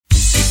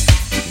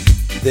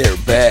They're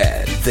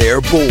bad, they're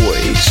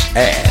boys,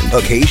 and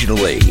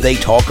occasionally they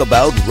talk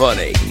about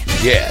running.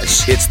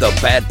 Yes, it's the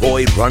Bad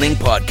Boy Running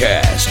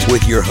Podcast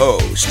with your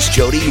hosts,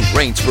 Jody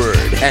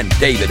Rainsford and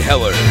David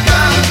Heller.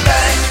 Come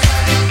back,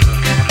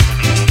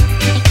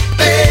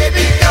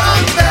 baby,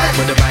 come back.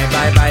 With the bye.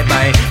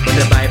 With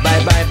the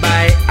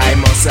bye. I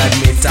must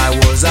admit I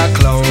was a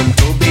clown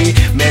to be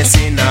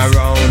messing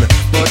around,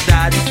 but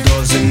that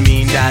doesn't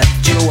mean that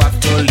you have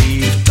to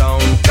leave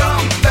town.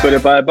 Come back. With a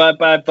bye.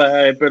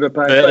 With a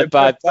bye.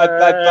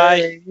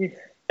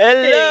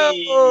 Hello.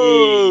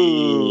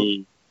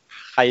 Hey.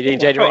 How you doing,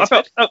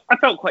 JJ? I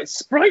felt quite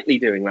sprightly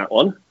doing that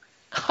one.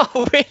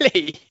 Oh,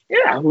 really?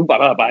 Yeah.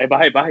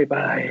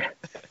 Bye.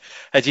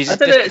 Had you just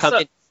don't know, come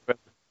in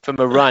from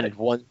a run,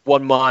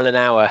 1 mile an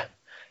hour?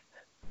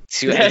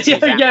 Yeah.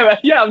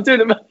 I'm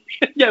doing it.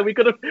 Yeah, we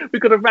got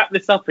to wrap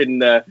this up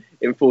in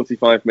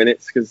 45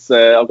 minutes because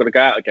I've got to go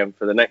out again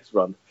for the next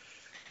run.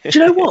 Do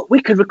you know what?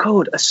 We could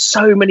record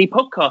so many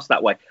podcasts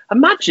that way.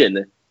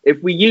 Imagine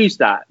if we used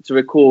that to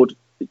record,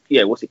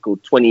 what's it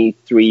called,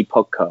 23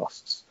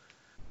 podcasts,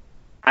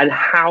 and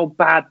how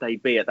bad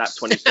they'd be at that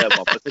 23rd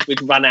one because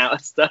we'd run out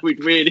of stuff.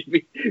 We'd really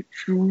be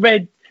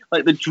the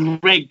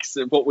dregs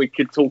of what we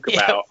could talk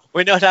about.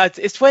 We're not allowed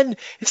to, it's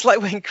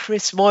like when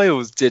Chris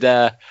Moyles did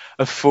a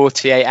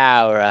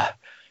 48-hour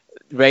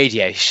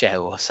radio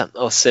show or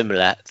something or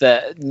similar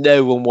that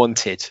no one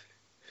wanted.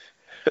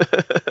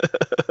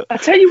 I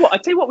tell you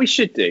what we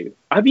should do.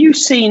 Have you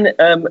seen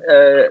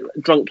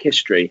Drunk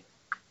History?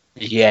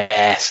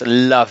 Yes,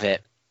 love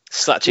it.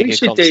 Such a good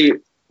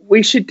concept.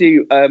 We should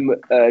do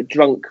a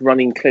drunk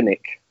running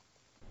clinic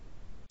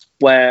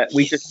where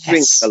we just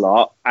drink a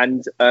lot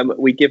and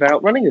we give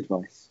out running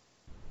advice.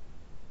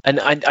 And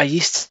I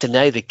used to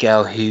know the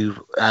girl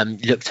who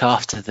looked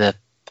after the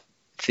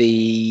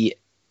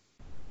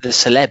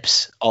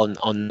celebs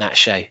on that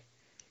show.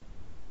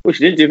 Well,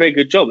 she didn't do a very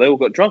good job. They all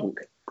got drunk.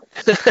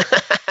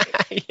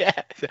 Yeah.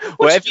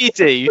 Whatever you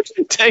do,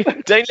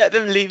 don't let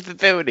them leave the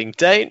building.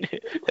 Don't.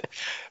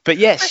 But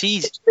yeah,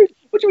 she's.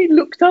 What do you mean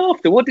looked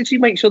after? What did she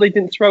make sure they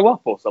didn't throw up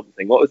or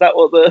something? What was that?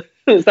 What the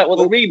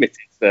remit is?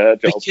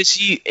 Job? Because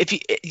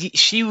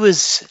she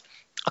was.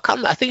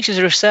 I think she's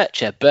a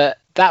researcher, but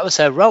that was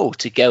her role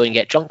to go and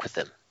get drunk with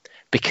them,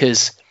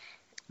 because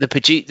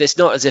it's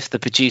not as if the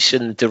producer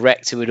and the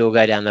director would all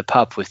go down the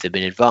pub with them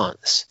in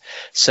advance.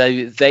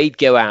 So they'd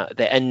go out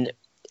there, and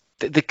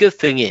the good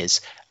thing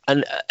is,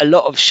 and a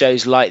lot of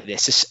shows like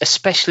this,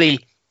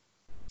 especially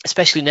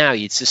now,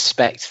 you'd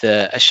suspect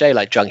that a show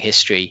like Drunk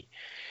History,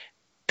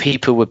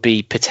 people would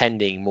be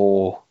pretending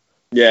more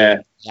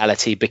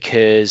reality,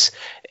 because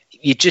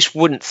you just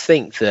wouldn't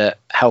think that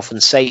health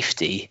and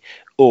safety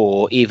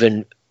or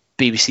even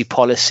BBC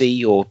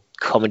policy or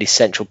Comedy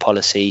Central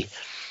policy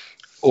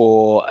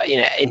or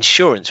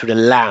insurance would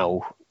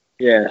allow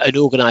an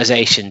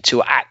organisation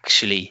to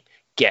actually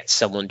get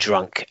someone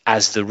drunk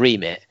as the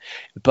remit.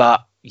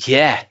 But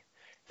yeah,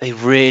 they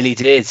really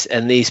did,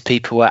 and these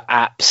people were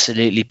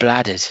absolutely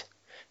bladdered.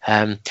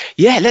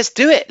 Let's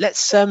do it.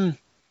 That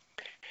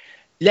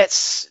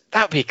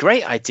would be a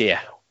great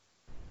idea.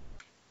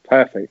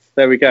 Perfect.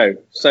 There we go.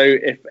 So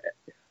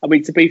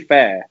to be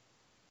fair,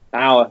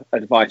 our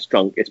advice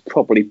drunk is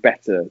probably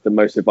better than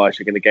most advice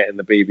you're going to get in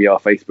the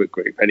BBR Facebook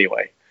group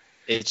anyway.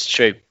 It's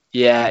true.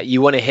 Yeah,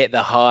 you want to hit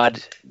the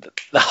hard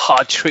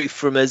truth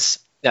from us.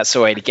 That's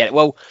the way to get it.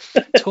 Well,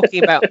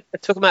 talking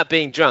about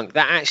being drunk,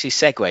 that actually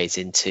segues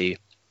into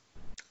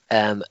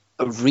a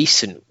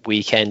recent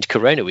weekend,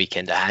 Corona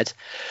weekend I had.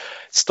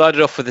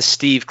 Started off with a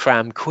Steve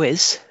Cram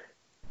quiz.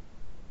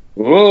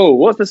 Whoa,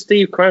 what's the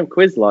Steve Cram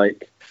quiz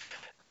like?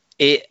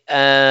 It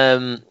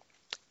was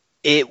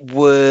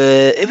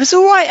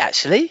all right,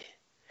 actually.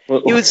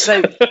 You would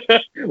say.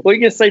 What were you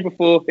going to say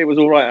before? It was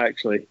all right,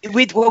 actually.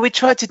 We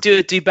tried to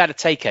do better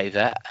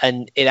takeover,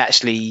 and it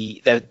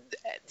actually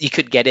you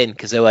couldn't get in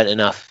because there weren't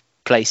enough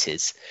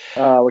places.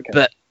 Oh, okay.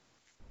 But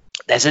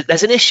there's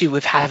an issue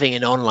with having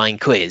an online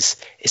quiz.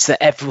 It's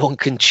that everyone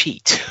can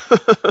cheat.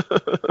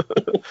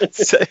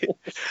 So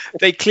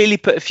they clearly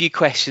put a few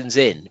questions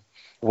in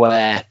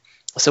where.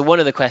 So one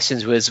of the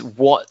questions was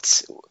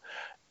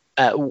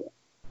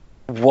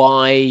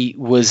why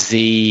was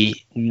the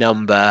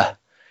number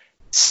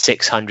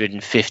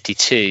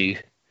 652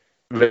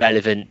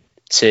 relevant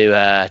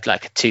to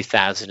like a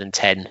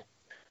 2010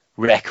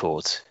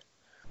 record?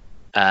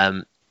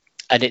 And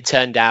it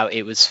turned out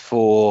it was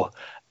for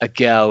a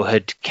girl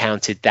had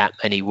counted that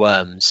many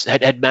worms,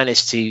 had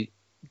managed to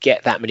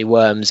get that many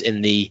worms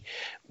in the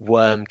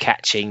worm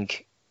catching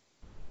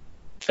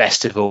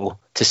festival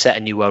to set a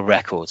new world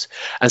record.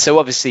 And so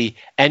obviously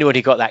anyone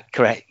who got that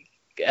correct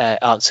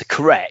answer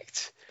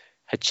correct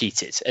had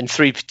cheated, and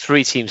three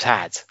teams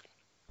had.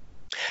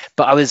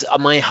 But I was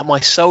my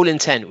sole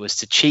intent was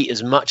to cheat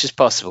as much as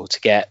possible to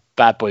get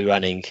Bad Boy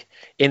Running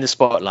in the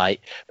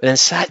spotlight. But then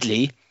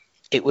sadly,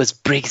 it was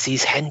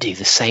Briggsy's hen do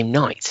the same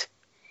night.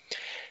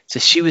 So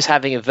she was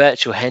having a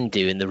virtual hen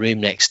do in the room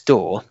next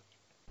door,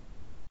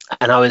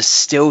 and I was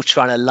still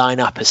trying to line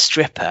up a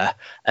stripper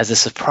as a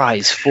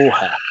surprise for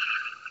her.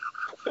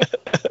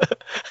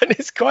 And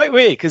it's quite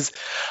weird because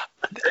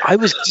I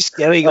was just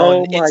going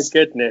on. Oh my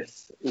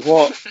goodness!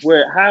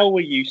 How were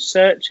you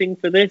searching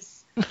for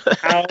this?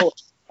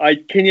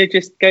 Can you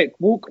just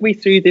walk me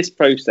through this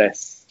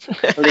process,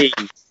 please?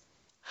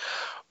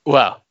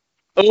 Well,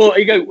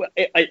 you go.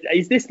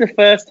 Is this the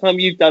first time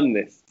you've done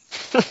this?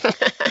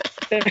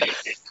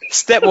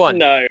 Step one.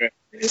 No.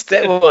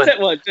 Step one. Step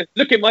one. Just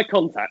look at my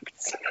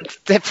contacts.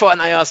 Step one.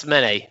 I asked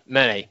Mene.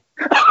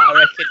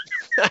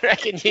 I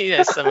reckon you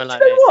know someone like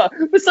this. What?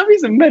 For some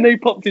reason, Mene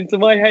popped into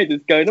my head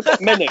as going, I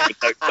bet Mene would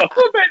know someone.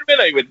 I bet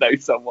Mene would know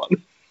someone.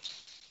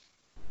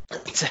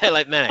 So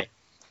like Mene.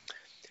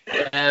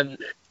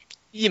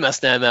 You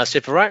must know a male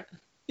stripper, right?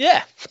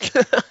 Yeah.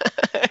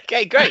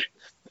 Okay, great.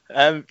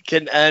 So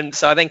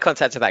I then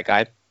contacted that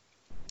guy.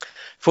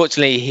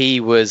 Fortunately,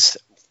 he was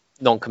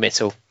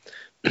non-committal.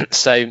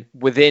 So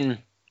with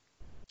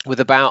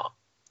about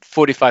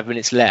 45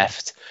 minutes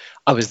left,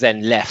 I was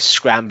then left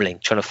scrambling,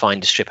 trying to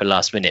find a stripper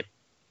last minute.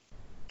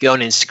 Go on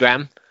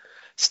Instagram,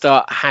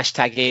 start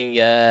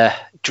hashtagging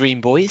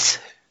Dream Boys.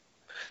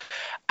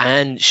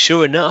 And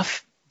sure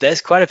enough,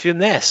 there's quite a few in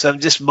there. So I'm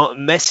just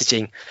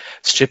messaging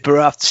stripper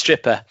after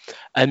stripper.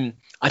 I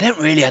don't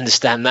really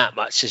understand that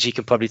much, as you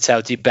can probably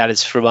tell, deep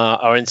balance from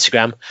our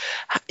Instagram.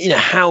 You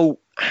know,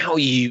 how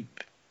you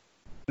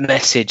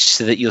message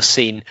so that you're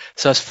seen.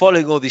 So I was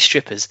following all these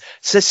strippers.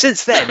 So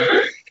since then, following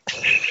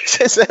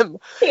on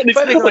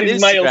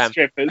Instagram, male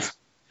strippers.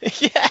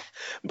 Yeah.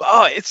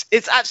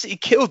 It's absolutely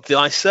killed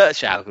my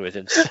search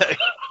algorithm. So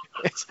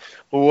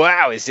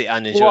wow, is it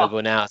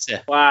unenjoyable now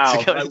to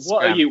go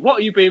what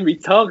are you being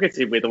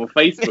retargeted with on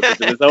Facebook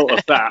as a result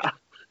of that?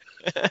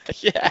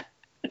 Yeah.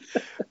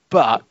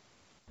 But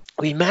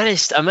I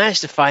managed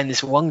to find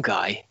this one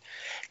guy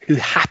who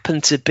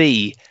happened to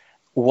be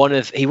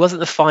he wasn't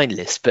the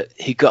finalist, but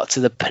he got to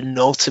the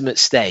penultimate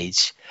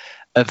stage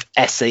of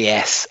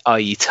SAS Are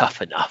You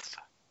Tough Enough?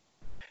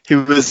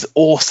 Who was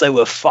also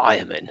a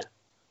fireman.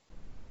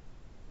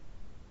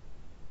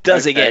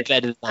 Does it get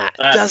better than that?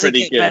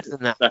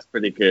 That's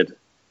pretty good.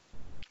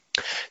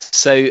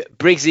 So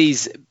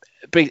Briggsy's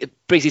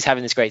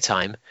having this great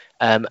time,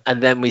 and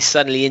then we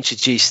suddenly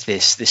introduced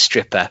this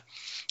stripper,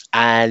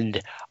 and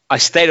I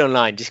stayed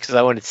online just because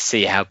I wanted to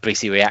see how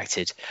Briggsy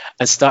reacted,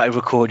 and started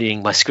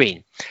recording my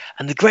screen.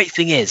 And the great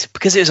thing is,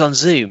 because it was on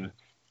Zoom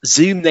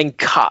then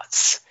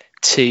cuts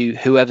to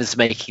whoever's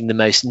making the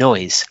most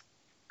noise.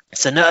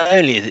 So not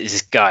only is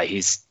this guy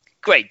who's a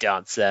great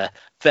dancer,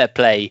 fair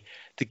play,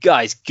 the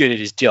guy's good at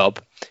his job.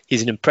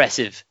 He's an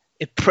impressive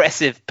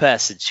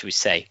person, should we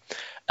say.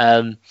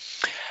 But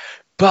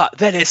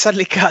then it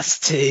suddenly cuts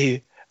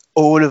to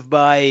all of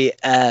my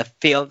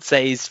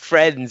fiance's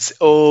friends,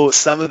 or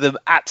some of them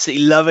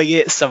absolutely loving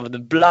it, some of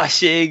them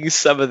blushing,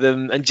 some of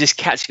them, and just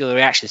catching all the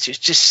reactions. It's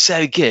just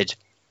so good.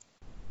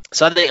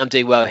 So I think I'm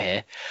doing well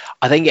here.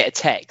 I then get a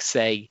text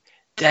saying,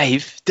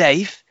 Dave,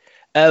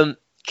 can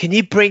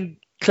you bring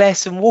Claire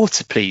some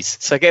water, please?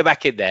 So I go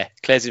back in there.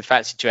 Claire's in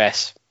fancy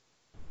dress,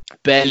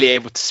 barely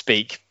able to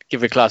speak,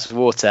 give her a glass of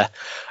water.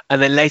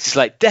 And then later it's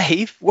like,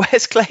 Dave,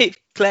 where's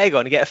Claire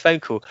gone? To get a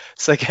phone call.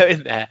 So I go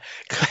in there.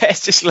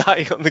 Claire's just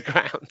lying on the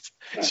ground.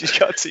 She's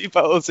got 2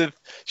 bottles of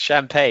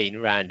champagne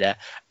around her,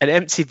 an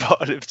empty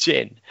bottle of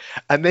gin.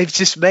 And they've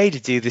just made her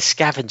do this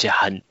scavenger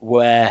hunt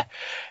where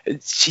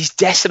she's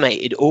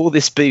decimated all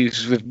this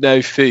booze with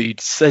no food.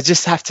 So I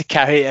just have to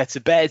carry her to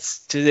bed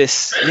to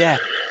this,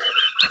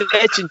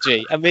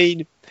 legendary. I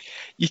mean,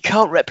 you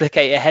can't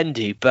replicate a hen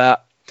do,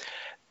 but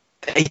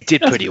they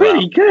did pretty well.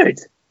 That's pretty good.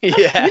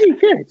 Yeah. That's pretty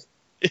good.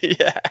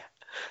 Yeah.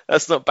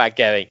 That's not bad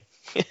going.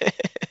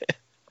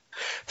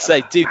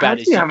 So do bad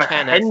as you have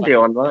can. A hen do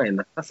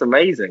online. That's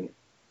amazing.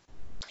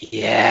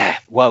 Yeah.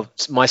 Well,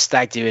 it's my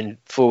stag do in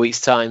 4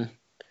 weeks' time.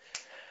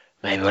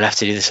 Maybe we'll have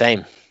to do the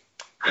same.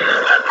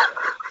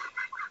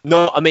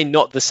 Not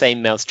the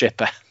same male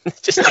stripper.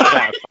 Just to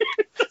clarify.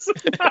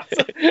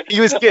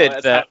 He was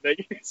good.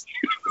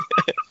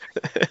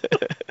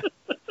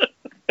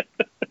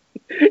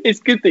 It's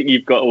good that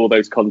you've got all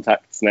those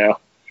contacts now.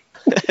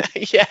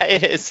 Yeah,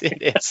 it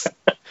is.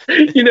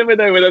 You never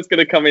know when that's going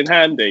to come in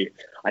handy.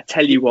 I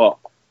tell you what,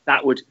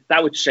 that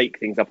would shake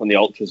things up on the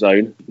Ultra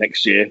Zone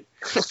next year.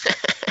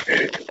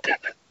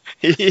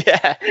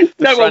 Yeah.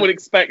 No one would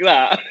expect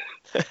that.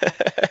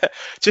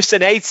 Just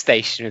an aid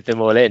station with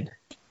them all in.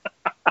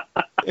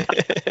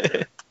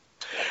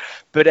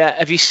 But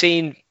have you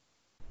seen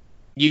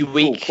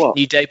new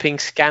doping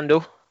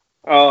scandal?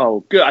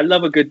 Oh, good. I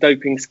love a good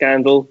doping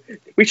scandal.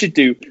 We should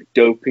do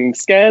doping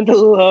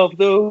scandal of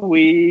the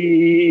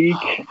week.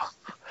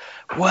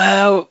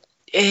 Well,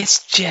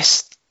 it's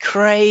just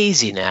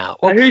crazy now.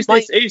 Well, who's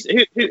this?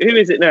 Who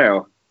is it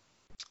now?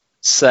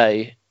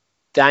 So,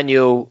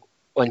 Daniel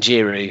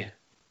Wanjiru,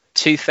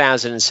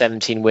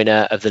 2017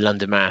 winner of the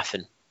London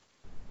Marathon.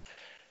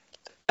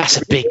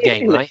 That's a big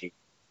name, right?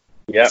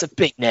 Yeah. It's a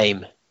big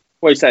name.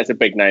 Well, you say it's a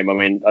big name. I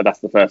mean, that's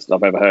the first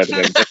I've ever heard of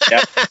him.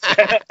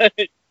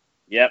 Yep.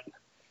 Yep.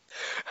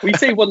 We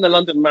see won the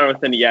London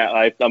Marathon.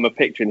 Yeah, I'm a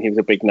picturing he was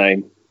a big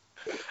name.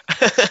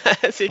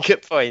 That's a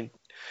good point.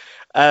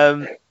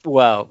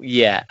 Well,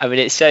 yeah. I mean,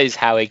 it shows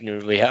how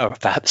ignorant we are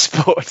about the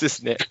sport,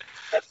 doesn't it?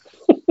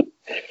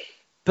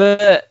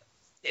 But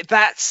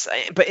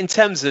in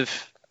terms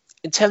of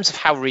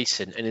how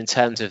recent and in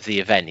terms of the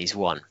event he's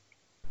won,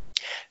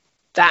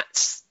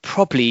 that's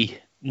probably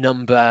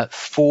number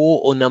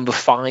 4 or number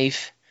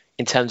 5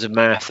 in terms of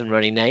marathon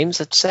running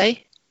names, I'd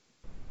say.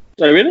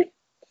 Oh, really?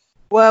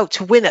 Well,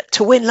 to win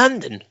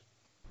London.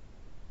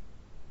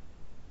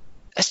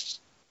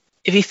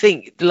 If you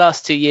think the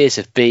last 2 years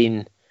have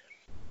been,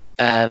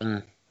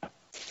 God,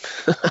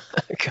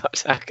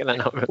 how can I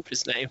not remember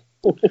his name?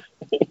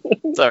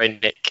 Sorry,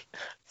 Nick.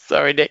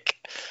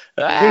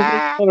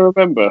 I don't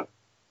remember.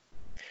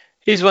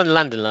 Who's won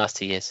London last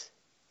 2 years?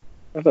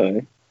 I don't know.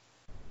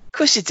 Of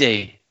course you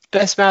do.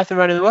 Best marathon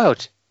runner in the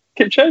world.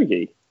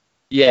 Kipchoge?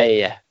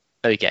 Yeah.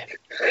 There we go.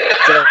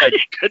 I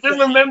don't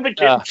remember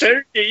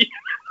Kipchoge.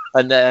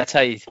 And I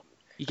tell you,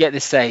 you get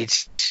this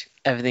stage,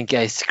 everything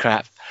goes to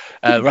crap.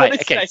 Right,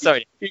 okay,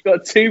 sorry. You've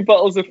got 2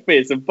 bottles of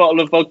fizz, a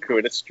bottle of vodka,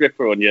 and a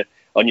stripper on your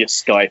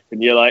Skype,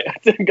 and you're like,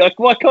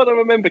 why can't I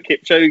remember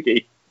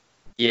Kipchoge?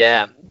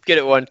 Yeah, good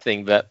at one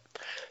thing, but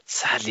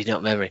sadly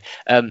not memory.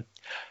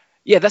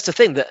 Yeah, that's the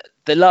thing. That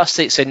the last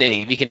 6, so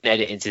Nick, you can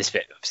edit into this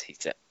bit, obviously.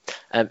 So,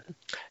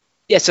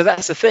 yeah, so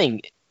that's the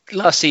thing.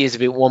 Last 2 years have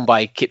been won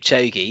by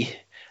Kipchoge,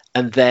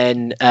 and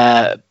then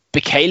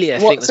Bekele, I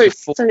think, was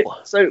before.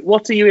 So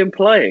what are you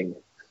implying?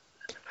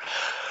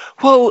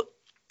 Well,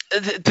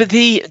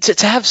 to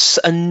have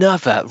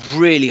another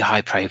really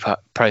high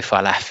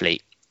profile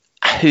athlete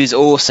who's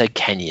also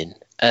Kenyan,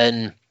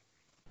 and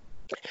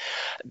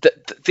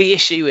the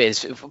issue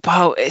is,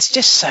 well, it's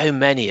just so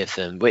many of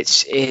them,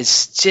 which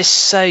is just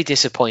so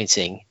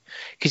disappointing,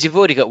 because you've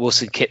already got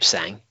Wilson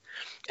Kipsang,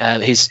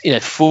 who's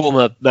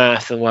former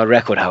marathon world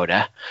record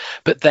holder,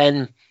 but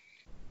then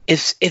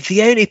if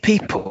the only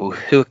people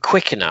who are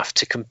quick enough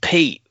to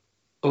compete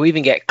or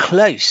even get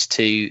close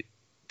to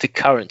the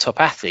current top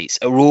athletes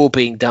are all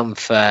being done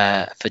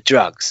for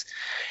drugs,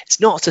 it's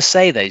not to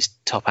say those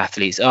top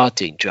athletes are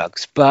doing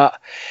drugs,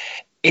 but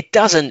it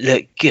doesn't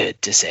look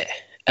good, does it?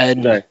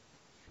 No.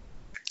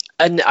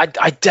 And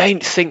I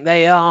don't think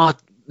they are,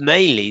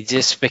 mainly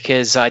just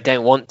because I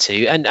don't want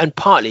to, and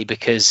partly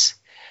because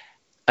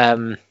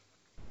and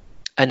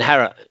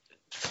Hara,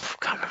 I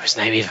can't remember his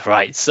name either.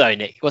 Right, sorry,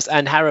 Nick. What's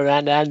and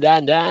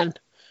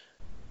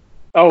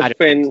Oh,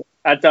 Finn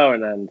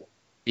Adaranand.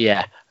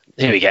 Yeah,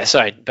 here we go.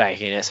 Sorry,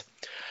 back in this.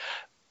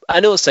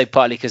 And also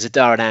partly because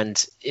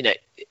Adaranand,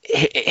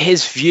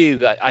 his view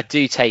I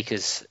do take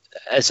as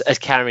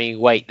carrying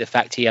weight the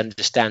fact he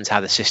understands how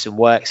the system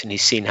works, and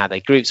he's seen how their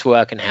groups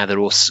work and how they're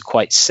all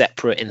quite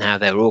separate in how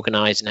they're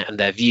organised and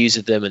their views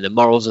of them and the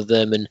morals of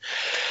them. And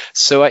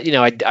so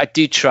I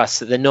do trust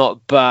that they're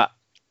not. But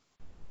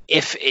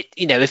if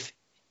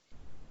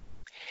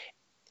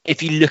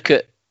you look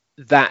at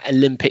that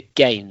Olympic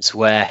Games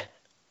where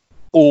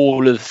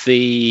all of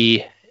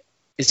the,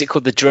 is it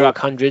called the drug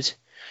 100,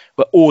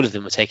 where all of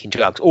them were taking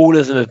drugs, all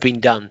of them have been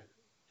done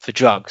for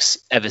drugs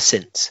ever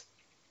since.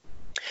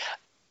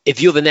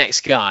 If you're the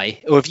next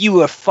guy, or if you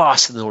were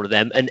faster than all of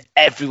them and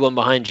everyone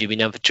behind you been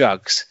done for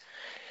drugs,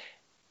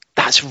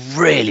 that's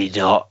really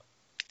not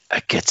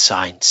a good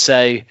sign.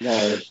 So,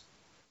 no.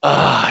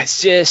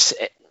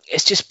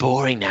 It's just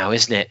boring now,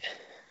 isn't it?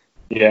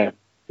 Yeah,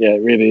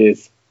 it really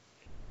is.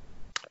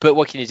 But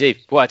what can you do?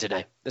 Well, I don't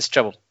know. That's the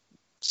trouble.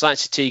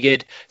 Science is too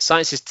good.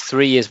 Science is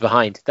 3 years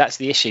behind. That's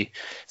the issue.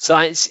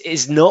 Science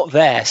is not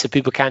there, so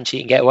people can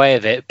cheat and get away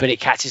with it, but it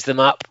catches them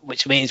up,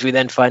 which means we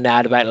then find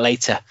out about it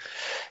later.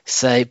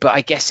 So, but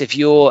I guess if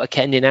you're a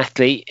Kenyan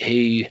athlete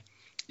who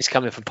is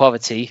coming from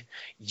poverty,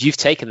 you've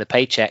taken the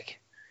paycheck.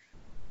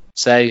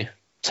 So,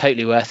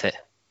 totally worth it.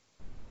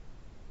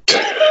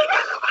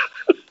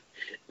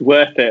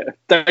 Worth it.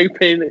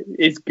 Doping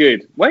is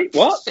good. Wait,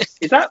 what?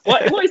 Is that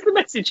what is the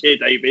message here,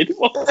 David?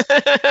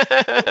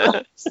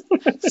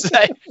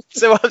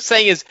 So what I'm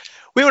saying is,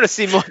 we want to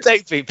see more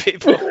doping,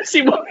 people.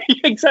 See more,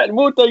 exactly,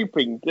 more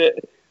doping.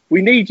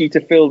 We need you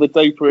to fill the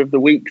doper of the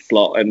week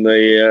slot in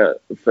the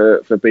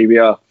for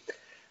BBR.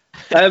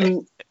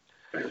 I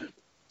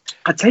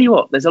tell you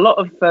what, there's a lot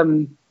of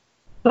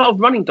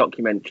running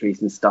documentaries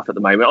and stuff at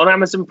the moment on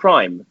Amazon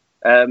Prime.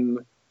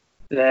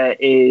 There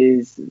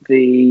is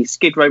the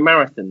Skid Row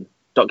Marathon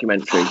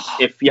documentary.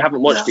 If you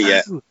haven't watched it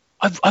yet,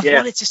 I've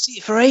wanted to see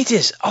it for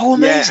ages. Oh,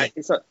 amazing!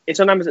 Yeah, it's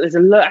on Amazon. There's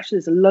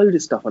a load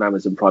of stuff on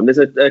Amazon Prime. There's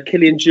a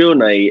Kilian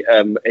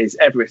Jornet is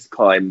Everest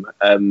climb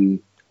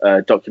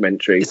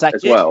documentary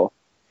as well.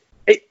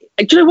 Do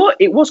you know what?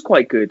 It was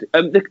quite good.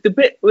 The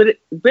bit when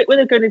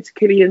they're going into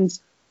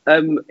Kilian's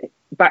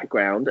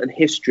background and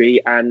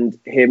history and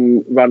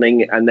him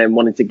running and then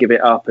wanting to give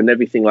it up and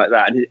everything like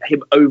that, and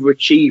him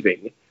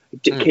overachieving.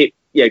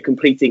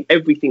 Completing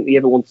everything he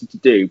ever wanted to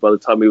do by the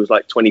time he was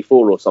like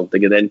 24 or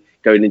something, and then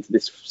going into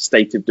this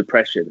state of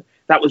depression.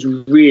 That was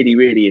really,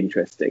 really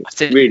interesting.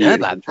 Really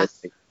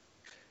interesting.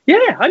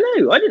 Yeah, I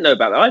know. I didn't know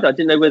about that either. I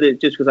didn't know whether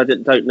just because I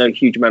don't know a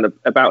huge amount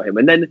about him.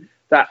 And then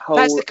that whole...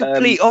 That's the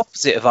complete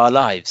opposite of our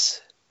lives.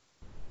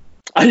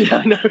 I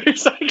know,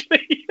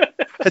 exactly.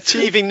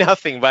 Achieving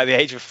nothing by the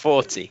age of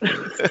 40.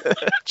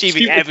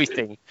 Achieving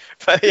everything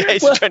by the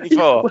age of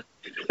 24.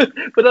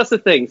 But that's the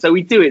thing. So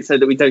we do it so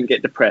that we don't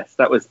get depressed.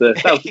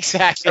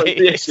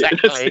 Exactly.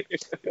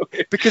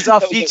 Because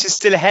our future's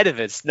still ahead of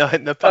us, not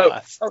in the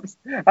past.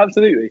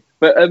 Absolutely.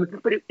 But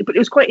it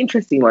was quite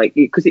interesting, like,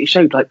 because it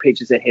showed like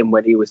pictures of him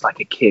when he was like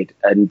a kid,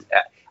 and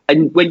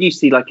when you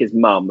see like his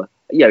mum,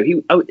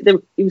 he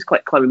was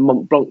quite climbing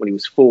Mont Blanc when he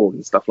was 4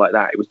 and stuff like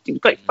that. It was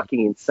quite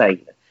fucking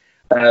insane.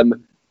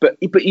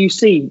 But you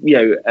see,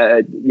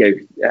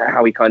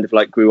 how he kind of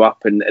like grew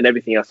up and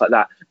everything else like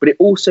that. But it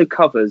also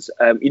covers,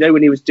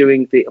 when he was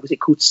doing was it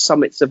called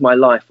Summits of My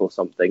Life or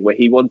something, where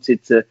he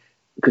wanted to,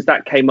 because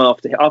that came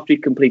after he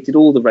completed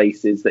all the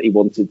races that he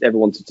ever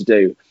wanted to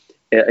do.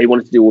 He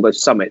wanted to do all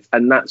those summits,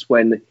 and that's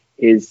when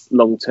his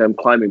long-term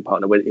climbing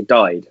partner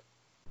died.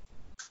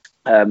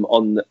 As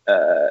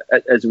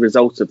a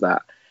result of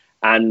that.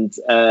 And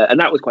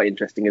that was quite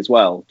interesting as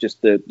well.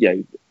 Just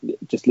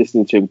just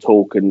listening to him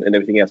talk and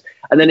everything else.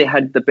 And then it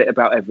had the bit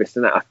about Everest,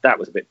 and that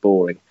was a bit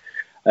boring.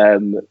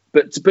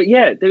 But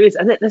yeah, there is,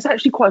 and there's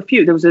actually quite a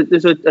few.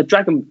 There's a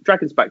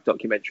Dragon's Back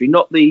documentary,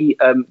 not the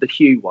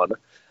Hugh one.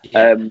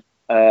 Yeah.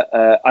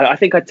 I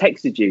think I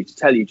texted you to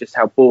tell you just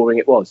how boring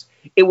it was.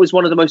 It was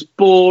one of the most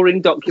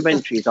boring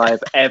documentaries I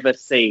have ever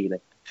seen.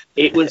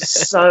 It was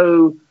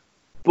so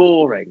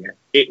boring.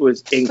 It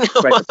was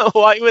incredible.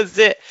 Why was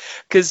it?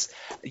 Because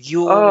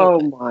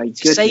oh my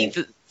goodness, say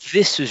that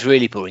this was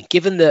really boring,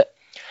 given that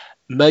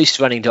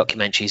most running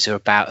documentaries are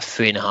about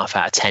 3.5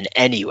 out of 10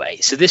 anyway.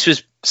 So this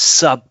was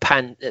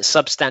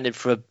substandard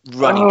for a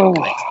running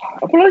documentary.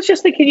 Well, I was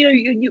just thinking,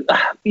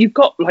 you've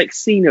got like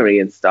scenery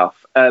and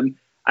stuff, and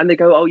they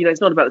go,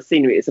 it's not about the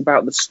scenery, it's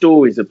about the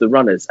stories of the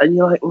runners, and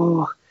you're like,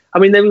 I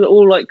mean, they were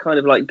all like kind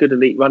of like good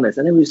elite runners,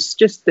 and they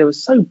were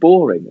so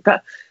boring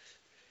that.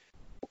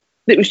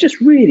 It was just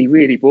really,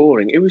 really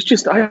boring. It was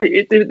just,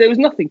 there was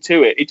nothing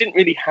to it. It didn't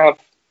really have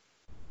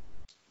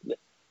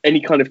any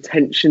kind of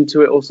tension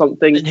to it or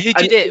something. And who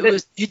did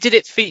it? Who did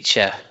it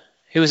feature?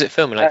 Who was it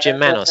filming? Like Jim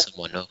Mann or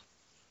someone? Or?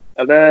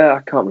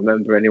 I can't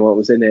remember anyone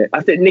was in it.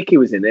 I think Nikki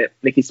was in it.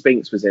 Nikki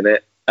Spinks was in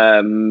it.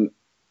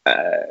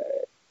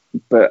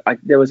 But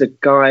there was a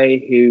guy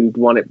who'd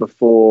won it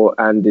before,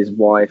 and his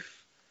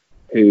wife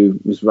who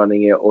was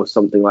running it or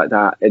something like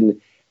that.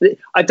 And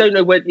I don't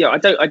know whether I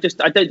don't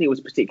think it was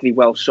a particularly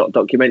well shot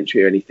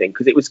documentary or anything,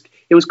 because it was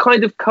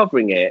kind of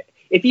covering it.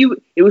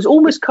 It was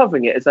almost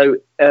covering it as though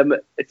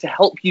to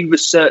help you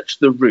research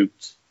the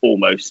route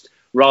almost,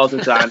 rather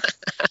than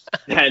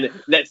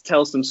let's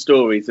tell some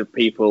stories of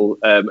people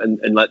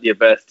and like the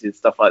adversity and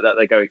stuff like that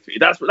they're going through.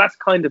 That's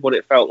kind of what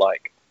it felt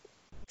like.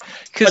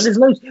 But there's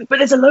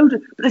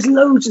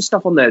loads of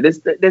stuff on there. There's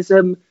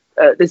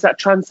that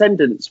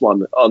Transcendence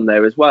one on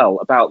there as well,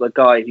 about the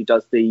guy who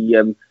does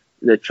the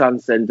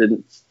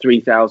Transcendence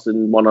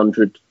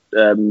 3,100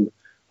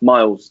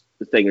 miles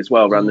thing as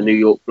well around the New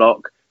York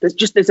block. They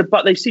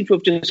seem to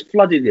have just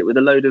flooded it with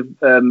a load of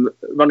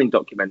running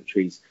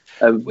documentaries.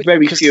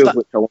 Very few of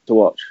which I want to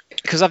watch.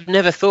 Because I've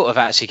never thought of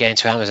actually going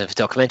to Amazon for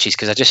documentaries,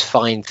 because I just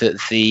find that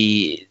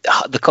the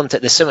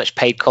content, there's so much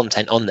paid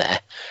content on there,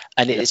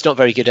 and it's not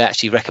very good at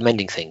actually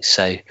recommending things.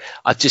 So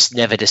I've just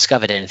never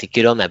discovered anything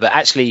good on there. But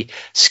actually,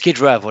 Skid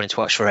Row I've wanted to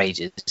watch for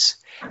ages,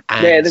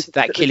 and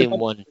that Killing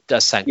one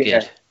does sound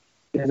good.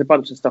 There's a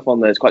bunch of stuff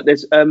on there.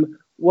 There's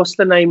what's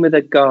the name of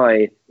the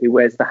guy who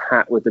wears the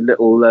hat with the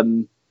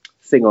little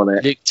thing on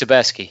it? Luke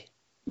Taberski.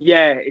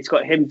 Yeah, it's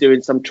got him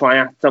doing some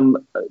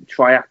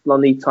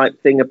triathlon-y type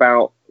thing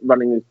about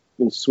running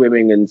and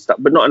swimming and stuff,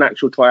 but not an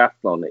actual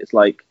triathlon. It's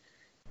like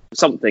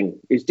something.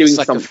 He's doing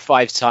like a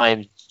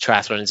 5-time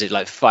triathlon. Is it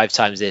like 5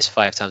 times this,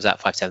 5 times that,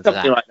 5 times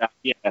something like that?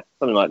 Yeah,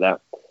 something like that.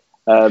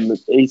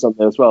 He's on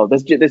there as well.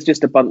 There's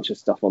just a bunch of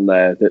stuff on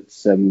there that's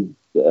some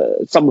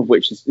of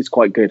which is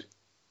quite good.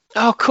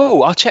 Oh,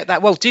 cool. I'll check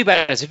that. Well, do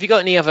better. Have you got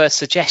any other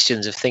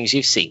suggestions of things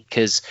you've seen?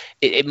 Because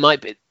it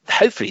might be,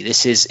 hopefully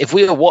this is, if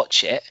we all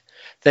watch it,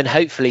 then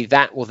hopefully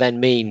that will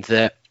then mean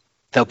that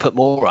they'll put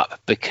more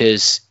up,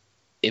 because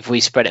if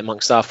we spread it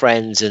amongst our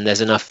friends and there's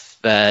enough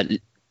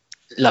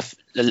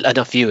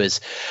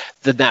viewers,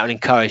 then that will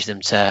encourage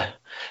them to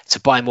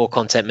buy more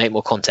content, make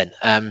more content.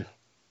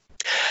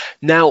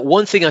 Now,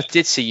 one thing I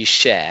did see you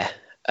share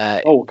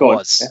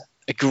was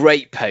a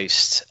great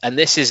post, and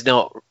this is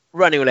not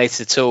running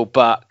related at all,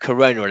 but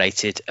Corona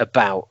related,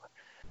 about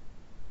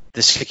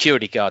the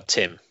security guard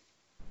Tim.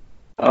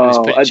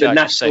 At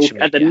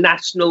the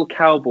National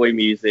Cowboy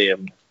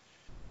Museum.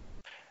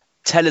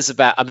 Tell us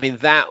about. I mean,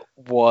 that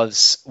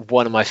was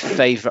one of my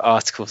favourite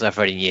articles I've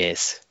read in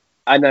years.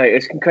 I know,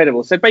 it's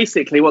incredible. So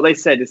basically, what they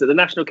said is that the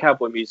National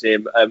Cowboy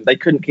Museum, they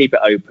couldn't keep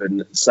it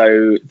open,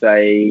 so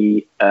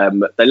they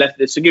left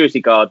the security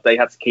guard. They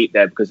had to keep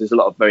there because there's a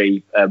lot of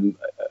very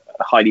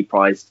highly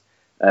prized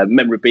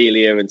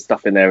memorabilia and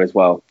stuff in there as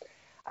well.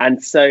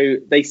 And so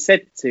they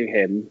said to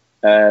him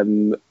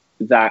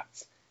that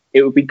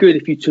it would be good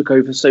if you took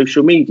over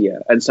social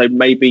media, and so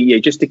maybe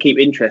just to keep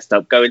interest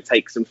up, go and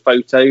take some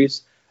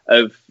photos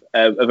of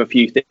a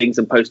few things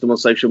and post them on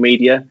social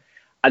media.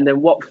 and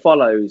then what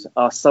follows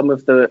are some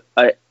of the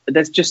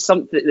there's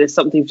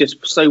something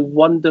just so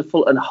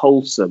wonderful and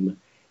wholesome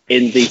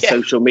in the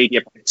social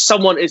media. It's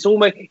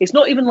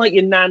not even like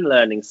your nan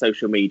learning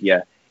social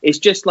media. It's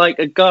just like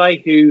a guy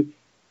who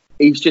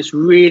is just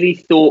really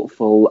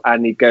thoughtful,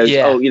 and he goes, his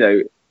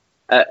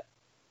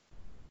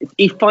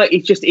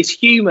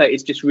humor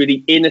is just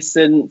really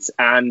innocent,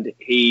 and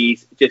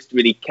he's just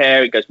really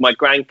caring. He goes, my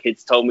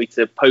grandkids told me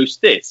to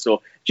post this, or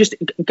just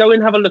go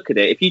and have a look at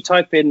it. If you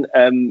type in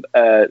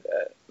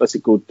what's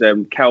it called,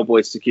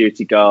 cowboy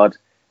security guard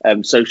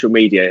social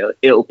media,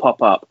 it'll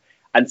pop up.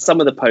 And some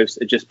of the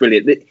posts are just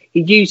brilliant.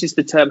 He uses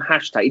the term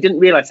hashtag. He didn't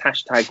realize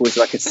hashtag was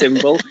like a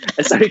symbol,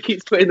 and so he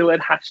keeps putting the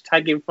word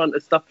hashtag in front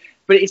of stuff.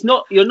 But it's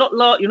not. You're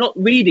not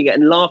reading it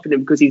and laughing at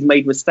him because he's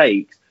made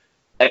mistakes.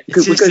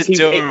 It's just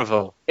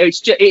adorable.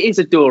 It is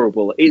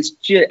adorable. And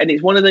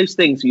it's one of those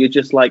things where you're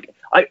just like,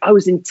 I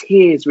was in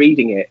tears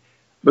reading it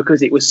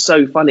because it was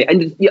so funny.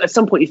 And at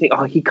some point you think,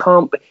 oh, he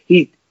can't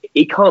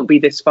be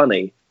this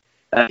funny.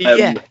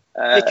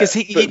 Because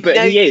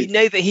you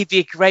know that he'd be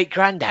a great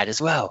granddad as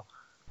well.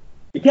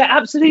 Yeah,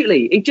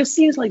 absolutely. It just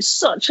seems like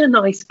such a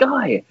nice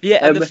guy.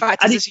 Yeah, and the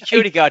fact as a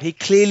security guard, he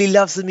clearly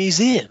loves the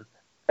museum.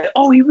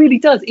 Oh, he really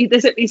does.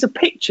 There's a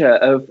picture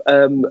of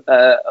I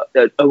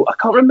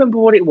can't remember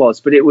what it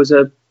was, but it was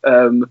a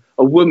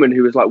woman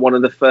who was like one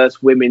of the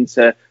first women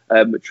to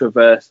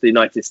traverse the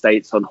United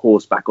States on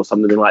horseback or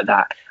something like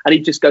that. And he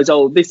just goes,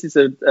 "Oh, this is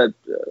a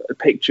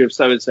picture of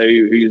so and so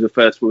who's the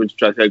first woman to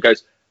try." So he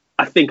goes,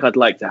 "I think I'd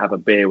like to have a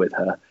beer with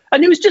her."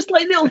 And it was just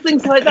like little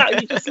things like that.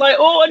 And you're just like,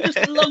 oh, and just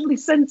a lovely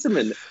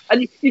sentiment.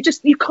 And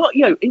you can't,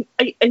 and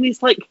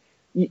it's like,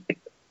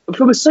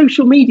 from a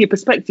social media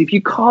perspective,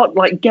 you can't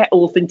like get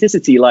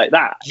authenticity like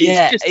that.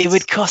 It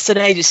would cost an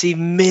agency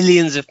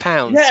millions of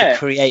pounds to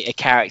create a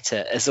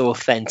character as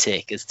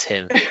authentic as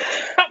Tim.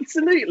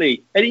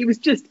 Absolutely. And he's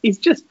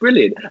just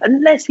brilliant.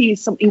 Unless he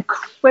is some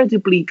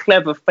incredibly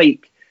clever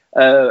fake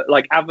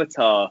like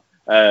avatar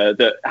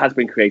that has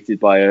been created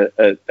by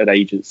an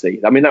agency.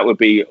 I mean, that would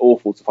be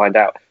awful to find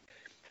out.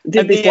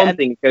 Did this one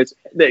thing goes,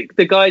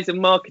 the guys in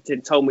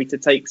marketing told me to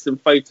take some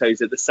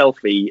photos at the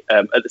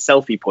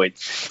selfie point.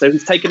 So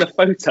he's taken a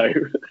photo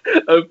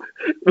of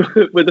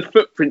where the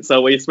footprints are,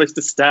 where you're supposed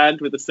to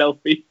stand with a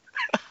selfie.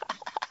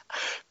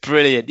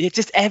 Brilliant. Yeah,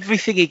 just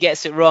everything he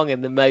gets it wrong in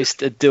the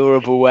most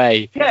adorable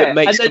way that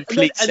makes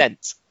complete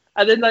sense.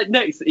 And then, like,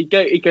 next, he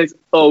goes,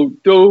 "Oh,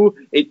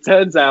 it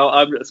turns out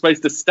I'm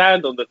supposed to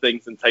stand on the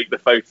things and take the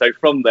photo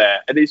from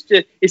there." And it's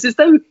as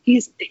though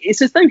he's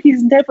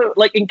never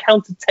like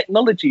encountered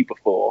technology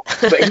before.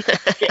 But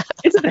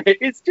isn't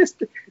it?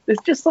 There's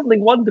just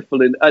something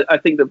wonderful, and I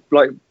think that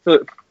like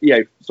sort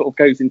of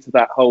goes into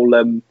that whole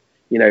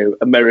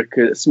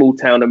small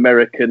town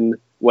American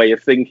way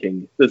of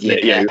thinking, doesn't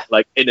it?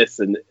 Like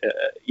innocent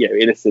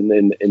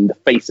in the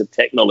face of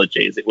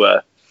technology, as it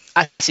were.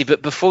 Actually,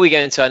 but before we go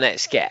into our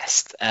next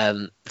guest,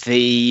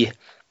 something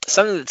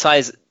that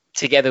ties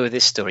together with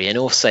this story and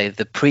also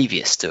the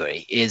previous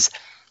story is,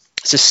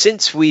 so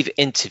since we've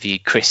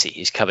interviewed Chrissie,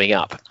 who's coming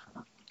up,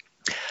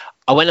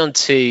 I went on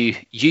to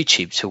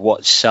YouTube to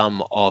watch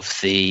some of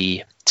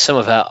her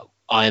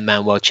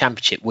Ironman World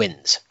Championship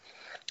wins.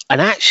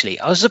 And actually,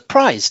 I was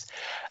surprised.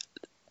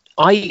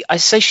 I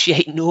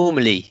associate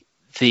normally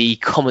the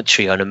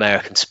commentary on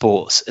American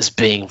sports as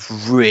being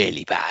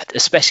really bad,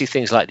 especially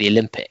things like the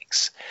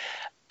Olympics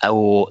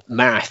or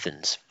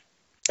marathons.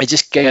 They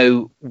just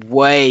go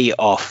way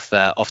off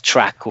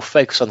track or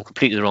focus on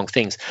completely the wrong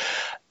things.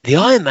 The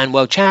Ironman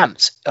World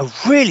Champs are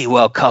really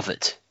well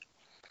covered.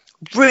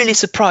 Really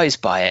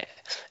surprised by it.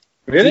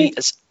 Really?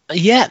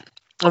 Yeah.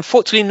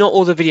 Unfortunately, not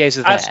all the videos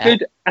are there.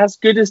 As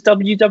good as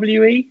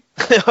WWE?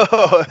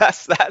 Oh,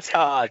 that's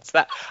hard.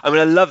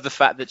 I love the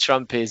fact that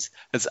Trump has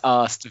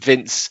asked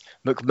Vince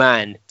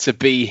McMahon to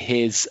be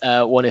his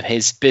one of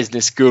his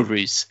business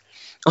gurus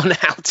on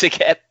how to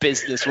get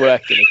business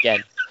working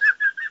again.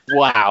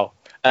 Wow.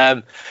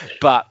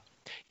 But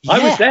yeah, I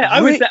was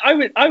there.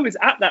 I was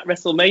at that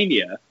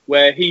WrestleMania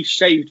where he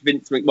shaved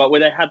Vince McMahon.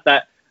 Where they had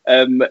that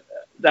that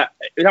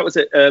was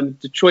at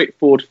Detroit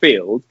Ford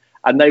Field.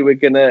 And they were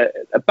going to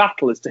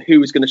battle as to who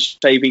was going to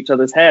shave each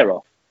other's hair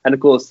off. And, of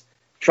course,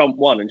 Trump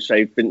won and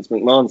shaved Vince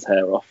McMahon's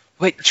hair off.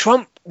 Wait,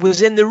 Trump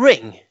was in the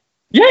ring?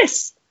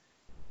 Yes!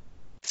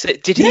 So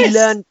did he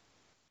learn...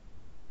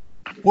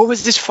 What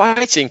was this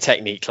fighting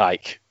technique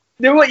like?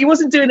 No, he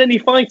wasn't doing any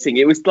fighting.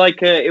 It was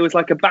like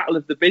a battle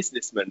of the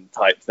businessmen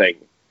type thing.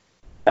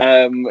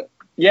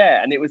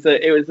 Yeah, and it was a.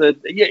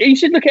 Yeah, you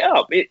should look it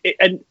up.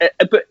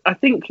 But I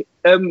think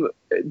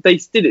they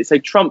did it. So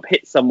Trump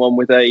hit someone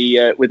with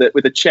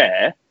a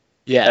chair.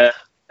 Yeah.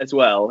 As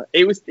well,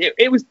 it was in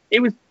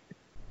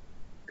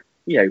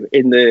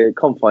the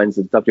confines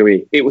of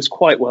WWE. It was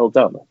quite well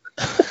done.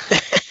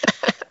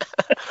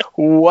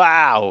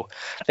 Wow,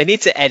 they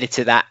need to edit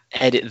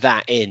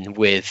that in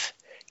with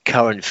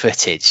current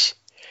footage.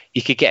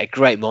 You could get a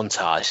great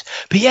montage.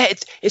 But yeah,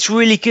 it's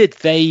really good.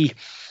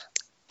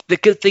 The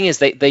good thing is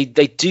they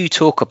do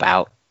talk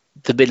about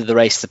the middle of the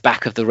race, the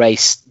back of the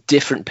race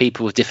different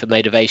people with different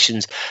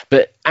motivations.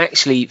 But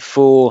actually,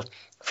 for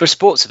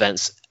sports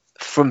events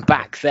from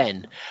back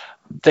then,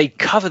 they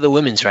cover the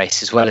women's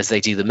race as well as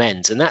they do the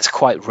men's, and that's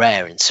quite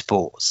rare in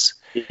sports.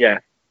 Yeah.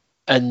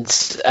 And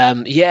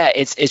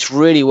it's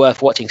really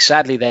worth watching.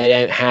 Sadly, they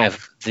don't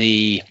have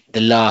the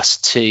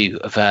last two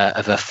of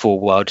a 4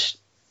 World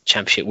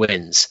Championship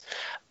wins,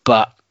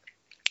 but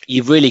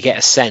you really get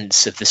a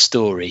sense of the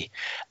story.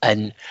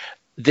 And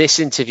this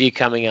interview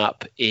coming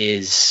up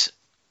is,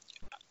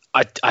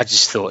 I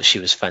just thought she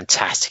was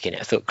fantastic in it.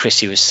 I thought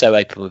Chrissie was so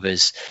open with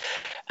us,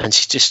 and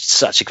she's just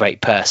such a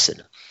great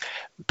person.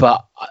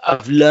 But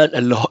I've learned a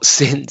lot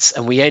since,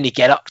 and we only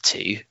get up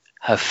to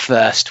her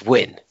first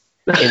win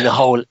in the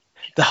whole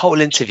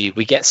interview.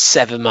 We get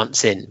 7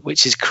 months in,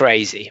 which is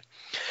crazy.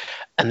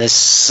 And there's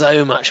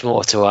so much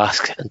more to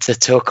ask and to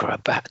talk to her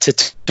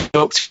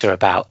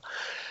about.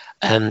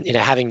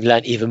 Having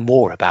learned even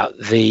more about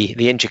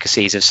the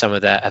intricacies of some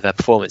of her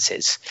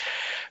performances.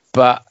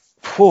 But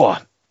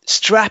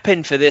strap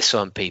in for this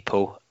one,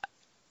 people.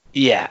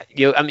 Yeah,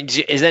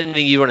 is there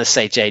anything you want to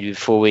say, Jade,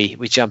 before we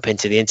jump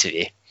into the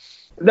interview?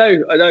 No,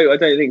 I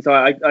don't think so.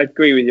 I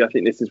agree with you. I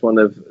think this is one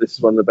of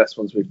the best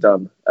ones we've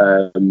done,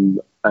 and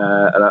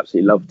I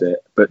absolutely loved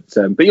it. But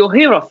you'll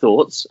hear our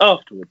thoughts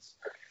afterwards.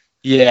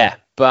 Yeah,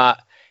 but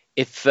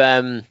if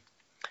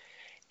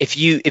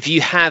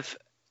you have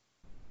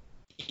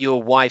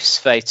your wife's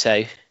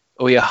photo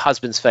or your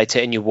husband's photo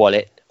in your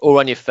wallet or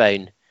on your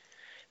phone,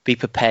 be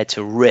prepared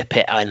to rip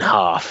it in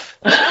half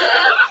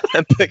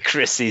and put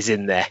Chrissie's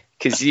in there,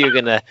 because you're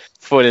gonna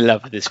fall in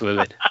love with this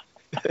woman.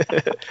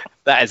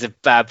 That is a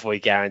bad boy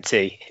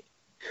guarantee.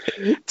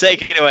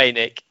 Take it away,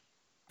 Nick.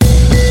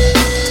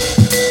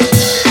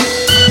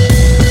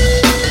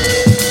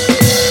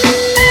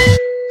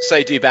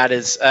 So, do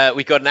badders,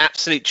 we got an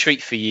absolute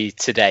treat for you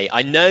today.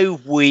 I know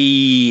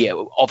we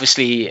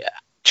obviously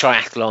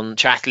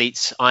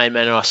triathletes,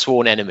 Ironman are our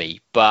sworn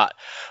enemy, but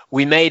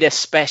we made a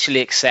special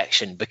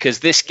exception because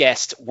this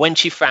guest, when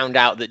she found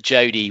out that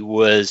Jodie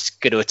was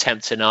going to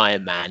attempt an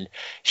Ironman,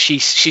 she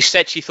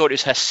said she thought it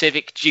was her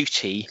civic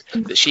duty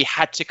that she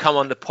had to come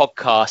on the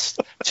podcast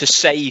to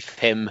save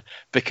him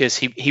because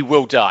he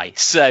will die.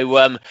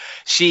 So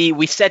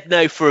we said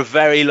no for a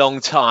very long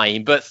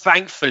time, but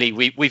thankfully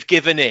we've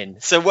given in.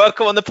 So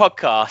welcome on the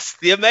podcast,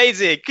 the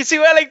amazing Chrissie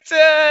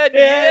Wellington.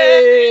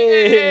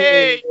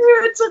 Yay!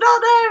 It's an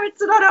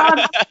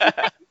honor.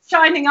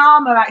 Shining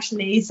armour,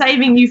 actually,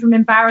 saving you from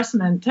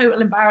embarrassment,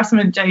 total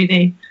embarrassment,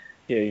 Jodie.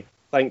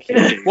 Thank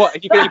you.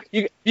 What you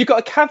got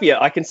a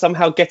caveat? I can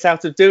somehow get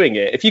out of doing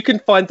it. If you can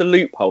find the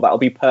loophole, that'll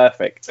be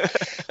perfect.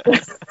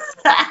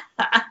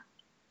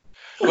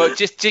 Well,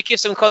 just to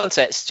give some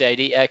context,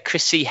 Jodie,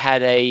 Chrissie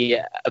had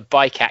a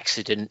bike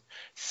accident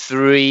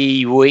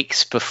 3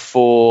 weeks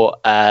before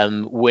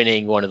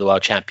winning one of the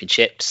World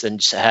Championships,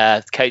 and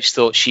her coach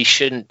thought she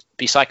shouldn't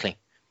be cycling.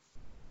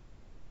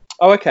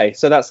 Oh, okay.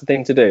 So that's the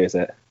thing to do, is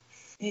it?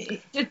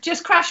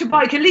 Just crash your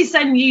bike. At least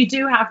then you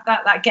do have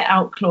that get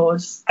out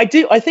clause. I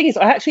do. I think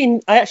I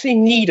actually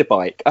need a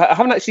bike. I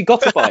haven't actually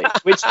got a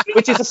bike,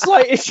 which is a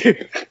slight issue.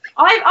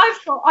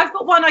 I've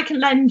got one I can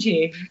lend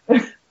you.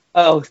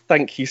 Oh,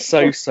 thank you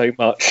so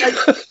much.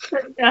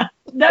 Yeah,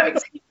 no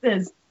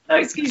excuses. No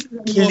excuses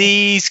anymore.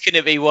 Please, can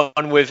it be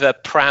one with a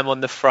pram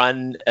on the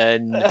front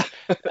and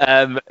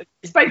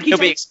he'll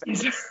be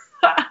expensive.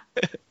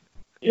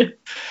 Yeah.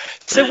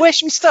 So where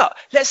should we start?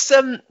 Let's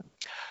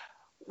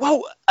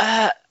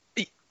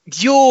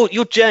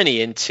your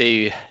journey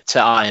into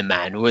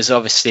Ironman was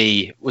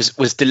obviously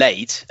was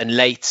delayed and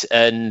late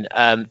and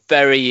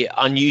very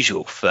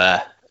unusual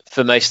for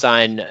most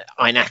Iron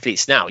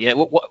athletes now.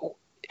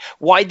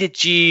 Why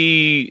did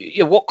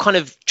you? What kind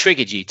of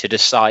triggered you to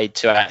decide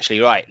to actually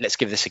let's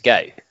give this a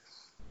go?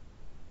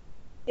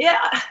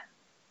 Yeah,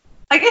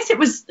 I guess it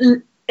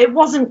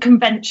wasn't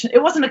conventional.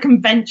 It wasn't a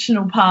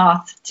conventional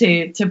path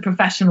to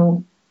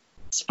professional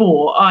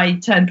sport. I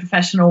turned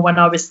professional when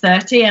I was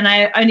 30, and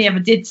I only ever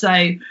did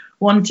so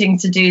wanting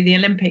to do the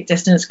Olympic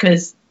distance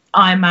because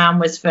Ironman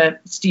was for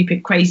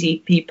stupid, crazy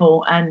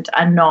people and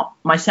not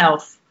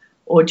myself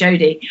or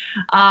Jodie.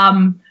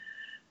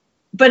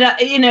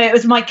 But it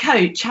was my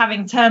coach,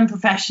 having turned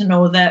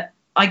professional, that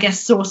I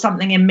guess saw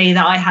something in me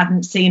that I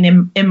hadn't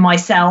seen in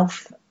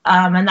myself,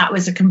 and that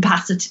was a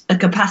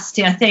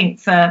capacity I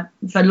think for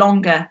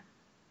longer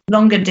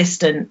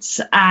distance.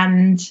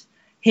 And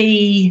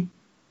he,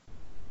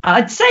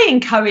 I'd say,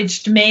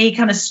 encouraged me,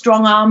 kind of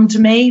strong-armed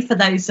me, for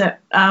those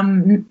that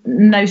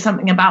know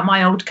something about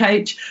my old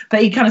coach.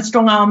 But he kind of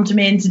strong-armed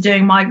me into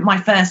doing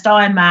my first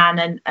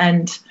Ironman,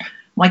 and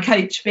my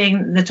coach,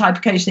 being the type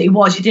of coach that he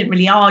was, you didn't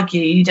really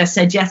argue. You just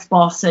said, yes,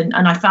 boss. And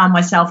I found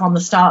myself on the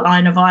start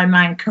line of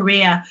Ironman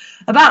career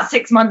about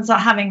 6 months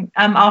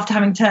after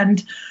having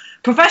turned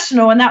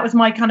professional. And that was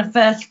my kind of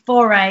first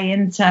foray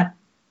into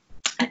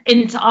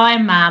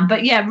Ironman.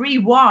 But yeah,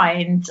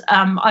 rewind.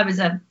 I was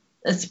a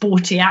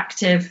sporty,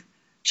 active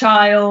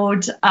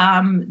child,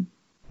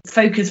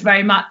 focused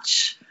very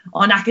much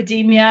on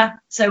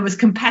academia, so was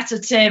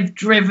competitive,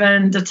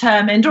 driven,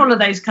 determined, all of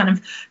those kind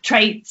of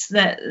traits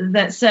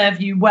that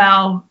serve you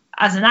well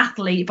as an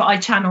athlete, but I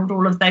channeled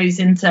all of those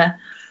into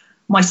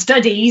my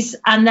studies,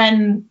 and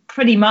then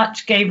pretty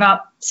much gave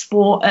up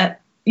sport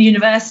at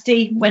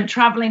university, went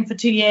traveling for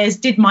 2 years,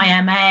 did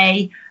my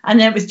MA, and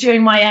then it was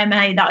during my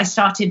MA that I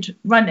started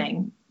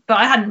running. But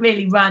I hadn't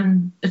really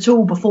run at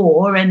all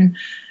before, and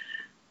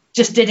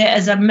just did it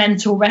as a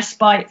mental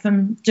respite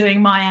from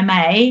doing my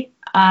MA,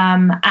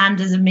 and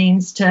as a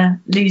means to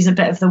lose a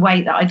bit of the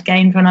weight that I'd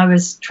gained when I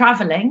was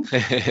traveling.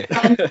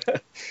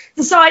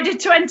 Decided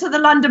to enter the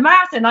London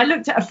Marathon. I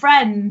looked at a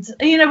friend,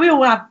 we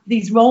all have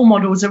these role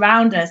models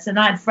around us, and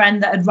I had a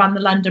friend that had run the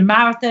London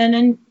Marathon,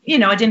 and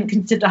I didn't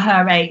consider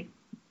her a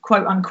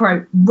quote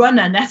unquote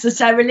runner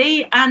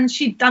necessarily, and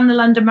she'd done the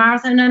London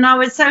Marathon, and I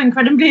was so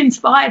incredibly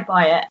inspired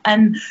by it,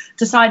 and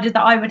decided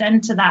that I would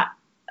enter that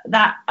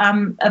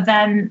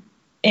event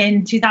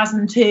in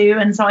 2002.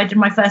 And so I did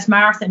my first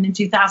marathon in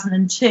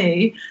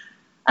 2002,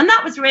 and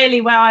that was really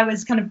where I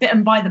was kind of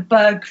bitten by the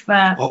bug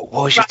for. What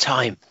was your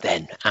time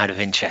then, out of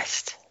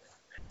interest?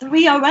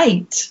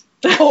 3:08.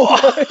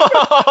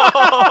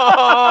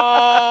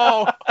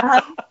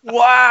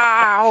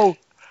 Wow.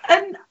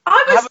 And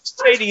I was, how much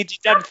training had you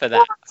done for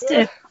that?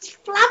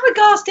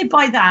 Flabbergasted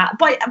by that,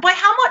 by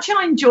how much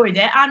I enjoyed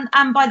it,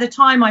 and by the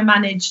time I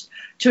managed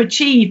to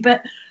achieve.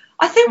 But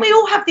I think we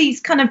all have these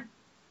kind of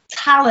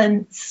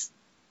talents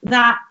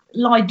that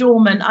lie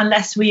dormant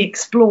unless we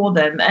explore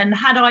them. And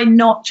had I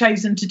not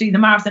chosen to do the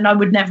marathon, I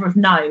would never have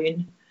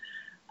known.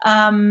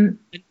 And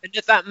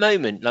at that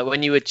moment, like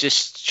when you were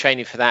just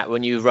training for that,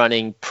 when you were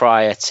running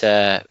prior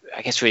to,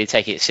 I guess, really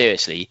taking it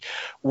seriously,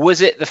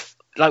 was it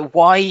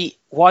why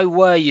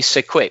were you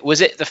so quick?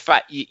 Was it the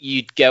fact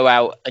you'd go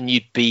out and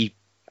you'd be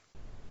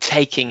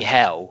taking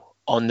hell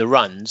on the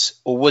runs,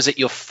 or was it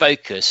your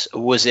focus,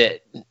 or was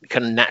it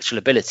kind of natural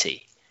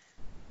ability?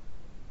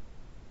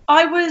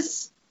 I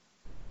was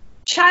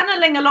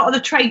channeling a lot of the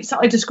traits that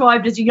I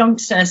described as a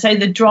youngster, so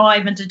the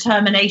drive and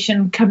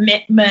determination,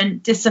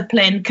 commitment,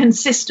 discipline,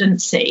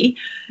 consistency,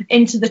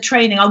 into the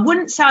training. I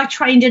wouldn't say I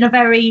trained in a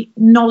very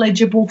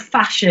knowledgeable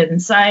fashion.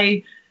 So,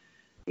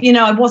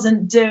 I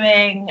wasn't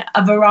doing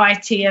a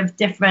variety of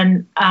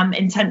different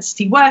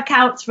intensity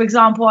workouts, for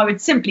example. I would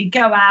simply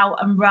go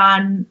out and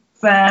run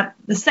for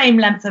the same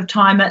length of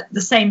time at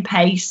the same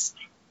pace,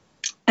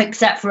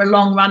 except for a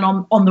long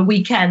run on the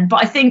weekend.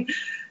 But I think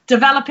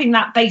developing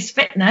that base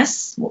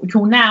fitness, what we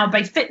call now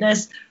base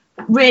fitness,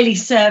 really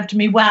served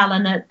me well,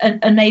 and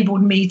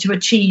enabled me to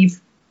achieve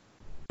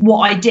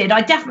what I did.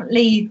 I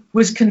definitely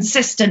was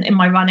consistent in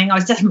my running. I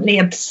was definitely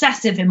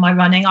obsessive in my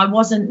running. I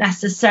wasn't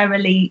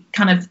necessarily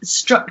kind of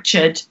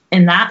structured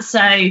in that. So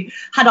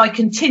had I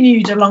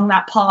continued along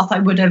that path, I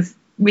would have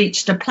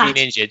reached a plateau.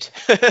 Been injured.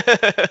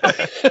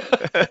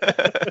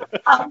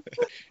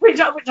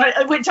 Which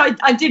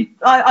I did.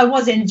 I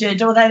was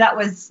injured, although that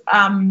was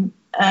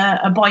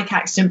a bike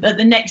accident. But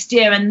the next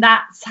year, and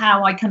that's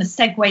how I kind of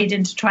segued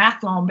into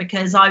triathlon,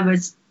 because I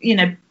was,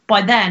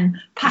 by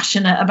then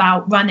passionate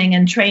about running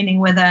and training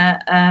with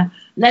a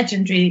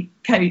legendary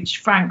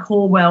coach, Frank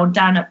Horwell,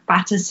 down at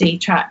Battersea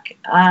track,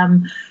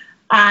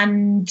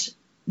 and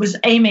was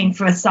aiming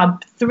for a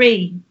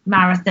sub-3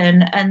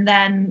 marathon, and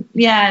then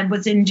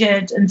was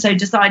injured, and so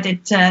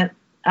decided to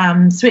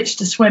switch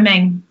to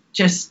swimming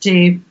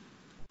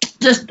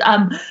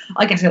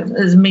I guess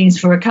as a means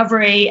for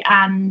recovery.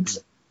 And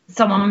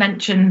someone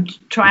mentioned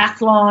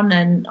triathlon,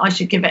 and I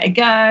should give it a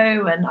go,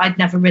 and I'd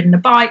never ridden a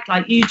bike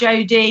like you,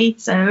 Jodie,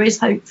 so there is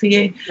hope for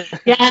you.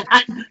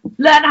 And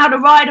learn how to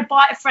ride a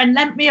bike. A friend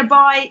lent me a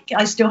bike.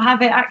 I still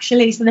have it,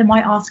 actually, so they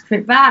might ask for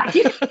it back.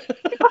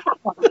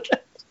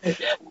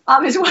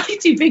 It's way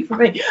too big for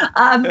me.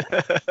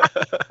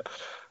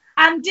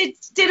 And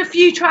did a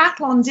few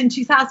triathlons in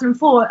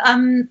 2004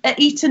 at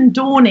Eton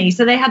Dorney.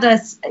 So they had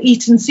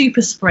Eton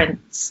Super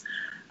Sprints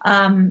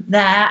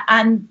there,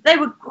 and they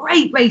were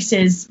great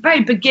races,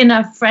 very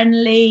beginner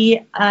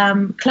friendly,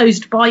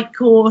 closed bike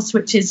course,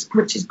 which is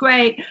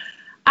great,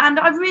 and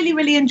I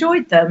really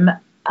enjoyed them.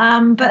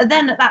 But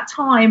then at that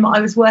time I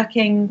was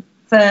working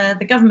for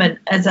the government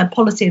as a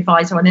policy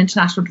advisor on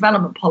international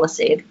development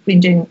policy. I'd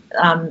been doing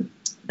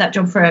that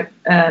job for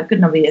a good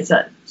number of years,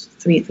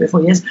 3 or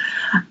 4 years,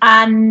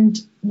 and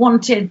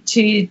wanted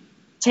to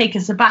take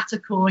a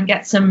sabbatical and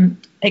get some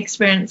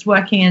experience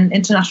working in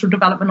international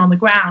development on the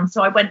ground.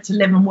 So I went to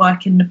live and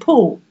work in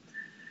Nepal.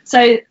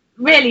 So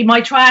really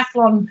my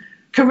triathlon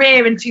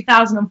career in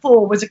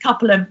 2004 was a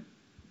couple of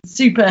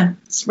super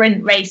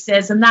sprint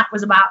races, and that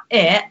was about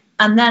it.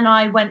 And then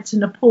I went to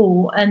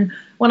Nepal, and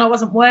when I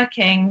wasn't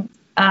working,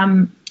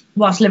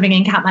 whilst living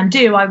in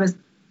Kathmandu, I was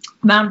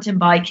mountain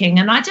biking,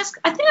 and I think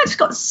I just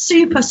got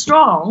super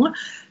strong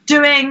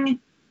doing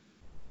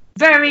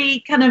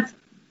very kind of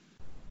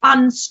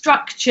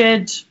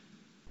unstructured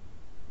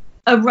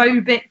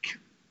aerobic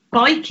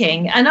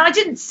biking, and I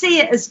didn't see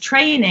it as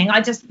training.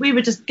 We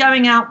were just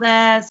going out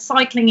there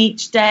cycling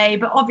each day,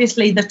 but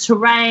obviously the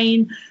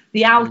terrain,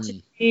 the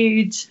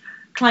altitude,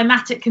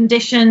 climatic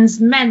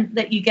conditions meant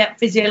that you get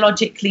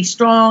physiologically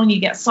strong, you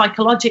get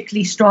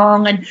psychologically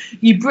strong, and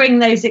you bring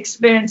those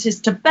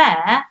experiences to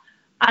bear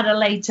at a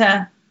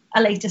later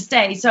a later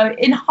stage. So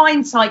in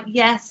hindsight,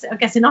 yes, I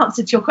guess in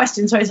answer to your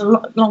question, so it's a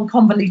long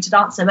convoluted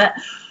answer, but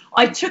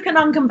I took an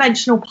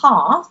unconventional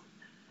path.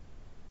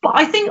 But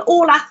I think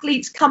all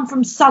athletes come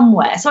from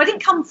somewhere. So I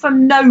didn't come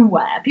from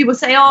nowhere. People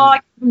say, oh, I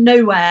came from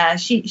nowhere.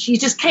 She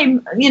just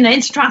came,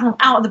 into triathlon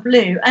out of the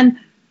blue. And,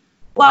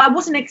 well, I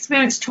wasn't an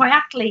experienced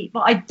triathlete,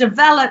 but I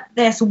developed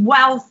this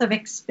wealth of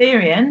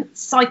experience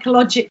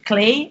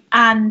psychologically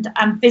and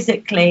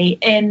physically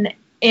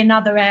in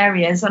other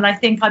areas. And I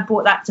think I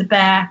brought that to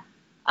bear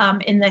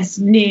in this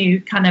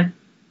new kind of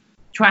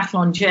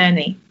triathlon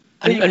journey.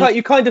 And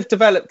you kind of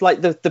developed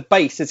like the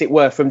base, as it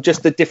were, from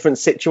just the different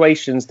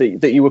situations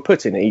that you were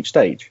put in at each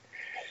stage.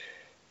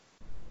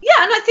 Yeah,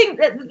 and I think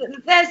that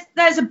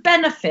there's a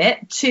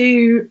benefit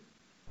to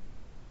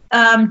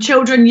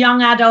children,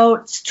 young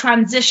adults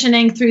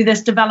transitioning through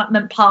this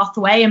development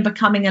pathway and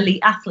becoming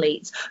elite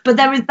athletes. But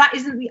that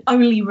isn't the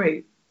only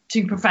route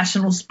to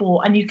professional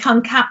sport, and you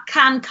can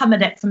come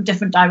at it from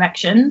different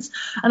directions.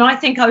 And I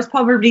think I was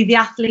probably the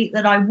athlete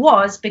that I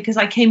was because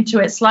I came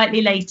to it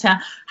slightly later,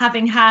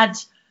 having had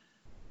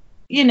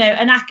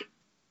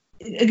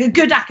a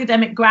good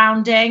academic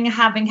grounding,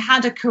 having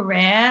had a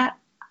career,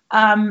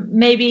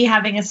 maybe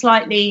having a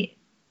slightly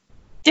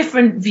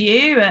different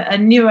view, a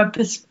newer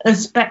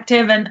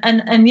perspective,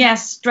 and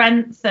yes,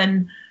 strength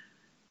and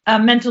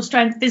mental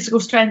strength, physical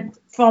strength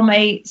from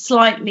a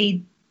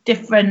slightly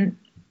different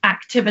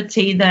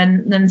activity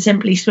than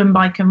simply swim,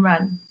 bike and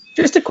run.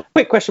 Just a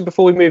quick question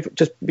before we move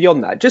just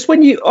beyond that. Just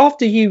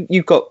after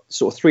you got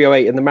sort of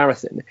 3:08 in the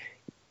marathon,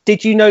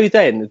 did you know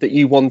then that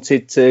you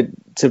wanted to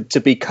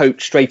be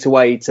coached straight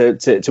away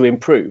to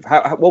improve?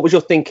 What was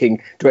your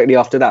thinking directly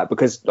after that?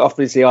 Because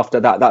obviously after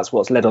that, that's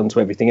what's led on to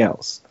everything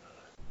else.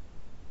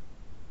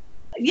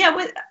 Yeah,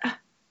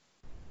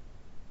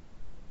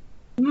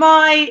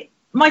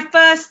 my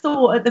first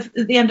thought at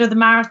the end of the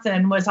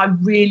marathon was I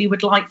really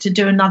would like to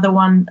do another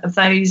one of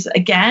those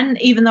again,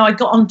 even though I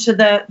got onto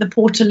the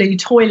Portaloo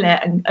toilet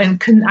and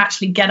couldn't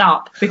actually get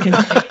up because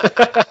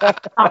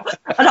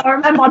and I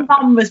remember my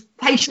mum was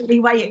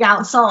patiently waiting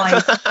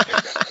outside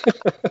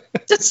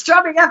just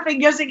strumming her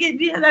fingers thinking,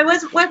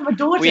 where's my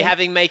daughter? Were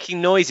you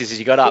making noises as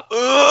you got up?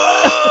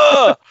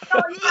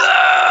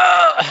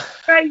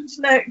 Strange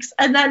looks.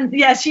 And then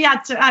she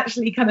had to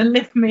actually kind of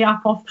lift me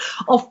up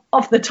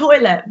off the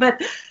toilet.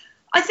 But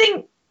I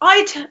think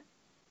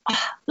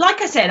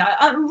like I said,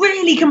 I'm a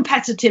really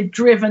competitive,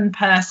 driven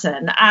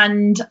person,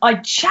 and I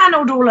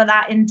channeled all of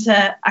that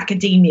into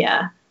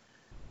academia.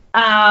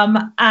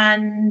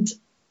 And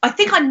I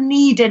think I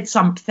needed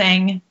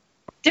something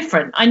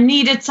different. I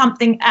needed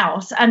something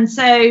else. And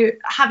so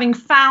having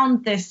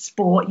found this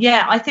sport,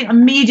 I think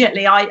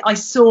immediately I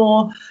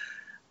saw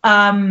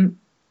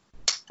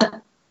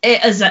it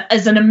as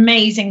an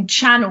amazing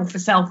channel for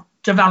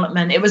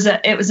self-development. It was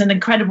an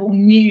incredible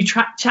new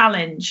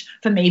challenge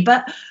for me.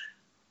 But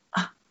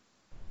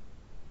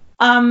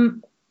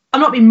I'm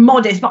not being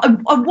modest, but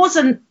I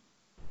wasn't,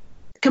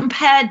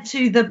 compared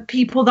to the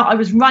people that I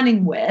was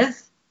running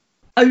with,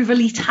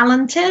 overly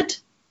talented.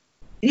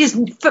 Yes,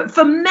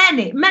 for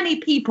many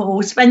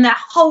people spend their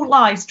whole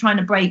lives trying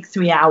to break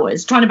 3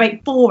 hours, trying to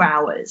break 4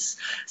 hours.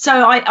 So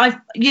I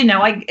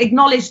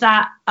acknowledge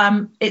that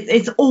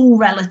it's all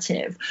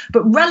relative,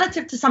 but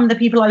relative to some of the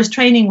people I was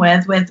training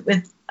with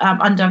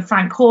under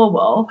Frank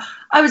Horwell,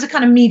 I was a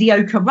kind of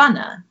mediocre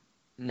runner.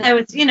 There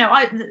was,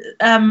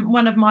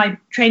 one of my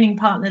training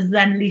partners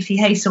then, Lucy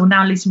Hazel,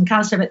 now Lucy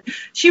McAllister, but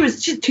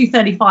she's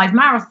 2:35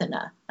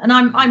 marathoner, and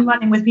I'm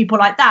running with people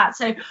like that.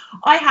 So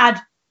I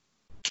had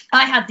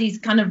these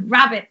kind of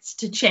rabbits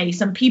to chase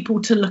and people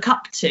to look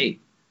up to.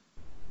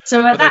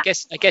 So I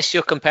guess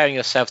you're comparing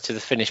yourself to the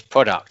finished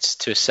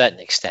product to a certain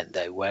extent,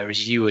 though,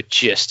 whereas you were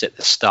just at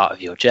the start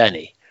of your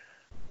journey.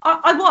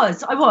 I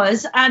was,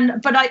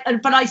 but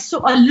I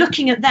sort of,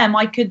 looking at them,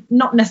 I could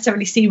not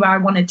necessarily see where I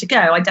wanted to go.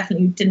 I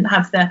definitely didn't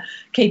have the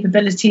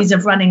capabilities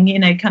of running,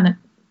 kind of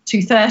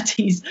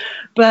 2:30s,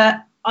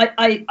 but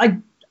I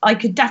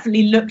could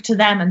definitely look to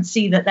them and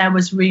see that there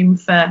was room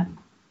for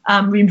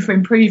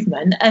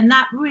improvement, and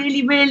that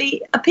really,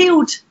 really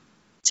appealed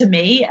to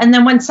me. And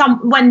then when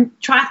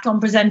triathlon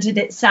presented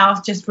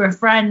itself, just for a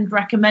friend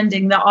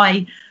recommending that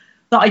I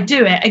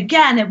do it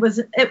again, it was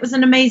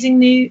an amazing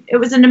new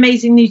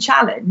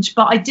challenge.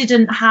 But I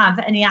didn't have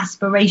any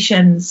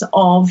aspirations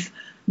of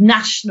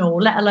national,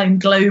 let alone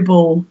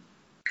global,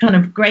 kind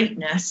of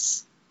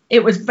greatness.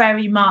 It was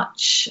very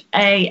much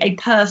a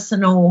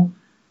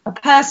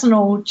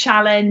personal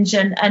challenge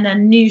and a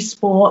new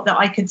sport that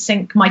I could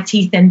sink my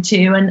teeth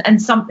into,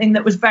 and something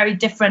that was very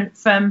different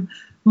from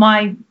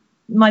my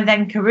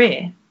then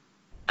career.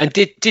 And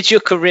did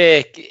your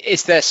career,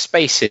 is there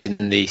space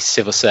in the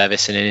civil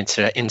service and in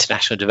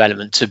international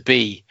development to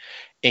be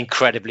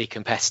incredibly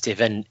competitive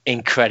and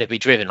incredibly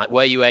driven? Like,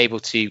 were you able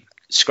to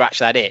scratch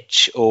that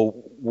itch, or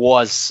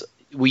were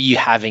you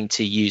having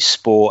to use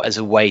sport as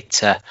a way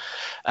to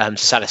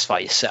satisfy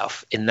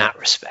yourself in that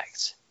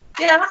respect?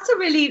 Yeah, that's a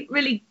really,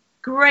 really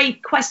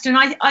great question.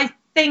 I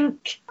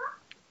think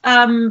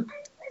that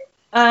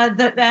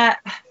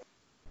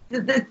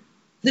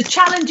the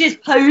challenges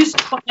posed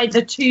by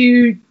the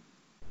two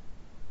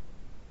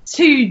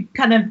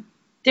kind of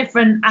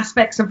different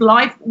aspects of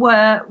life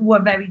were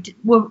very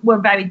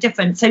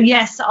different. So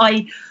yes,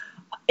 I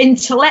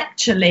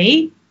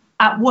intellectually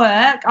at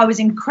work I was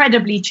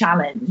incredibly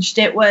challenged.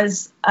 It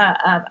was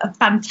a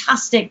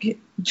fantastic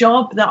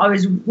job that I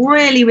was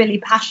really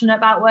passionate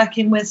about,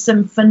 working with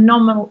some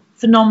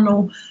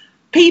phenomenal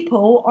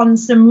people on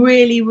some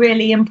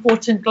really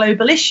important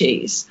global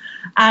issues,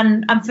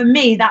 and for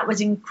me that was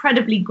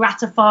incredibly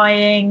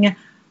gratifying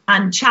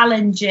and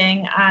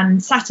challenging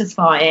and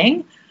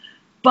satisfying.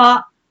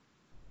 But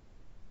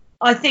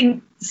I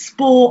think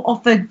sport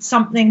offered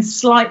something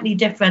slightly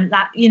different,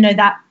 that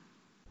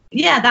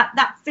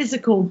that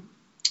physical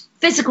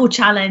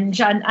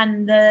challenge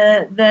and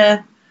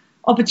the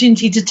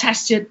opportunity to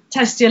test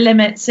your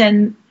limits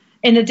in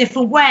a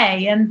different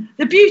way. And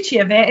the beauty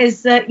of it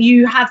is that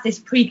you have this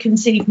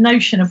preconceived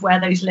notion of where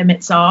those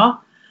limits are,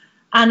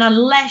 and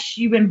unless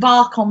you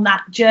embark on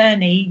that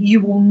journey,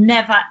 you will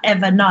never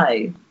ever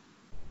know.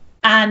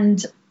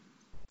 And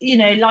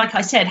like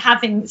I said,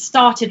 having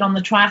started on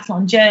the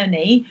triathlon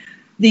journey,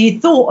 the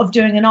thought of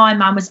doing an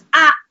Ironman was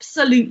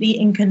absolutely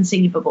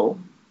inconceivable.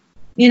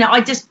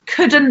 I just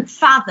couldn't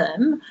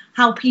fathom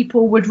how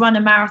people would run a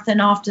marathon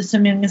after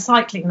swimming and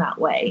cycling that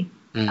way,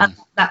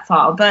 that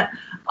far. But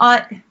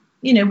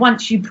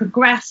once you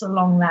progress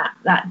along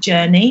that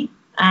journey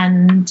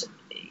and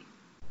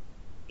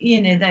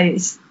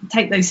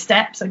take those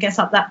steps, I guess,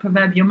 up that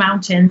proverbial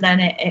mountain, then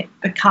it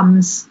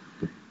becomes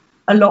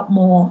a lot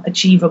more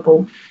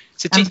achievable.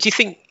 So do you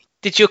think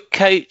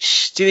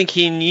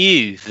he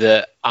knew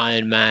that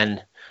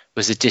Ironman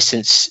was a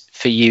distance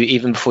for you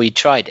even before you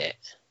tried it?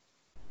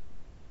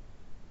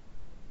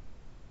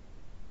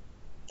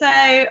 So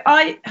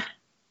I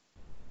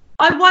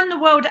won the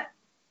world,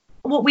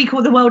 what we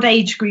call the World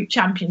Age Group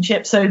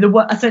Championship, so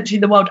essentially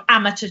the World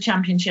Amateur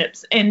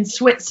Championships in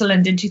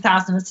Switzerland in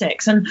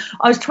 2006, and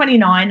I was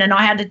 29 and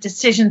I had a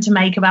decision to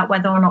make about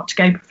whether or not to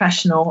go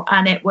professional,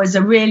 and it was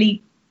a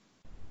really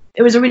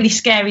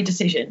scary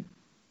decision.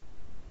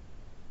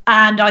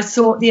 And I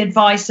sought the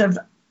advice of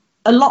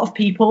a lot of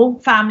people,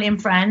 family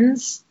and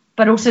friends,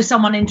 but also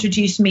someone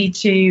introduced me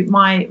to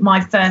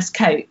my first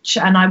coach,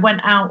 and I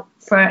went out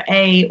for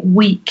a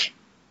week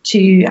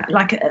to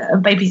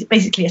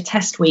basically a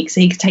test week so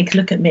he could take a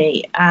look at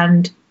me.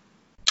 And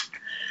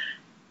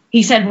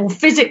he said, well,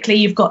 physically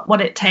you've got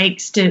what it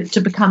takes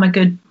to become a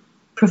good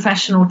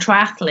professional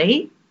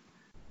triathlete,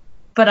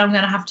 but I'm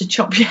going to have to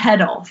chop your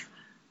head off.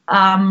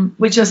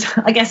 Which was,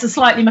 I guess, a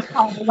slightly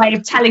macabre way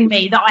of telling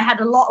me that I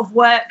had a lot of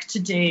work to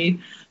do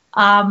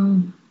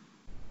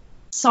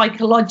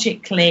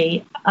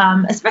psychologically,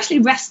 especially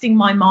resting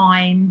my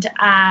mind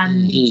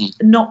and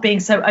not being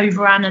so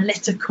over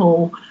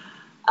analytical.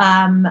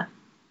 And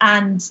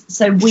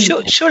so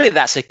surely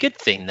that's a good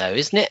thing, though,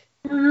 isn't it?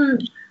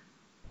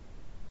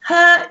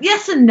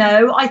 Yes and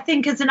no. I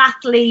think as an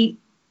athlete,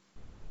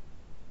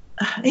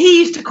 he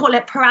used to call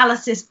it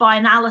paralysis by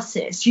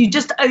analysis. You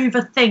just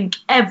overthink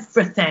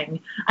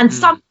everything. And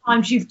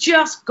sometimes you've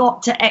just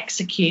got to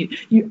execute.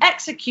 You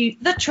execute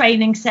the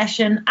training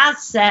session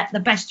as set the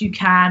best you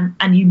can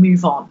and you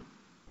move on.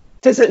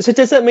 Does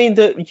that mean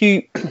that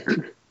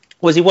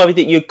was he worried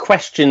that you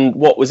questioned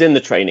what was in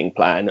the training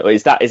plan, or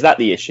is that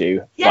the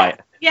issue? Yeah, right.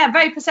 Yeah,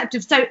 very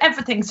perceptive. So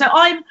everything. So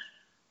I'm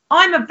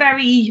a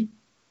very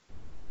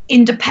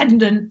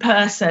independent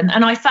person,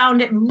 and I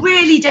found it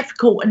really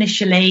difficult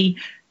initially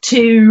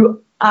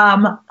to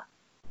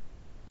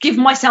give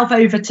myself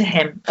over to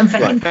him and for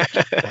him to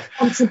take the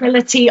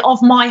responsibility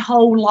of my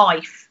whole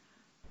life.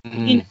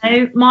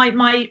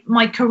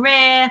 My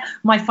career,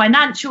 my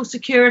financial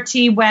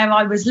security, where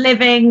I was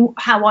living,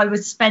 how I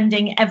was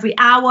spending every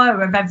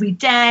hour of every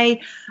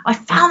day. I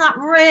found that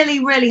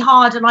really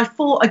hard, and I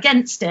fought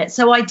against it.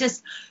 So I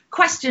just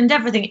questioned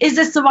everything. Is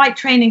this the right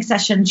training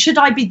session? Should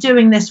I be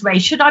doing this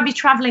race? Should I be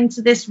traveling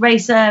to this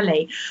race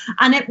early?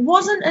 And it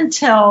wasn't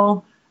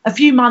until a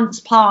few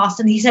months passed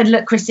and he said,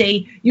 look,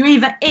 Chrissie, you're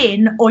either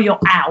in or you're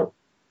out,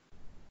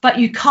 but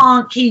you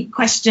can't keep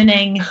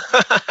questioning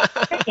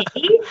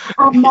me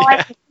on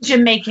my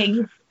decision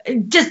making.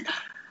 Just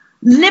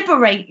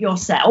liberate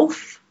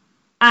yourself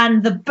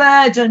and the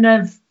burden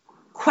of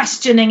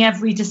questioning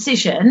every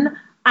decision,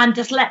 and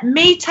just let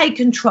me take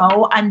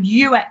control and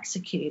you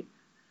execute.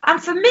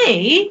 And for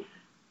me,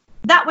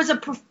 that was a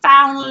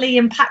profoundly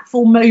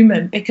impactful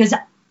moment, because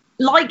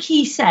like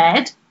he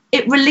said,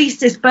 it released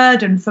this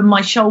burden from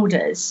my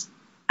shoulders,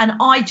 and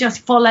I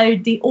just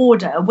followed the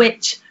order,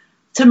 which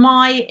to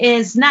my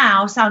ears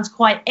now sounds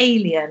quite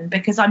alien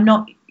because I'm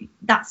not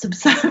that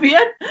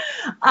subservient.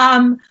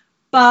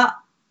 But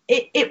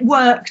it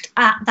worked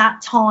at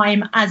that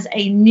time as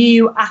a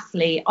new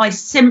athlete. I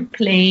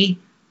simply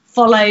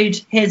followed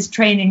his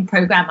training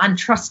program and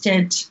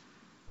trusted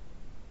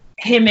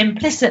him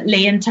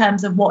implicitly in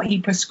terms of what he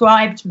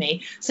prescribed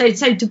me. So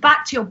to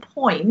back to your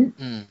point,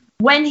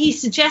 when he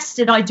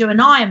suggested I do an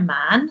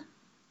Ironman,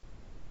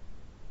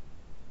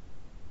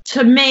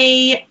 to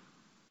me,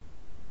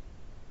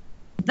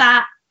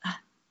 that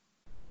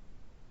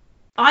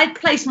I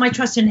placed my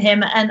trust in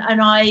him, and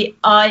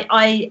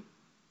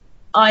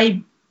I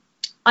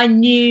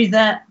knew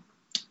that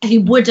he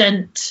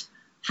wouldn't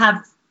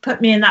have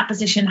put me in that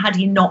position had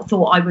he not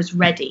thought I was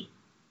ready.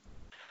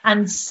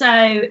 And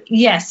so,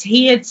 yes,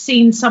 he had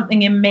seen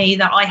something in me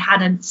that I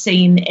hadn't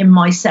seen in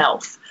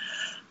myself.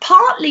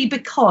 Partly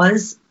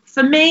because,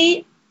 for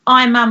me,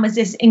 Ironman was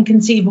this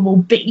inconceivable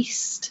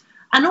beast.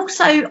 And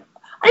also, I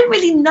didn't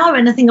really know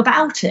anything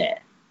about it.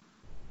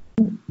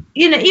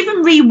 You know,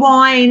 even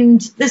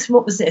rewind,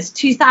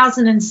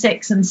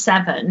 2006 and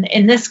 7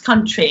 in this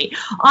country,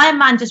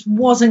 Ironman just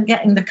wasn't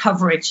getting the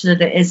coverage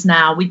that it is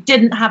now. We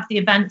didn't have the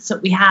events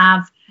that we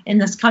have in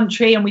this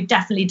country, and we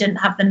definitely didn't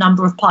have the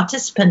number of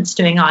participants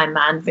doing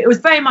Ironman. It was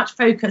very much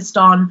focused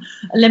on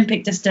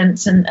Olympic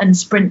distance and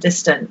sprint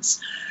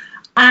distance.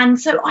 And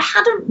so I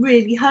hadn't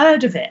really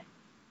heard of it.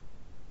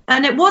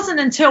 And it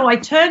wasn't until I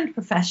turned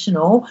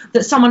professional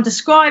that someone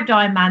described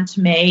Ironman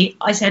to me.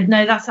 I said,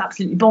 no, that's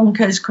absolutely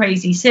bonkers,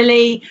 crazy,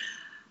 silly.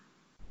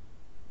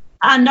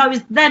 And I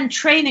was then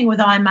training with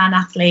Ironman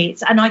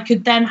athletes, and I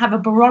could then have a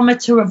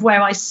barometer of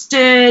where I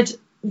stood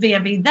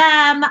vis-a-vis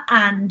them.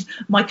 And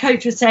my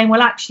coach was saying,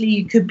 well, actually,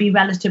 you could be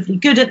relatively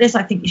good at this.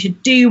 I think you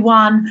should do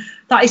one.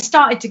 That I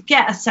started to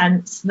get a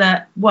sense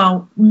that,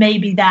 well,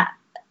 maybe that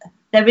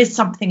there is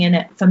something in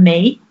it for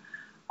me.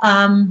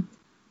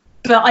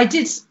 But I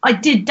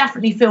did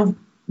definitely feel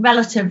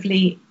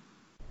relatively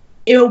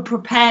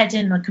ill-prepared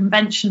in the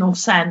conventional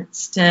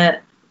sense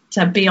to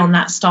be on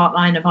that start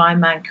line of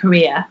Ironman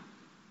career.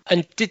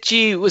 And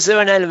was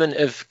there an element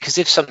of, because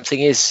if something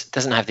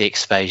doesn't have the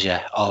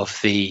exposure of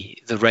the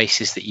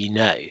races that you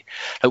know,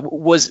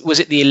 was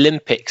it the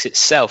Olympics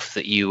itself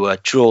that you were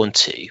drawn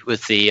to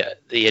with the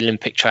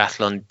Olympic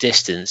triathlon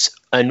distance?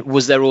 And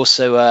was there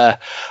also a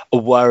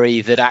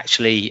worry that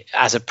actually,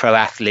 as a pro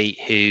athlete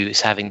who is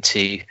having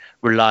to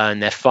rely on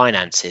their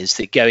finances,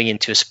 that going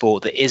into a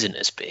sport that isn't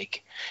as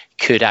big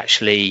could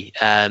actually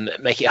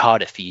make it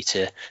harder for you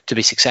to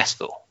be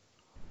successful?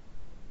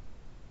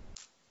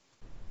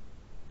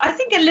 I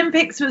think the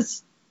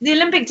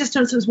Olympic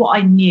distance was what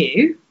I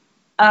knew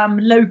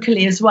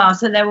locally as well.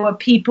 So there were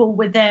people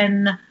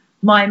within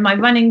my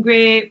running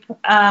group,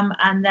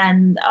 and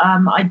then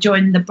I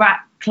joined the BRAC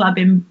club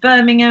in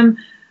Birmingham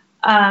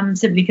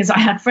simply because I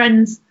had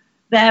friends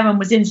there and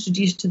was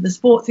introduced to the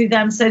sport through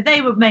them. So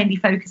they were mainly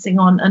focusing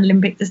on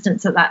Olympic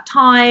distance at that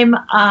time,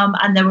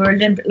 and there were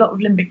a lot of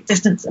Olympic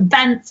distance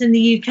events in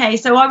the UK.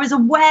 So I was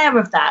aware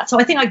of that. So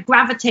I think I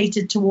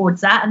gravitated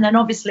towards that. And then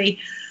obviously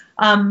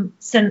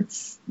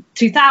since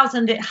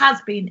 2000, it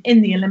has been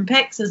in the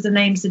Olympics, as the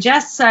name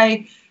suggests. So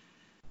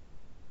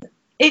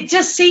it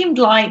just seemed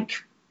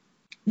like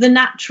the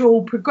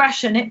natural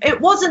progression. It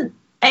wasn't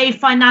a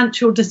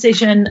financial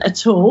decision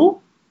at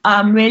all,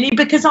 really,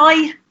 because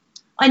I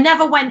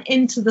never went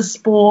into the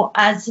sport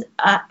as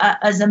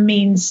a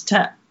means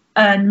to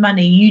earn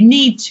money. You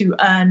need to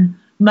earn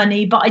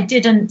money, but I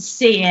didn't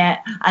see it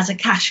as a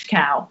cash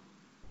cow.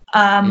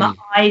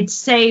 I'd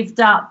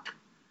saved up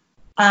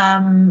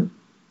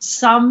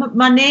some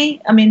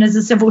money. I mean, as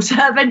a civil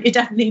servant, you're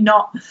definitely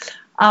not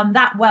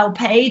that well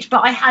paid,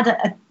 but I had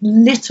a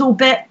little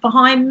bit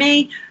behind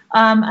me,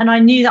 and I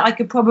knew that I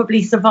could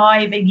probably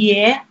survive a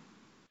year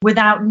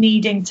without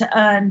needing to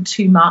earn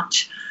too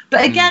much.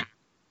 But again,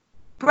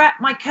 Brett,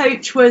 my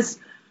coach, was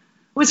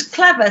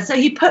clever. So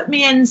he put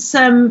me in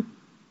some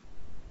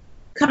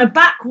kind of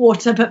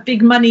backwater but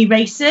big money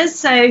races.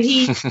 So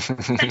he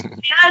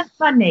earned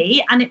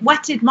money, and it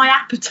whetted my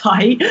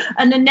appetite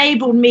and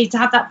enabled me to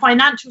have that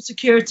financial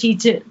security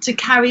to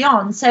carry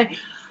on. So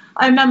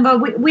I remember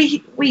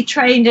we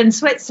trained in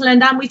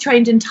Switzerland and we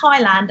trained in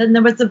Thailand, and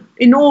there was the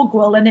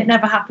inaugural, and it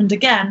never happened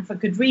again for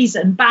good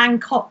reason,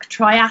 Bangkok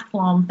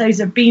Triathlon. Those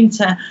have been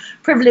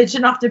privileged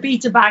enough to be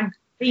to Bangkok.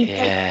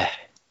 Yeah.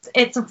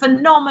 It's a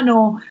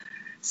phenomenal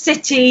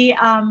city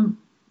and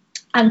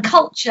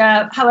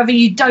culture. However,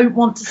 you don't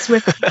want to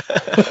swim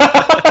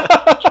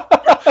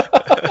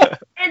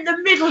in the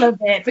middle of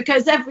it,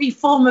 because every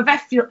form of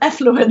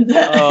effluent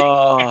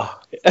no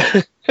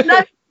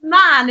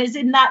man is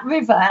in that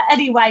river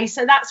anyway.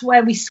 So that's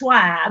where we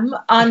swam,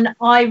 and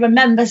I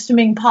remember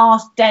swimming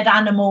past dead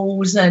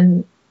animals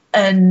and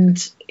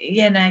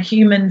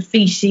human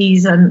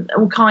feces and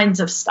all kinds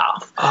of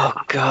stuff. Oh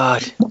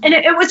God. And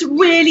it was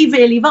really,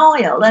 really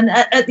vile. And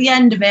at the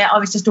end of it, I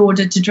was just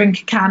ordered to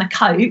drink a can of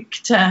Coke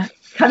to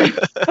kind of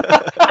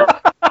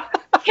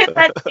get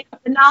the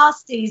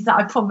nasties that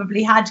I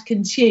probably had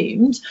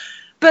consumed.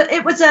 But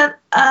it was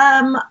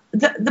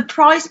the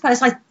prize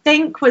purse, I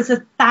think, was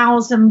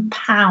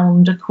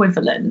 £1,000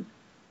 equivalent.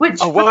 Which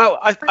wow!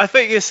 I thought you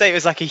were going to say it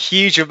was like a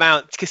huge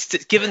amount, because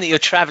given that you're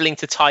travelling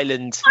to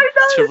Thailand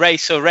to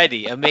race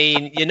already, I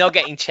mean, you're not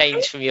getting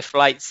change from your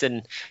flights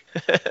and.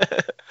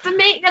 For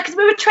me, because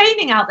we were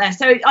training out there,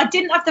 so I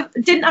didn't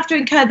have to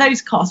incur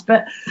those costs.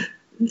 But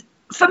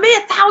for me,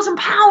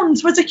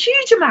 £1,000 was a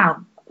huge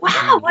amount.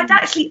 Wow, I'd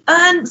actually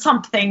earned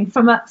something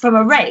from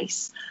a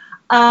race.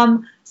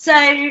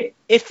 So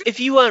if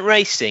you weren't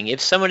racing,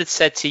 if someone had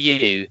said to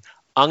you,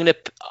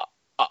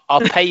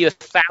 I'll pay you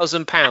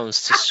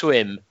 £1,000 to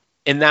swim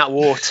in that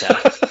water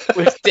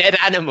with dead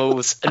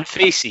animals and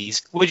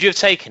feces, would you have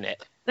taken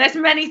it? There's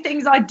many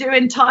things I'd do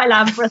in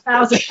Thailand for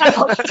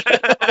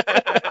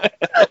 £1,000.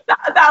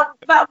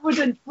 that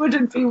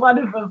wouldn't be one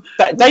of them.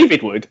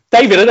 David would.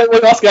 David, I don't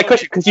want to ask you that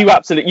question because you'd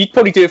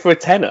probably do it for a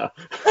tenner.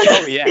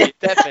 Oh yeah,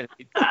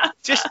 definitely.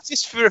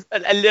 Just for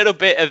a little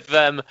bit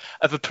of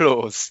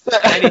applause.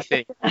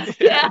 Anything.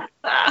 Yeah.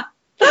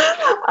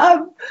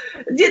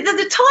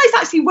 The Thais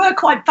actually were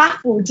quite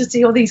baffled to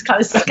see all these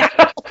kind of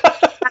scattered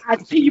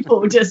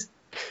people just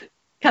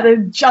kind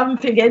of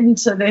jumping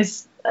into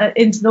this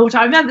into the water.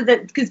 I remember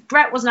that because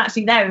Brett wasn't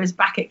actually there; he was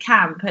back at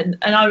camp, and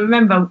I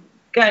remember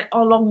going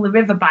along the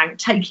riverbank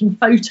taking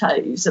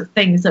photos of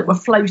things that were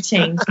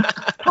floating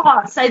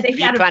past. So that he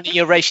had planning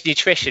your race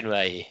nutrition,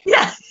 were you?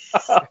 Yeah.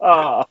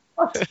 You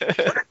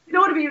don't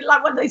want to be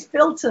like one of those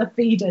filter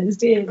feeders,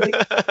 do you?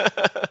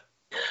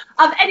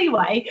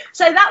 Anyway,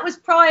 so that was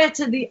prior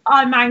to the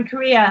Ironman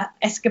career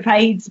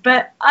escapades,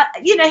 but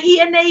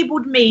he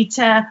enabled me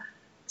to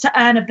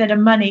earn a bit of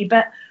money.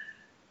 But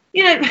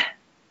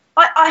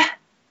I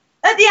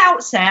at the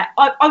outset,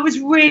 I was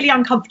really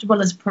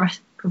uncomfortable as a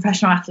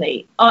professional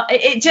athlete.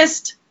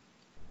 It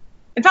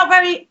felt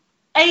very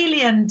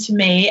alien to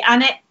me,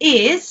 and it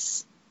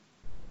is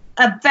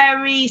a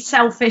very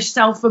selfish,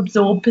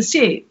 self-absorbed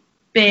pursuit.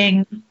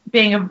 Being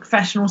a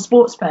professional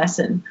sports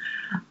person,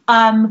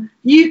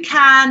 you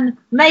can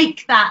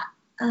make that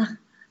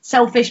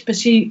selfish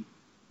pursuit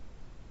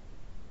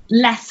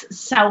less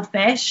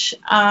selfish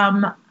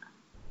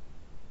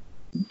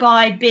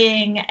by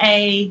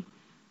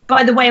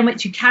the way in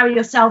which you carry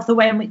yourself, the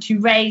way in which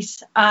you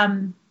race,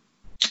 how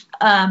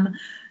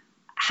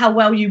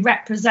well you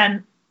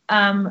represent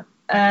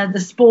the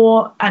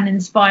sport and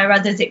inspire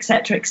others,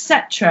 etc.,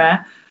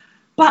 etc.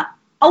 But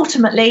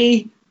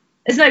ultimately,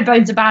 there's no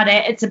bones about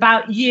it. It's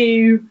about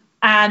you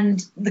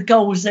and the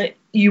goals that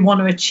you want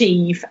to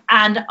achieve.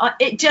 And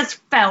it just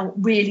felt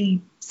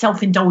really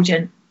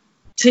self-indulgent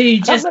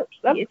to just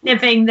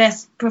living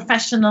this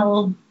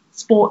professional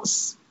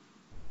sports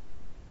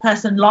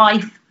person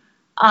life.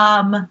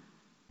 Was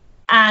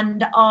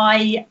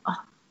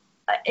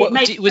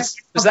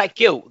that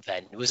guilt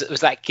then?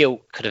 Was that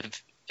guilt kind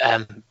of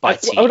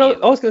biting I you?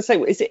 was going to say,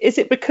 is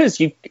it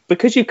because you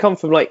come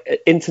from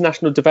like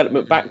international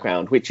development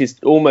background, which is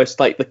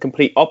almost like the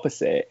complete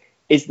opposite?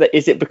 Is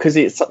it because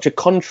it's such a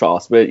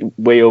contrast where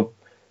your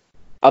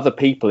other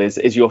people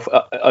is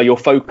your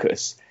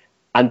focus,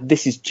 and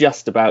this is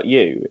just about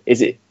you?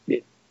 Is it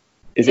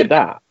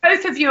that?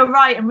 Both of you are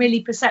right and really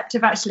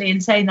perceptive actually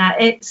in saying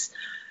that.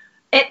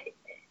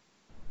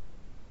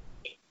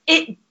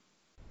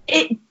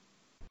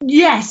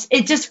 Yes,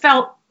 it just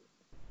felt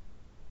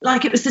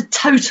like it was the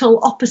total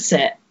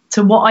opposite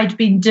to what I'd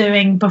been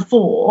doing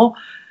before,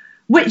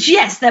 which,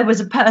 yes, there was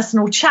a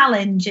personal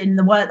challenge in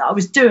the work that I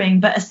was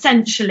doing, but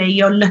essentially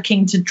you're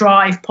looking to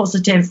drive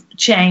positive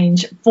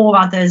change for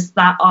others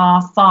that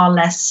are far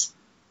less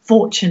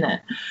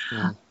fortunate.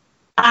 Yeah.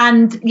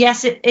 And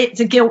yes, it's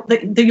a guilt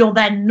that you're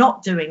then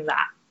not doing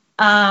that.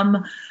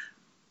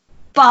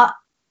 But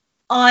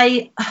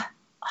I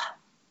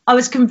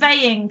was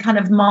conveying kind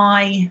of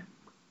my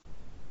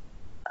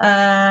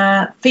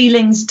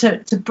feelings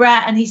to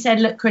Brett, and he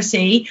said, look,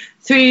 Chrissie,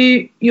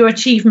 through your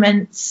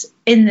achievements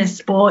in this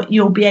sport,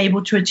 you'll be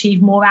able to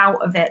achieve more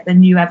out of it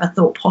than you ever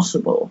thought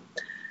possible.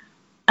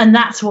 And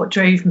that's what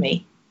drove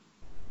me.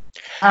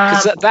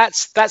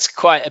 That's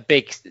quite a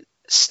big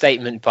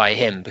statement by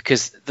him,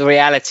 because the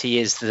reality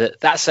is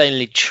that that's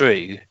only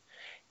true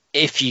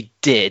if you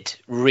did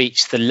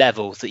reach the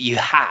level that you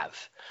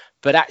have.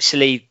 But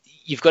actually,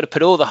 you've got to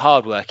put all the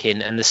hard work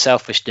in and the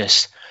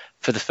selfishness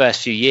for the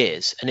first few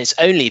years, and it's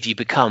only if you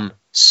become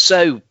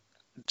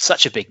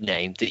such a big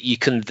name that you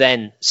can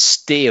then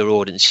steer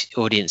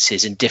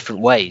audiences in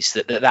different ways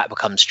that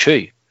becomes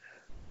true.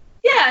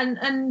 Yeah,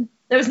 and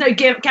there was no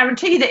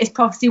guarantee that his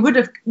prophecy would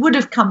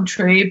have come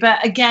true,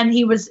 but again,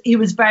 he was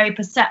very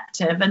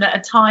perceptive, and at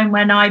a time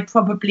when I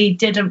probably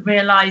didn't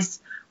realise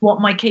what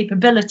my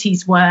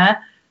capabilities were,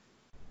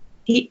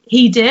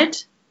 he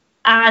did,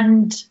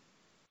 and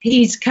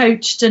he's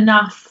coached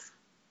enough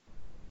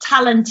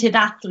talented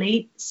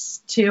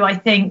athletes to, I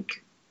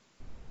think,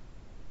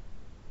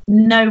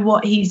 know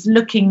what he's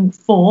looking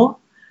for,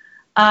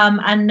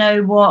 and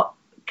know what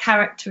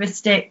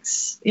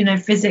characteristics,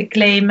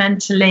 physically,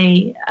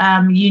 mentally,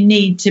 you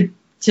need to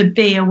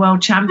be a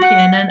world champion.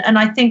 And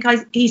I think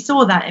he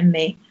saw that in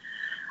me.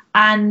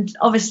 And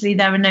obviously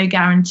there are no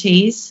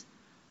guarantees,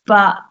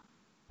 but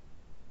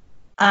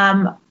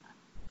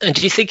and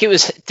do you think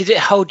did it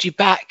hold you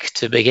back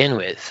to begin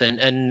with?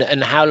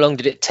 And how long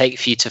did it take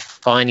for you to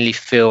finally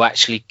feel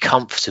actually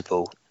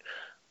comfortable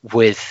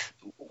with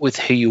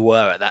who you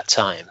were at that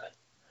time?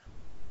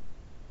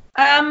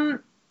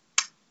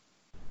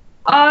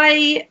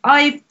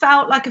 I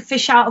felt like a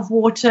fish out of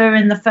water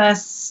in the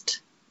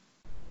first,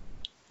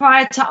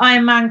 prior to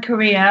Ironman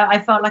career, I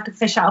felt like a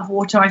fish out of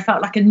water. I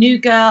felt like a new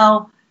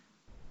girl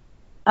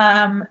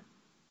at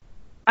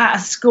a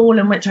school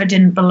in which I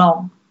didn't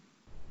belong.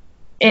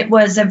 it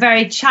was a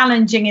very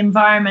challenging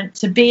environment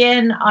to be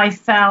in. I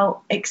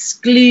felt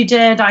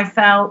excluded. I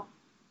felt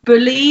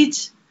bullied,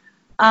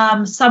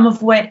 some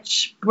of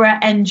which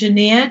Brett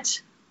engineered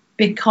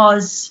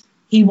because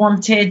he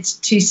wanted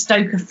to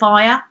stoke a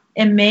fire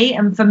in me,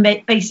 and for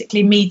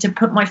basically me to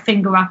put my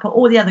finger up at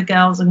all the other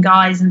girls and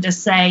guys and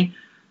just say,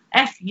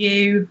 F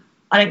you,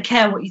 I don't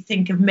care what you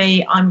think of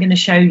me, I'm going to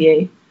show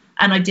you.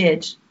 And I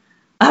did.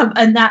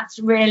 And that's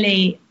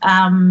really,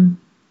 I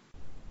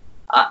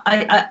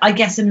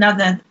guess,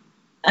 another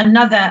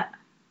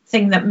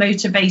thing that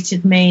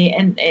motivated me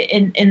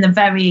in the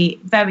very,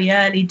 very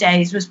early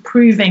days was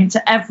proving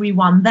to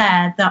everyone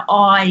there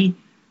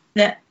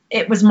that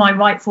it was my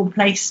rightful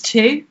place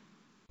too.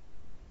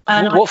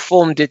 What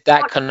form did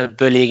that kind of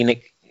bullying and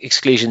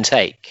exclusion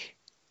take?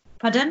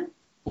 Pardon?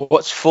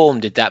 What form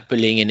did that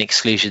bullying and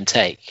exclusion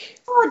take?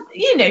 Well,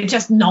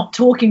 just not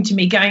talking to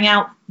me, going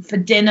out for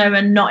dinner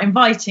and not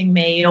inviting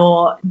me,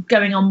 or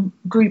going on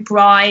group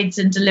rides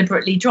and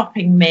deliberately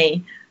dropping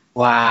me.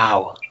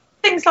 Wow.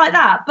 Things like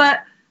that.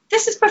 But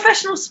this is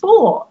professional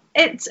sport.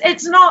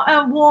 It's not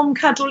a warm,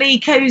 cuddly,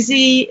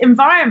 cozy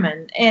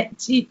environment.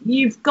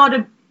 You've got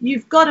to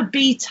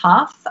be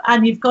tough,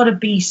 and you've got to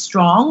be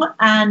strong,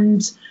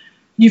 and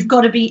you've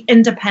got to be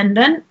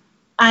independent,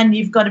 and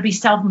you've got to be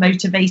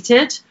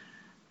self-motivated.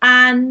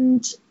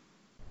 And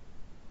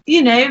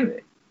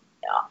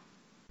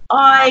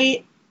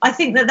I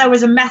think that there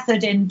was a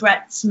method in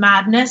Brett's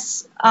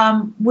madness.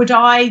 Would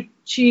I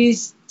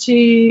choose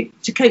to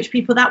coach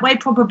people that way?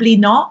 Probably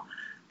not,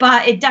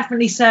 but it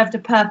definitely served a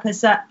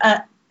purpose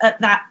at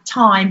that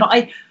time.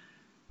 But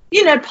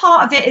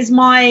part of it is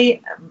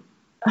my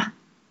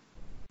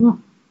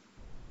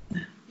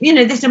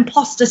this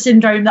imposter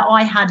syndrome that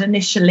I had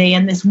initially,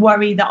 and this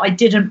worry that I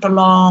didn't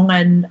belong,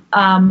 and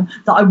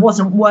that I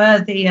wasn't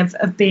worthy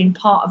of being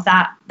part of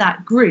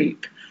that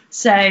group.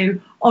 So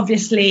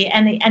obviously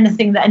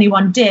anything that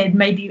anyone did,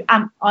 maybe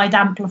I'd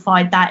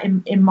amplified that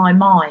in my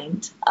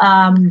mind.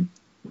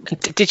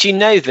 Did you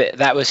know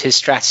that was his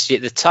strategy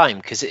at the time?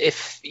 Because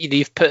if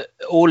you've put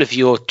all of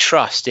your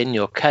trust in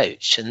your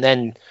coach, and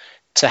then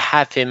to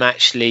have him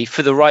actually,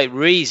 for the right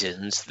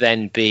reasons,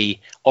 then be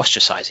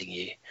ostracizing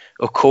you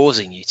or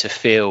causing you to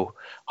feel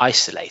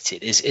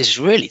isolated is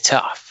really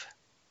tough.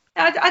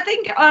 I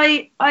think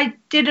I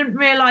didn't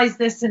realize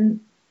this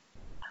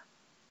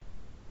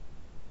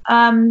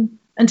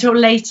until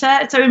later.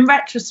 So in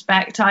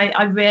retrospect,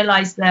 I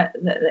realized that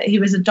he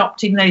was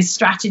adopting those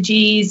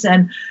strategies,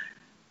 and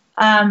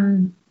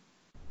even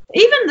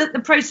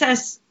the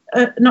process,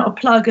 not a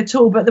plug at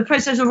all, but the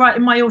process of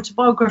writing my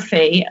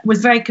autobiography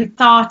was very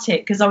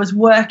cathartic, because I was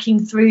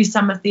working through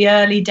some of the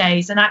early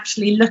days and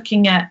actually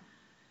looking at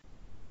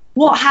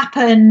what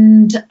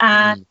happened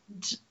and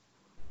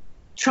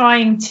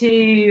trying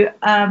to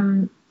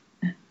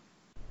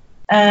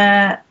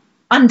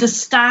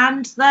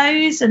understand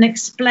those and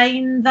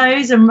explain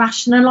those and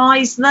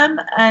rationalize them.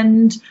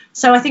 And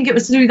so I think it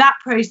was through that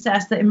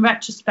process that in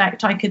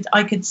retrospect I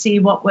could see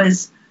what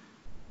was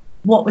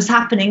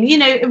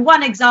happening.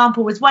 One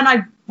example was when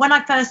I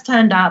first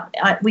turned up,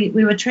 we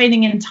were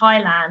training in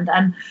Thailand,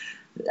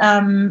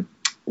 and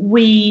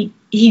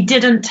he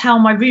didn't tell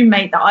my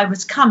roommate that I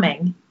was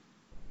coming,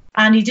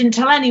 and he didn't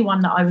tell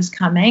anyone that I was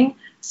coming.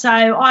 So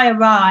I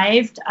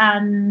arrived,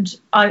 and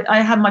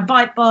I had my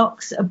bike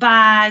box, a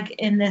bag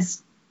in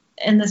this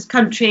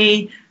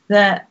country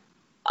that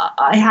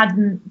I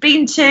hadn't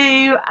been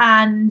to,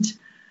 and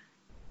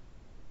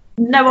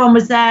no one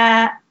was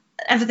there.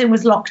 Everything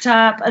was locked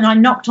up, and I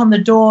knocked on the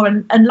door,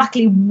 and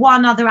luckily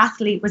one other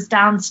athlete was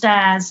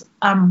downstairs.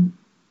 I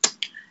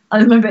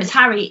remember it's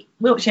Harry,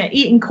 Wiltshire,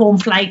 eating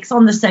cornflakes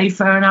on the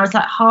sofa, and I was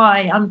like,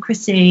 "Hi, I'm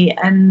Chrissie,"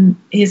 and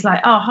he's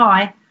like, "Oh,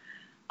 hi.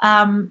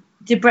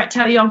 Did Brett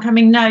tell you I'm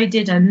coming?" No, he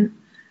didn't.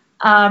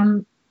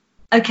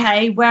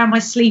 Okay, where am I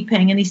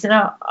sleeping? And he said,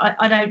 "Oh,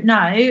 I don't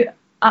know.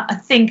 I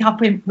think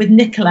up with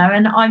Nicola,"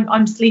 and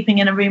I'm sleeping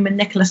in a room with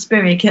Nicola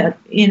Spirig,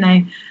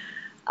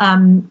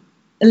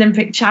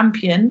 Olympic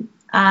champion,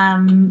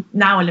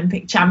 now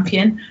Olympic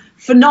champion,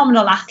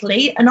 phenomenal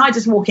athlete. And I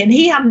just walk in.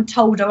 He hadn't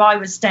told her I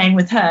was staying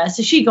with her,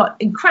 so she got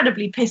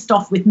incredibly pissed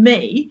off with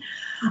me,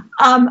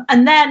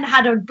 and then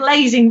had a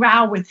blazing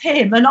row with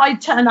him. And I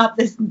turn up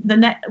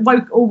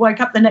woke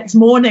up the next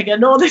morning,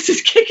 and all this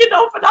is kicking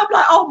off, and I'm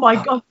like, oh my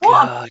God,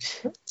 what am I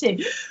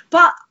doing?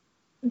 But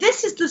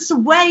this is just the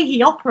way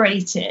he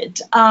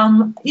operated,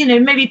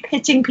 maybe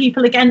pitting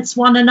people against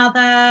one another,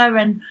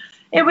 and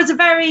it was a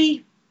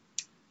very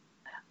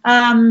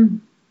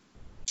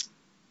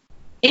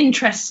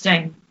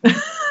interesting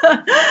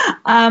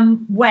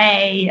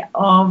way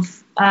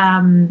of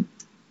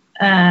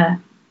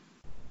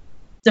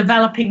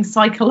developing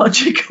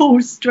psychological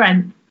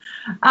strength.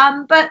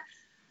 But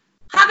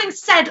having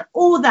said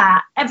all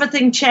that,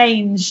 everything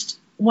changed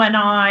when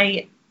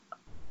I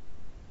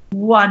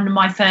won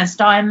my first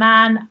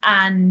Ironman,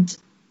 and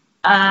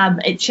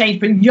it changed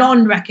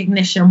beyond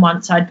recognition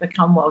once I'd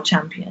become world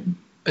champion.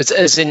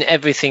 As in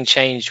everything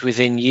changed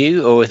within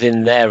you, or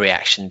within their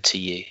reaction to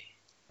you?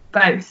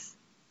 Both.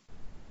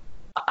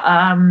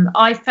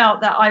 I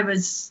felt that I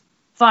was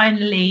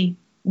finally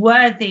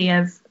worthy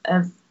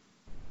of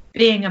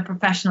being a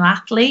professional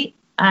athlete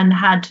and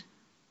had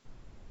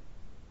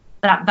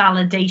that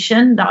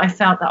validation that I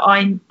felt that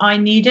I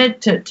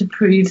needed to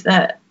prove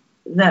that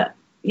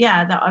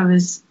I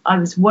was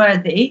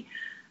worthy,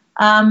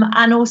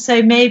 and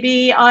also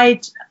maybe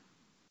I'd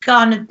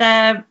garnered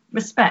their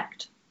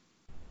respect,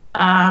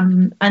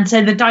 and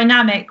so the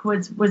dynamic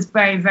was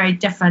very, very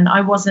different.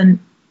 I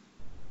wasn't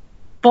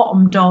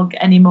bottom dog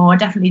anymore. I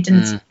definitely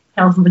didn't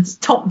tell them it's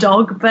top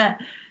dog, but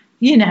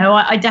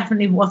I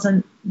definitely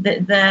wasn't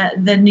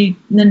the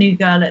new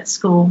girl at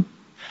school.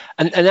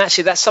 And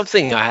actually, that's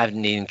something I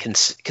haven't even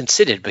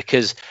considered,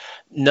 because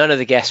none of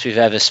the guests we've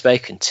ever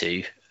spoken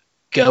to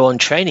go on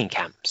training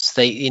camps.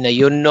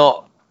 You're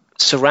not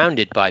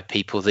surrounded by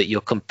people that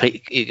you're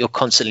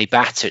constantly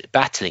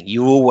battling.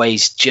 You're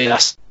always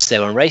just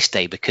there on race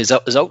day, because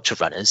as ultra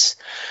runners,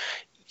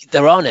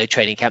 there are no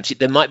training camps.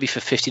 There might be for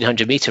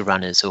 1500 meter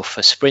runners or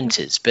for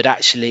sprinters, but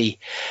actually,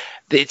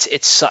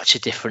 it's such a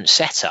different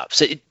setup.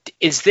 So, do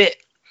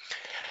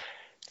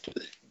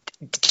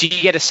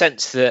you get a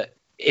sense that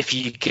if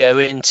you go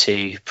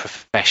into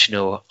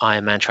professional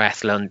Ironman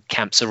triathlon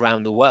camps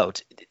around the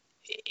world,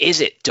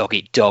 is it dog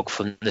eat dog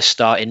from the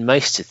start in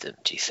most of them,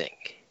 do you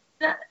think?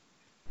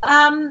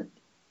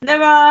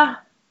 There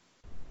are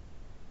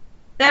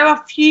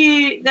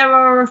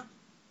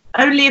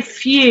only a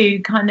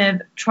few kind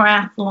of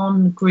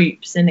triathlon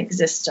groups in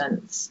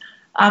existence.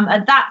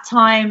 At that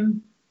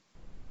time,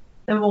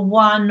 there were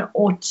one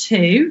or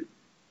two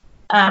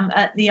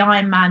at the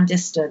Ironman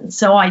distance.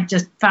 So I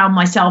just found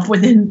myself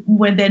within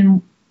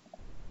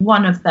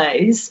one of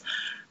those.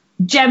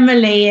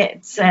 Generally,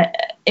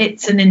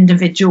 it's an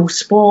individual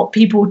sport.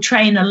 People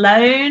train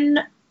alone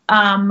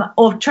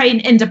or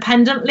train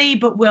independently,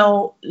 but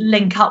will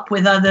link up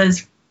with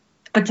others,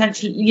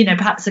 potentially,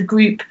 perhaps a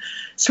group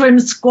swim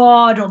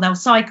squad, or they'll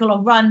cycle or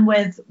run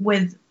with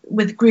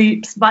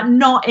groups, but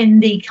not in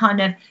the kind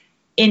of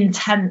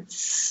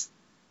intense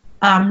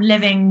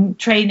living,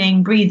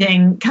 training,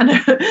 breathing kind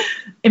of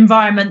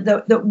environment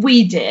that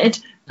we did.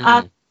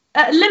 At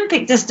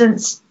Olympic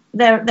distance,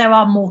 there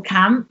are more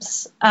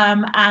camps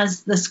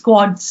as the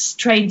squads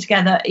train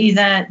together,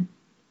 either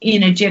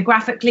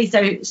geographically,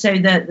 so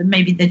that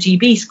maybe the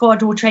GB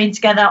squad will train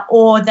together,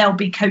 or they'll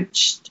be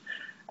coached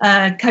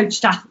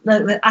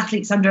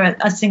athletes under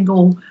a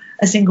single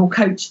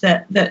coach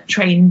that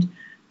trained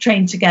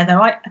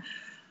together.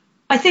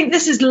 I think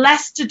this is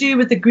less to do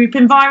with the group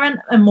environment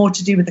and more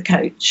to do with the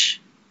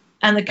coach,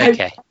 and the coach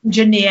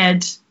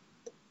engineered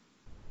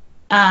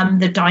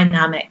the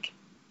dynamic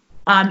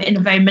in a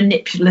very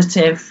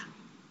manipulative,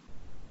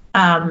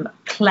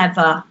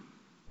 clever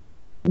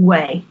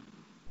way.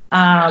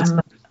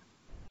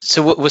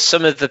 So were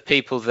some of the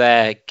people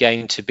there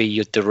going to be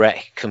your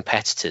direct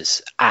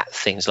competitors at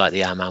things like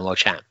the Ironman World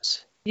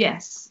Champs?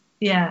 Yes.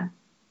 Yeah.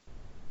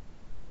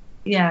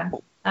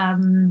 So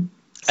and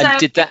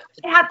did that?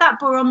 I had that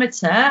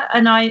barometer,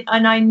 and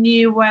I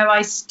knew where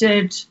I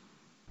stood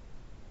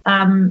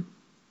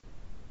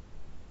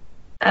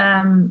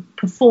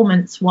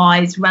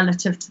performance-wise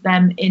relative to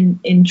them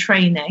in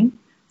training.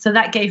 So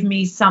that gave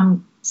me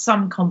some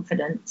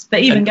confidence.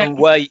 But even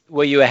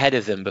were you ahead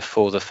of them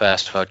before the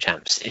first World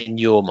Champs in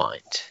your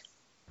mind?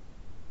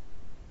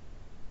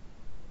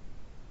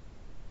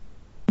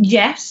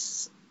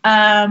 Yes,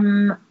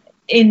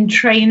 in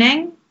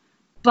training,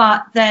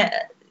 but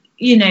that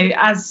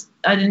as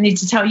I don't need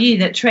to tell you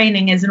that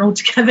training is an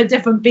altogether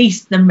different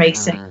beast than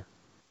racing.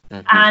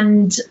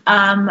 And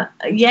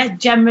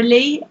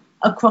generally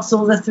across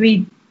all the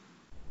three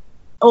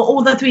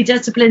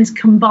disciplines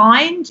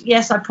combined,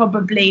 yes, I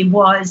probably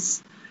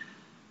was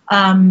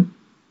more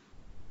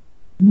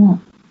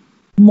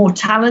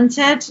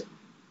talented,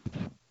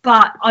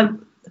 but I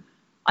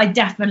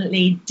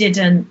definitely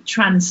didn't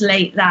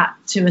translate that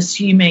to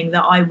assuming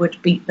that I would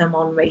beat them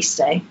on race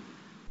day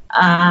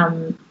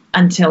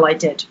until I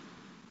did.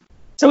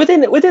 So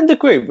within the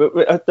group,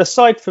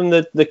 aside from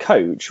the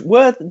coach,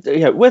 were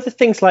the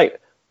things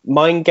like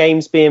mind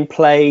games being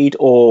played,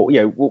 or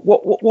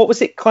what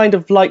was it kind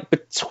of like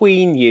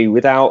between you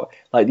without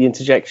like the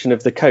interjection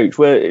of the coach?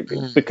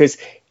 Because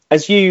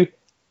as you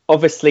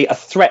obviously a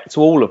threat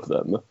to all of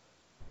them,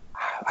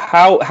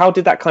 how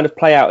did that kind of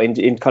play out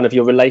in kind of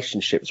your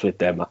relationships with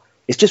them?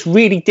 It's just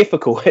really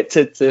difficult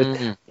to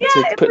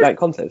put that in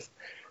context.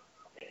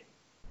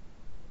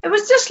 It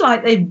was just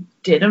like they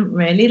didn't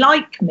really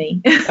like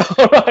me.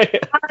 All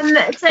right.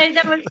 And so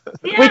there was,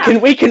 yeah.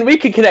 We can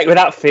connect with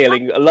that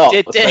feeling a lot.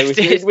 We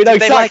know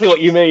exactly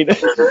what you mean.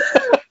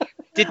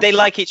 Did they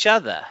like each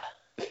other?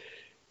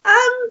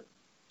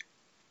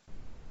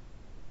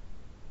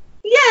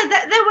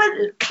 Yeah, there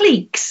were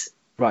cliques.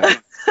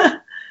 Right.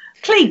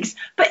 Cliques.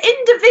 But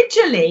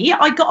individually,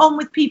 I got on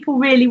with people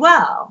really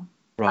well.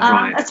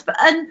 Right.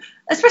 And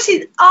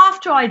especially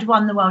after I'd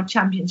won the World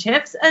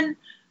Championships and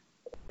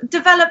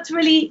developed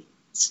really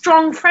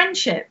strong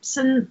friendships,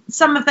 and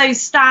some of those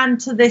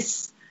stand to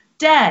this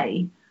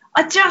day.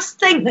 I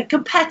just think that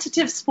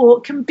competitive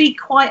sport can be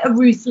quite a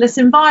ruthless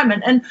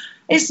environment, and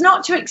it's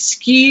not to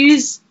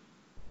excuse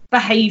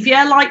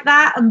behavior like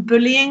that and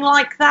bullying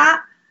like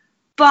that,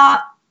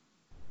 but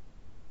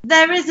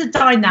there is a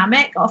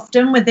dynamic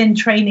often within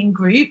training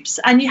groups,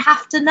 and you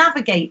have to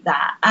navigate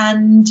that.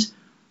 And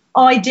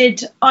I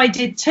did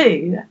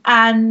too.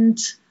 And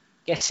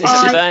yes,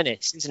 it's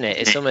furnace, isn't it?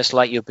 It's almost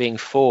like you're being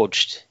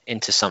forged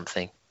into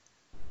something.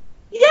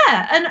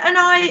 Yeah, and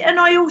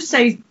I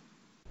also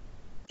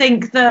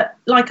think that,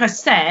 like I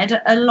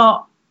said, a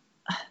lot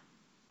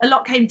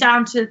came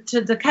down to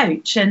the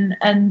coach and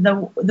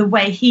the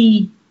way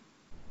he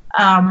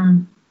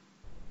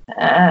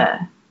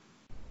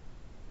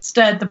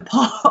stirred the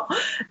pot,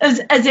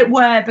 as it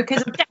were,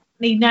 because I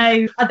definitely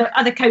know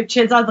other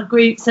coaches, other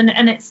groups,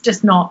 and it's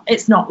just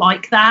not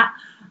like that.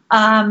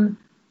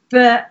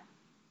 But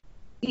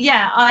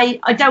yeah,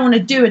 I don't want to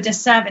do a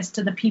disservice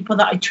to the people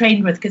that I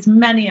trained with, because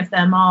many of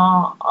them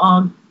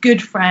are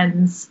good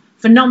friends,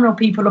 phenomenal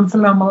people and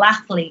phenomenal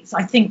athletes.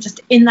 I think just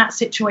in that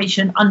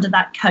situation under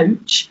that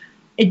coach,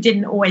 it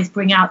didn't always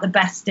bring out the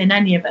best in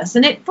any of us,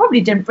 and it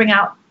probably didn't bring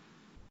out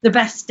the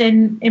best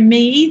in me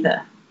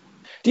either.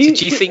 Do you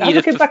think,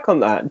 looking back on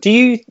that, do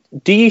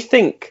you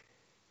think,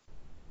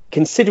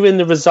 considering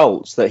the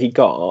results that he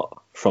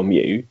got from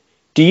you,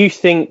 do you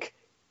think,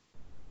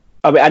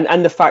 I mean,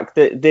 and the fact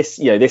that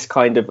this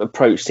kind of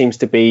approach seems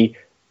to be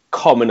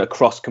common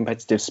across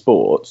competitive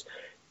sports,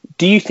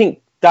 do you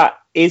think that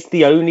is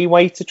the only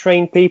way to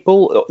train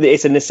people?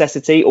 It's a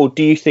necessity, or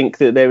do you think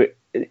that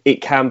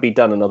it can be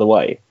done another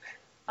way?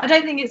 I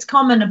don't think it's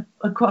common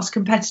across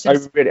competitive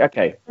sports. Oh, really?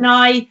 Okay.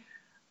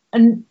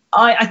 And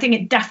I think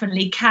it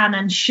definitely can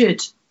and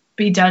should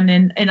be done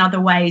in other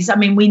ways. I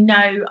mean, we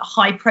know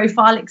high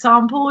profile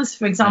examples,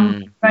 for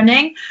example,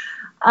 running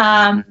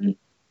out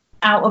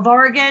of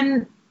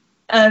Oregon,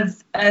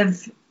 of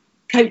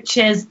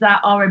coaches that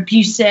are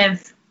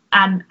abusive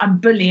and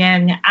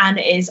bullying, and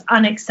it is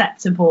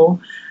unacceptable.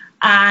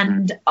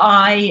 And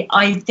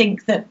I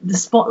think that the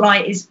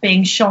spotlight is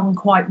being shone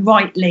quite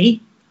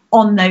rightly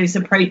on those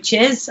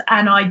approaches,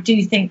 and I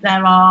do think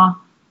there are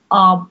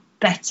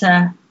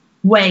better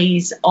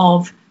ways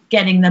of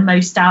getting the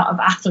most out of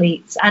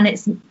athletes, and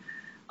it's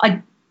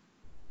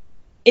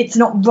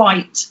not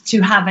right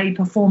to have a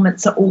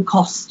performance at all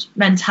cost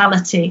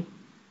mentality.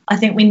 I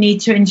think we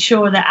need to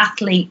ensure that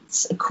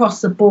athletes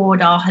across the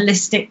board are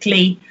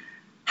holistically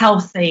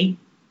healthy.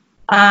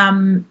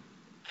 And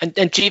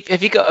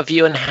have you got a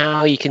view on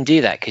how you can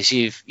do that? Because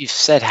you've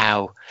said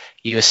how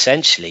you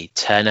essentially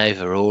turn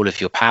over all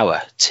of your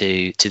power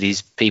to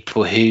these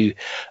people who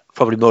are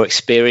probably more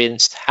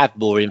experienced, have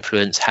more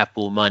influence, have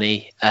more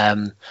money.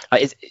 How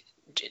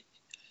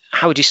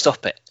would you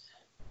stop it?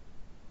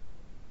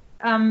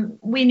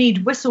 We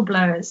need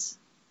whistleblowers.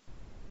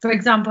 For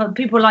example,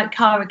 people like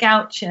Cara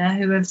Goucher,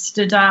 who have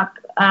stood up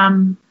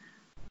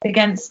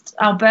against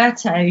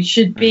Alberto,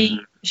 should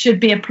be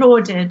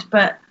applauded.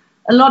 But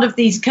a lot of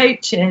these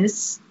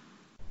coaches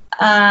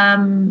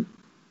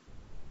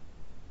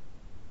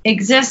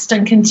exist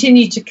and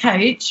continue to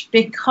coach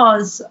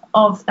because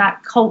of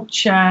that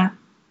culture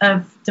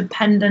of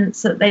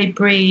dependence that they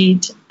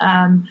breed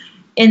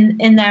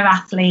in their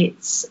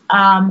athletes.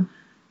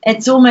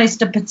 It's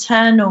almost a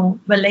paternal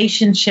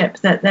relationship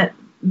that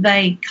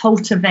they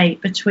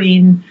cultivate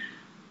between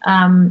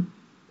the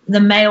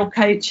male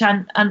coach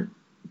and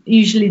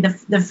usually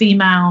the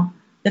female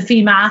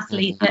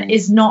athlete, that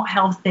is not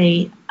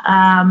healthy,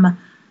 and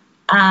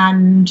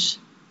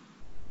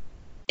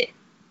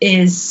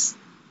is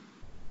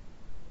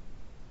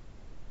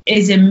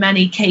in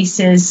many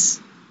cases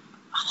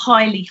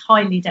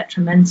highly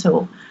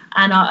detrimental.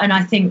 And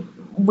I think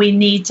we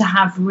need to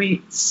have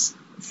routes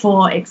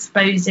for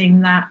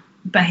exposing that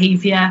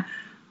behavior,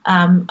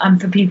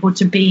 and for people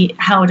to be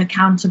held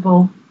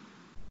accountable,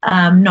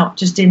 not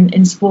just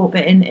in sport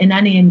but in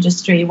any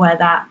industry where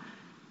that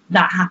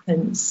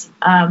happens,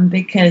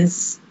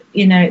 because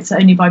it's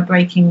only by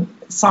breaking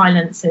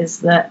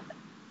silences that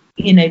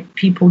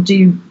people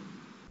do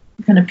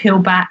kind of peel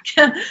back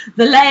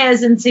the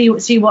layers and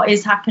see what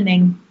is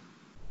happening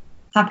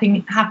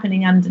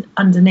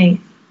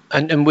underneath.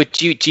 And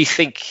do you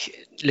think,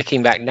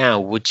 looking back now,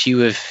 would you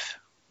have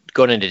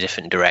gone in a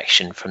different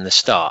direction from the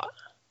start?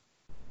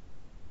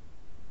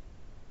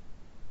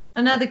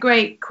 Another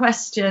great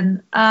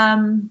question.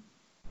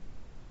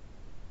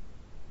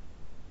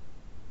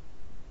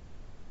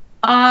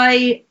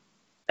 I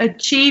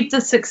achieved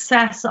the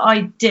success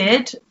I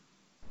did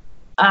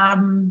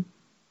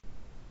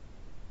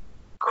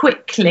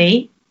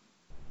quickly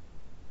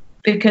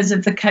because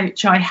of the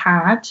coach I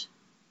had.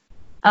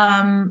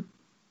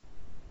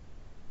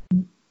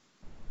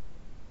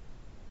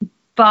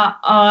 But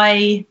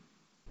I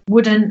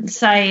wouldn't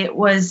say it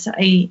was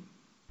a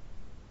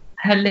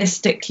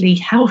holistically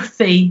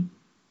healthy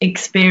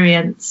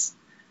experience.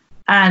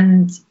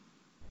 And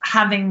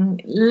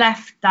having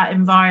left that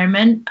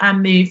environment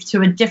and moved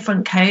to a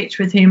different coach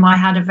with whom I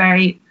had a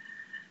very,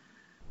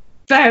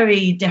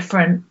 very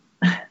different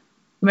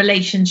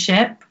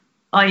relationship,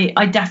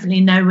 I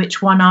definitely know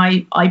which one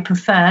I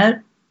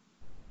prefer.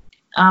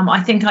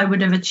 I think I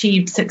would have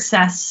achieved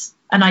success,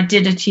 and I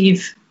did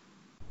achieve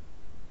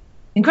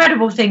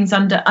incredible things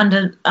under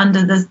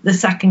the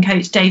second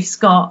coach, Dave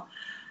Scott.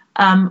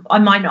 I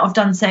might not have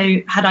done so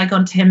had I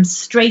gone to him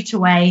straight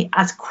away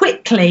as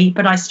quickly,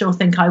 but I still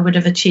think I would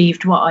have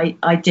achieved what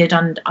I did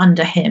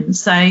under him.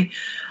 So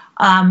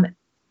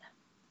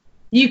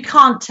you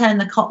can't turn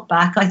the clock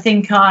back. I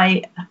think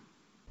I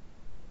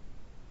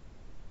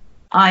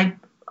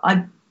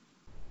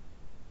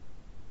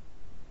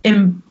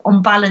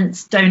on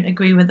balance don't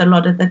agree with a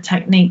lot of the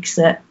techniques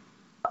that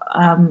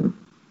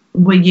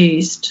were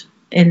used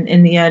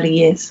in the early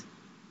years.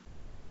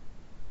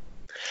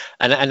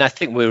 And I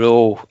think we're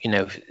all,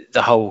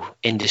 the whole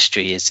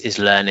industry is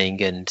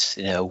learning and,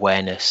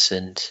 awareness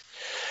and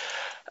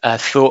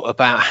thought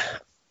about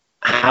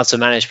how to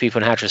manage people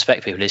and how to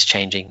respect people is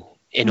changing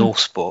in all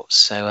sports.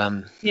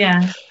 So,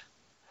 yeah.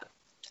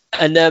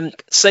 And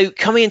so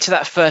coming into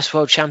that first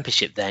World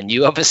Championship, then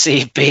you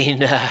obviously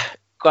been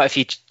quite a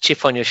few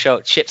chips on your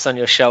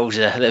shoulder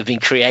that have been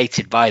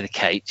created by the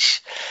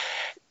coach.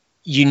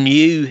 You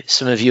knew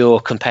some of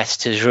your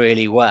competitors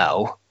really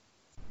well.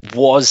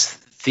 Was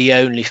the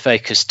only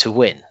focus to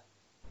win?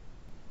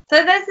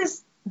 So there's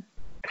this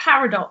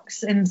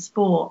paradox in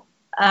sport.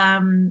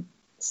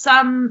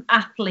 Some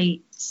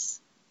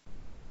athletes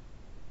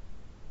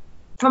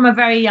from a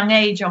very young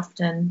age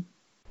often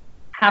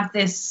have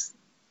this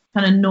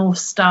kind of North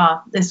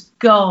Star, this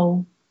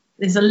goal,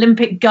 this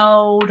Olympic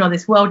gold or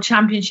this World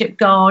Championship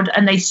gold,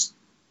 and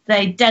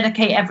they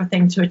dedicate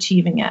everything to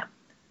achieving it.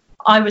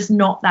 I was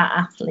not that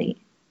athlete.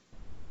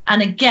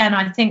 And again,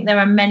 I think there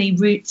are many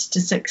routes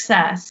to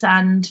success,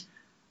 and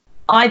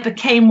I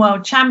became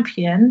world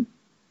champion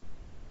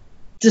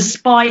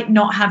despite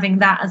not having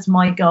that as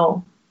my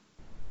goal.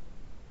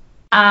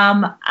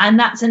 And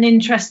that's an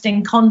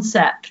interesting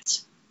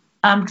concept,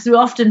 because we're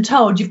often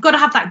told you've got to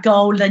have that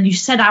goal, then you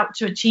set out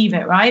to achieve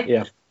it, right?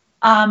 Yeah.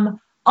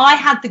 I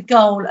had the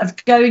goal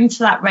of going to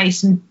that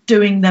race and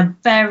doing the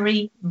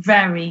very,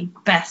 very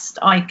best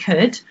I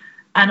could.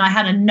 And I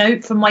had a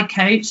note from my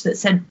coach that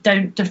said,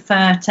 don't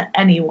defer to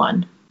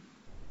anyone.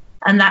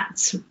 And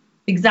that's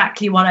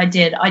exactly what I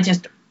did. I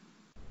just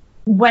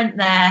went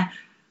there,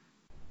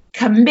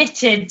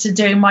 committed to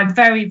doing my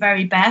very,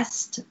 very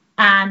best,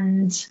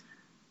 and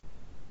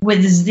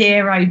with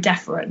zero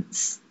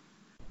deference.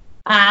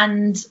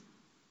 And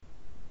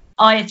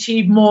I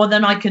achieved more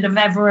than I could have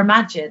ever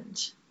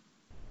imagined.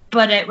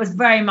 But it was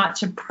very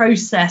much a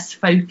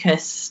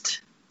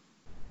process-focused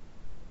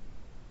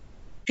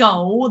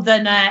goal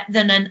than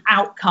an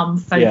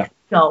outcome-focused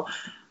goal.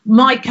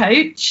 My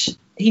coach,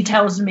 he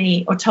told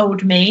me,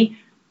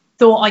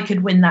 thought I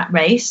could win that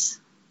race,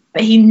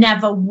 but he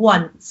never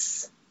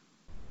once,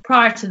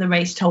 prior to the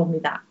race, told me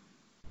that.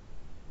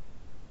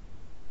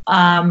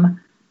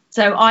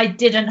 So I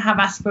didn't have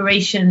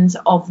aspirations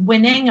of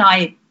winning.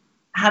 I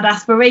had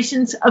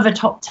aspirations of a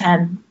top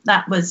 10.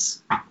 That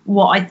was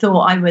what I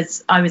thought I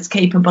was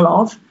capable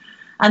of.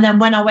 And then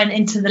when I went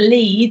into the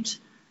lead,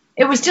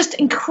 it was just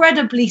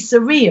incredibly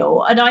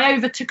surreal. And I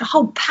overtook a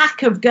whole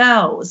pack of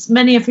girls,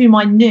 many of whom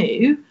I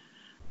knew,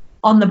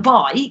 on the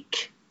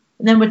bike.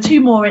 And then were two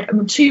more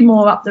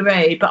up the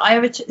road. But I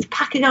overtook this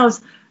pack of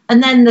girls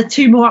and then the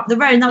two more up the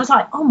road. And I was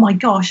like, oh my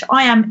gosh,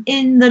 I am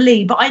in the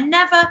lead. But I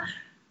never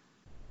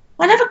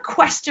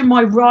questioned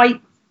my right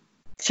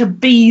to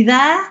be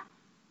there.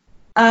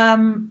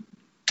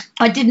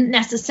 I didn't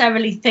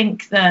necessarily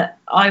think that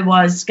I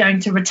was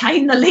going to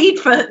retain the lead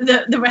for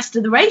the rest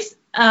of the race.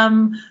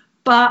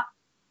 But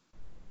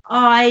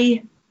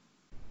I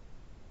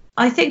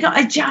think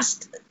I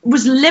just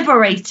was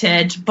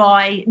liberated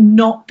by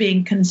not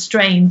being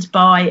constrained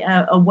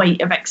by a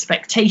weight of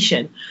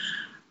expectation.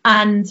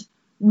 And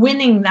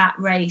winning that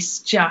race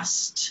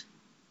just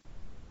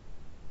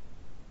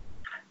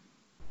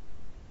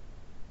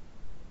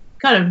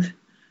kind of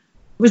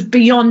was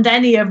beyond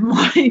any of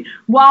my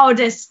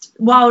wildest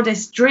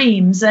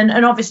dreams.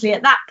 And obviously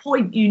at that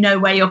point, you know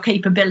where your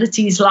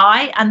capabilities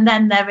lie. And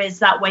then there is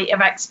that weight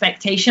of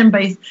expectation,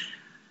 both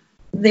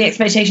the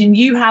expectation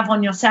you have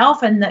on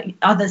yourself and that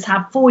others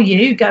have for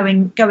you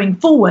going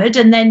forward.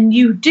 And then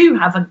you do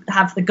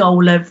have the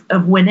goal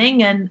of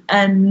winning,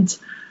 and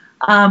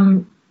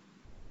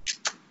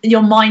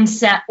your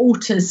mindset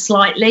alters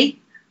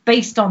slightly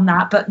based on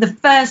that. But the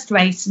first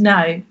race,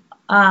 no.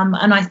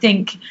 And I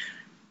think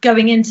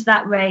going into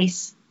that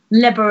race,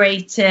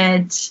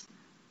 liberated,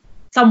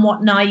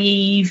 somewhat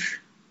naive,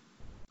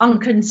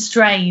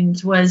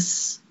 unconstrained,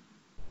 was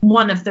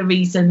one of the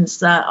reasons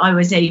that I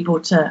was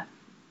able to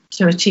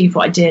achieve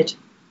what I did.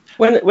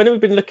 When we've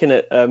been looking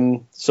at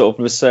sort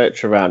of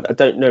research around, I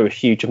don't know a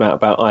huge amount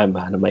about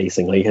Ironman,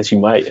 amazingly, as you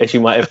might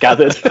have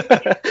gathered.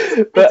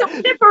 But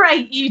don't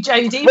liberate you,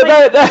 Jodie.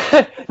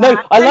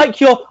 No, I like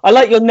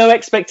your no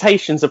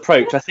expectations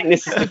approach. I think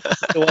this is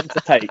the one to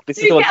take. This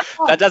is the one.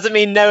 That doesn't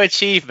mean no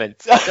achievement.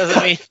 That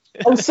doesn't mean.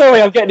 I'm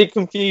sorry, I'm getting it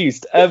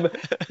confused.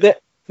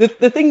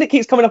 The thing that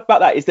keeps coming up about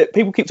that is that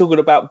people keep talking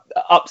about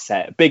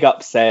big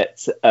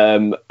upset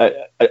around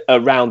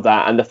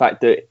that, and the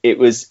fact that it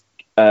was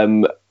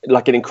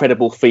like an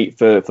incredible feat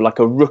for like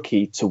a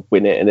rookie to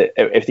win it and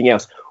everything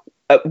else.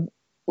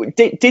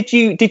 did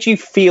you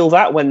feel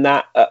that when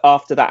that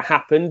after that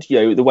happened?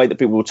 You know, the way that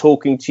people were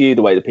talking to you,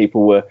 the way that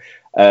people were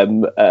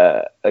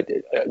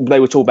they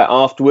were talking about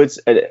afterwards,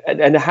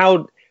 and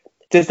how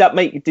does that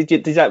make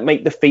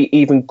the feat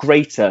even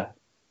greater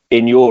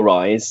in your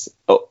eyes,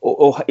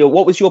 or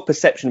what was your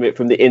perception of it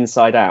from the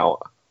inside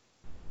out?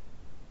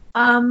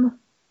 I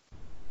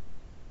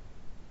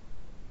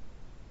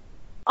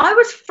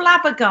was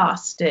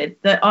flabbergasted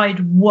that I'd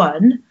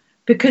won,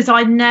 because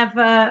I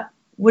never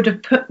would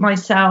have put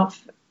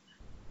myself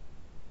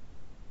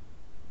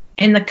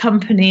in the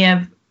company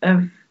of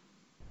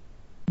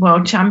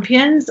world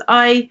champions.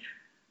 I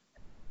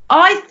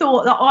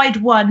thought that I'd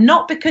won,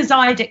 not because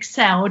I'd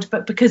excelled,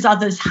 but because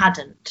others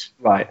hadn't.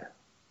 Right.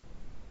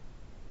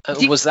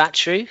 Was that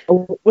true?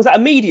 Was that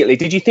immediately?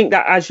 Did you think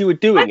that as you were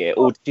doing it,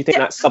 or did you think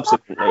that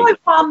subsequently? Have I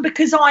won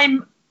because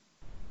I'm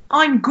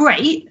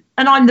great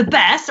and I'm the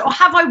best, or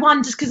have I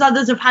won just because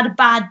others have had a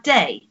bad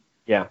day?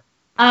 Yeah.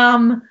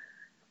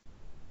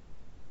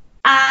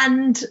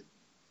 And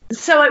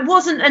so it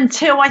wasn't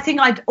until I think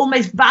I'd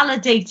almost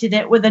validated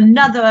it with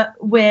another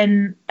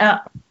win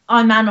at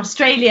Ironman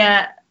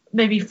Australia,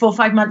 maybe 4 or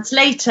 5 months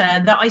later,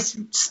 that I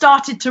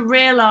started to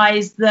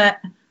realise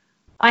that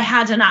I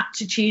had an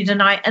aptitude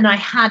and I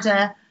had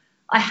a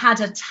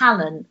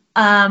talent.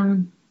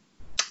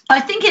 I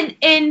think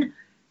in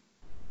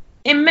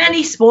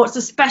many sports,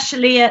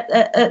 especially at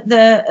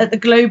the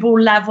global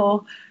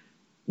level,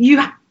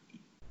 the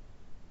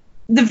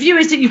view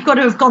is that you've got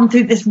to have gone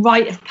through this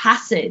rite of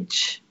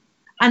passage.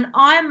 And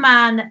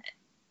Ironman,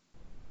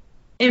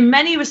 in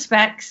many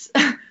respects,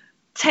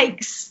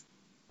 takes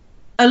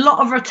a lot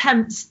of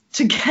attempts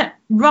to get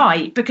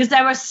right, because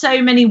there are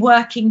so many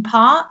working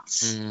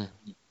parts.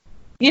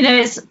 You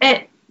know,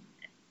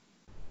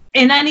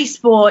 in any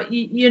sport,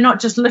 you're not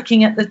just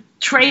looking at the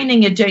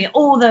training you're doing,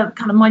 all the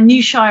kind of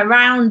minutiae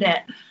around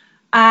it,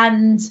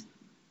 and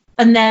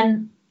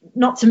then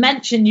not to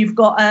mention you've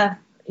got a,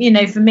 you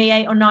know, for me,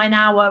 8 or 9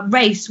 hour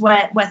race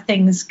where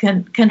things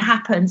can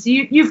happen. So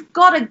you've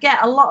got to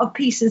get a lot of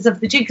pieces of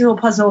the jigsaw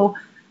puzzle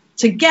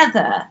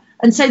together.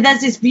 And so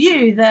there's this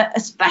view that,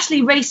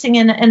 especially racing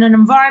in an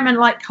environment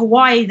like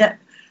Hawaii that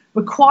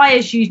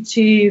requires you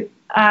to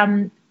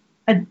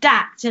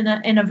adapt in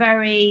a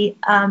very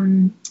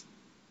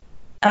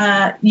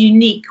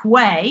unique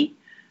way,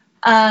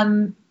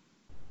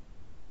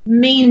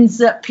 means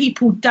that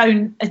people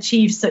don't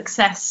achieve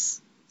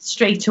success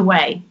straight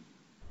away.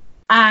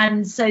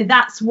 And so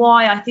that's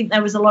why I think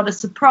there was a lot of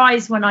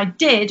surprise when I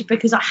did,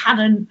 because I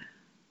hadn't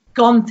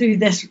gone through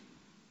this,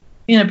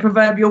 you know,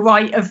 proverbial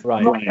rite of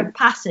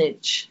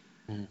passage.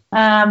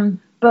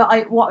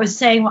 But what I was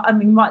saying, I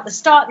mean, right at the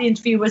start of the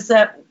interview, was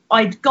that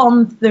I'd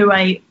gone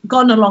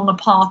along a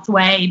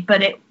pathway,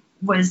 but it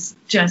was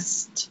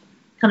just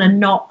kind of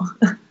not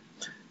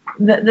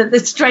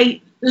the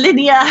straight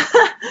linear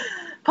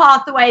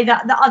pathway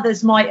that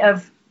others might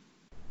have,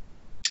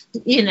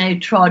 you know,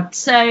 trod.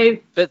 So,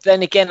 but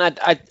then again,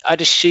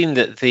 I'd assume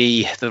that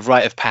the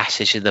rite of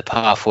passage and the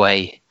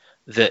pathway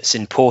that's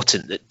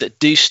important, that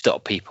do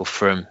stop people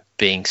from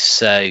being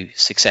so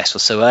successful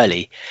so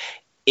early,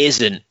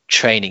 isn't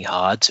training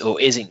hard or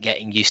isn't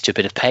getting used to a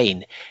bit of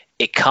pain.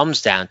 It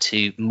comes down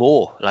to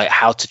more like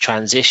how to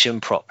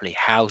transition properly,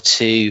 how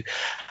to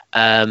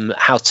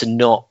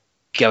not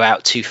go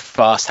out too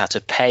fast, how to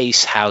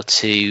pace, how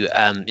to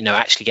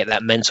actually get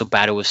that mental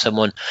battle with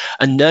someone.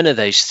 And none of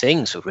those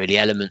things were really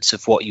elements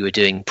of what you were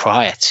doing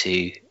prior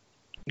to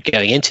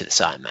going into this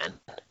Ironman.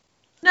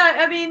 No,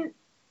 I mean,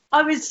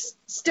 I was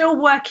still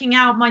working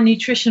out my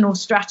nutritional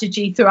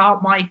strategy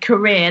throughout my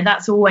career.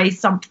 That's always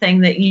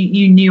something that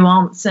you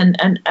nuance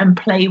and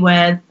play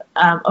with,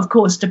 of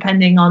course,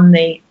 depending on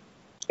the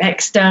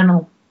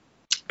external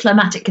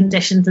climatic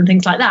conditions and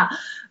things like that.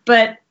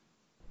 But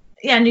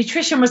yeah,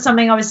 nutrition was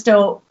something I was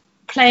still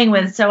playing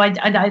with. So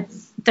I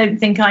don't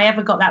think I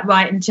ever got that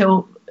right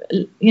until,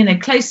 you know,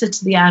 closer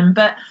to the end.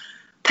 But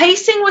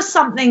pacing was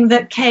something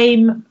that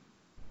came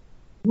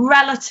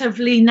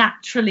relatively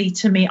naturally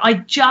to me. I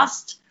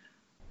just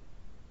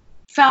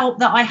felt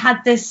that I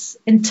had this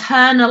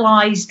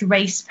internalized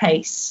race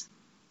pace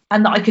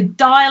and that I could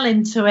dial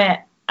into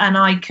it and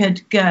I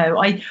could go.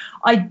 I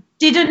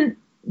didn't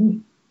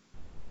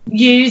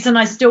use, and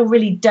I still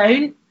really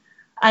don't,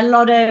 a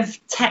lot of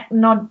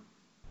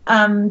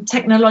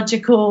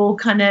technological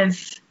kind of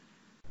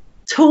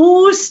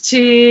tools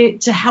to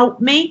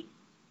help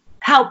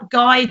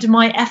guide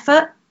my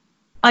effort.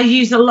 I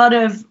use a lot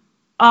of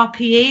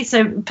RPE,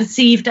 so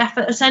perceived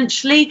effort,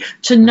 essentially,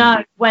 to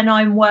know when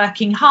I'm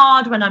working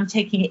hard, when I'm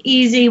taking it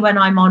easy, when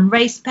I'm on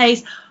race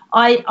pace.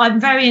 I'm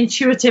very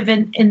intuitive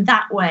in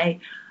that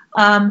way.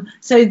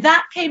 So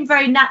that came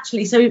very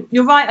naturally. So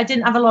you're right, I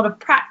didn't have a lot of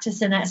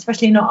practice in it,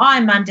 especially not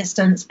Ironman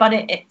distance, but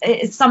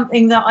it's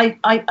something that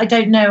I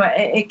don't know.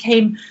 It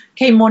came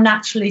more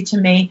naturally to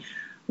me.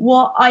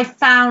 What I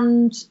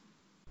found,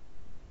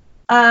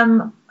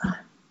 I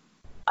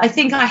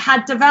think I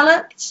had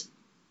developed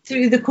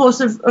through the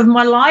course of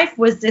my life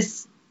was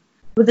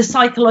the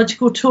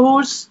psychological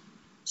tools.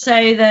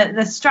 So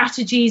the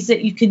strategies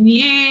that you can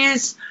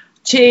use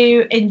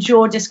to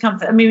endure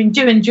discomfort. I mean,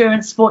 do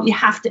endurance sport, you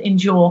have to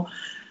endure,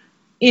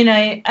 you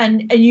know,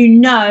 and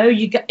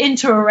you get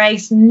into a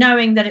race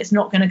knowing that it's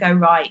not going to go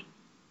right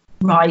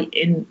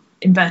in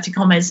inverted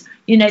commas.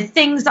 You know,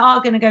 things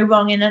are going to go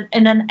wrong in an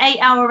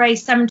 8-hour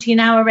race,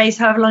 17-hour race,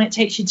 however long it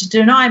takes you to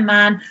do an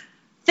Ironman.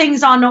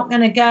 Things are not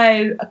going to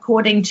go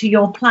according to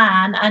your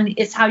plan, and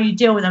it's how you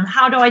deal with them.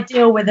 How do I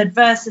deal with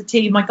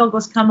adversity? My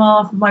goggles come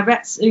off, my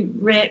wetsuit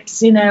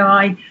rips, you know,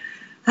 I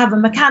have a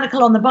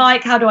mechanical on the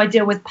bike. How do I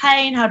deal with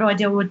pain? How do I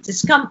deal with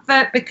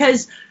discomfort?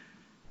 Because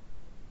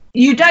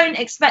you don't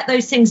expect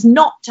those things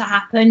not to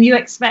happen. You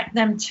expect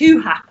them to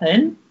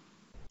happen,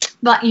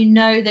 but you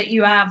know that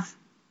you have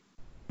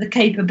the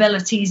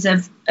capabilities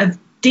of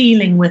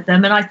dealing with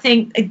them. And I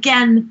think,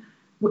 again,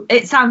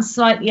 it sounds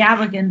slightly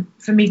arrogant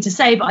for me to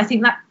say, but I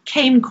think that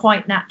came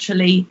quite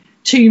naturally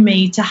to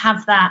me to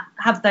have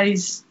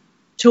those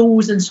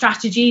tools and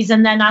strategies.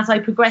 And then as I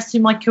progressed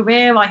in my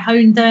career, I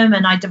honed them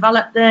and I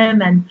developed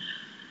them.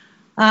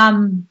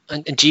 And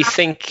do you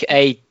think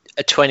a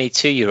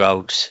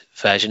 22-year-old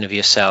version of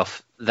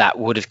yourself that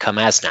would have come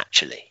as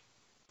naturally?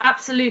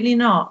 Absolutely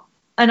not.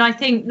 And I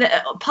think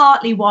that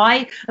partly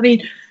why, I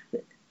mean,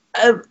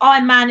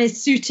 Ironman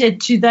is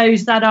suited to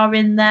those that are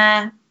in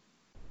their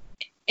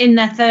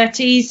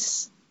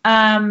 30s, you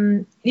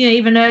know,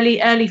 even early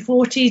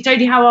 40s.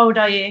 Jodie, how old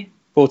are you?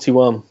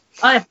 41.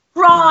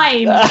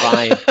 Prime.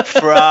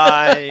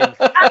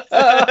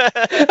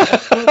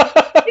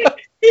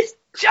 It's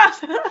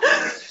just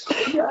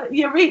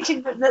you're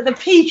reaching the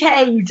peak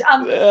age.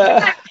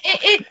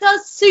 It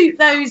does suit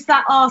those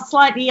that are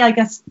slightly, I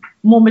guess,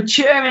 more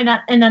mature in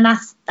an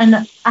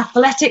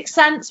athletic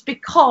sense,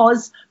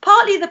 because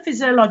partly the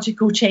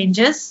physiological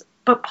changes,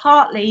 but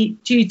partly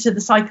due to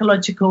the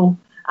psychological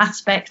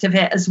aspect of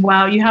it as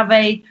well. You have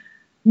a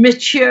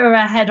maturer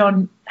head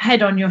on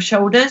your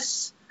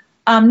shoulders.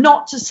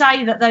 Not to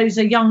say that those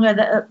are younger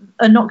that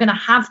are not going to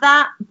have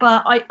that,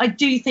 but I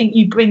do think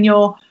you bring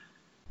a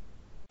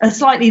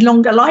slightly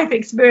longer life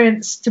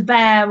experience to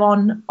bear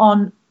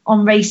on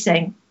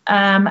racing,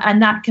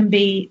 and that can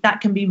be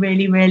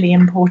really, really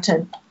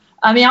important.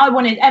 I mean, I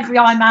wanted every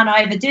Ironman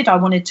I ever did, I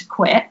wanted to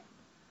quit,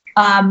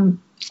 and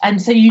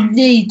so you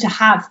need to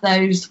have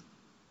those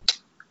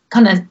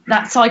kind of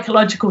that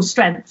psychological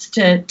strength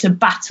to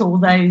battle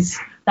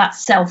that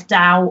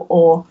self-doubt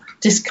or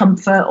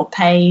discomfort or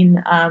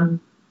pain. And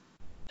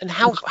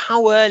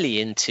how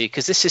early into,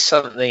 because this is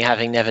something,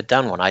 having never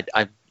done one, I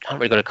haven't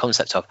really got a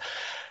concept of,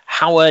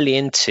 how early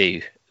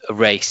into a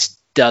race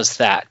does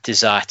that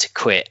desire to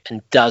quit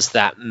and does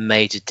that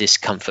major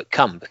discomfort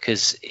come?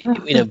 Because,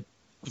 you know,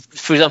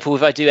 for example,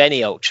 if I do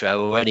any ultra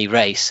or any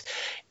race,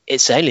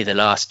 it's only the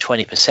last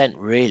 20%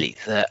 really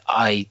that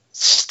I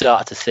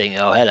start to think,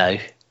 oh, hello.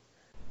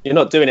 You're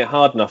not doing it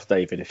hard enough,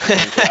 David,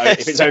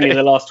 if it's only in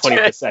the last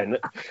 20%.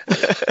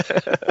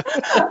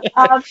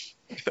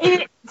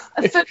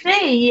 For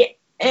me,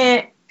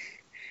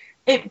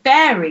 it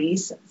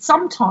varies.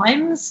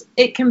 Sometimes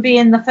it can be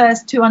in the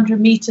first 200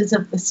 meters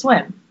of the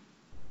swim,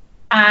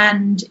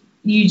 and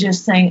you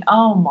just think,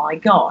 oh my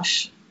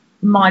gosh,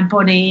 my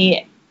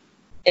body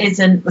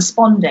isn't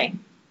responding.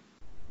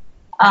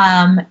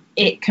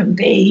 It can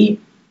be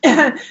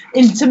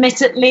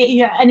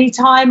intermittently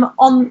anytime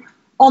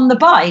on the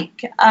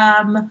bike.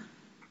 At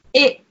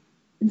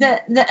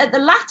the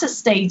latter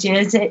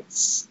stages,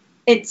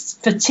 it's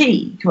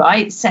fatigue,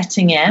 right,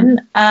 setting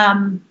in.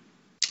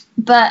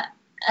 But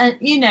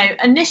you know,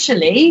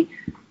 initially,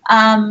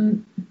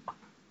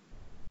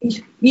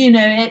 you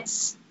know,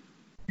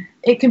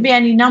 it can be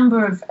any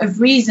number of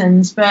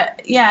reasons,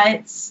 but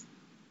yeah,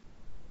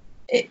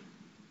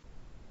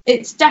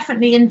 it's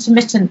definitely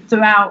intermittent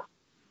throughout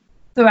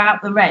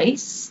the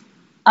race,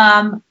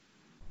 and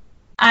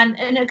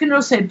it can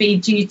also be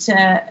due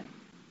to,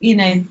 you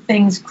know,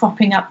 things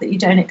cropping up that you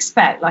don't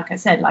expect, like I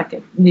said, like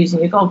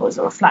losing your goggles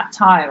or a flat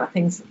tire or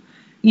things,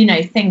 you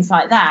know, things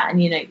like that.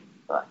 And you know,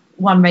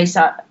 one race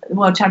at the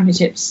World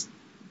Championships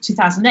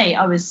 2008,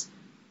 I was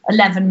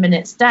 11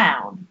 minutes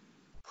down.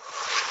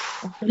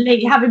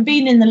 Having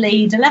been in the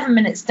lead, 11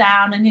 minutes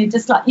down, and you're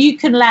just like, you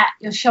can let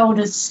your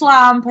shoulders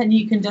slump and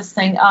you can just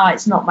think, oh,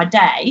 it's not my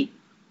day.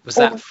 Was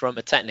that from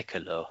a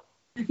technical or?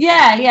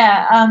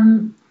 Yeah.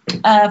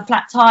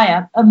 Flat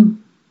tire.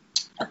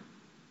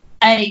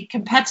 A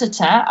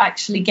competitor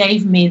actually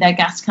gave me their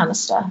gas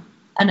canister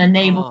and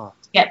enabled me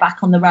to get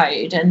back on the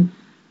road, and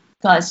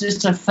it's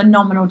just a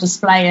phenomenal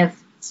display of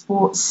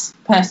sports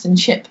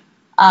personship.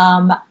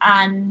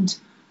 And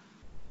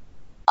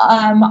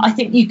I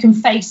think you can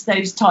face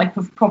those type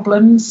of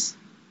problems,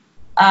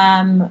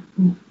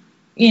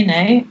 you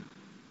know,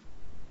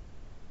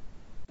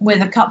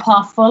 with a cup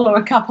half full or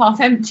a cup half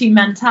empty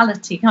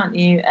mentality, can't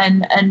you?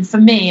 And for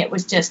me, it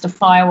was just a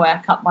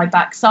firework up my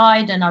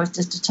backside, and I was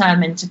just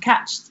determined to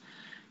catch,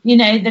 you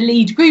know, the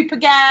lead group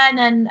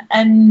again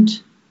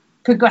and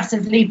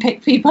progressively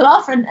pick people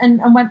off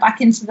and went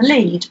back into the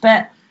lead.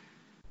 But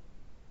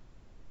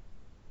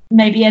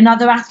maybe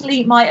another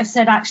athlete might have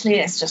said, actually,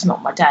 it's just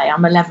not my day.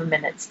 I'm 11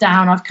 minutes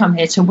down. I've come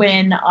here to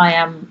win.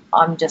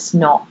 I'm just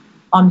not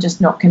I'm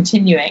just not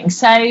continuing.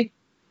 So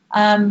in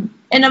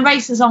a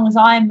race as long as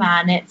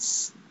Ironman,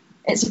 it's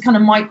a kind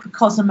of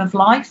microcosm of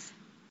life.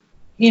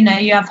 You know,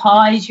 you have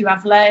highs, you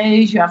have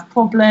lows, you have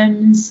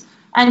problems,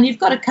 and you've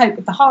got to cope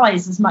with the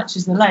highs as much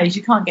as the lows.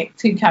 You can't get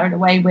too carried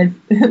away with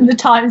the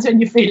times when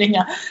you're feeling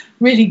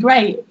really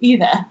great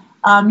either.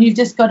 You've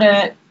just got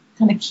to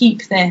kind of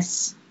keep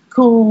this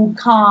cool,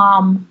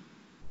 calm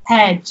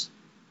head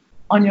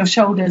on your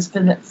shoulders for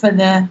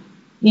the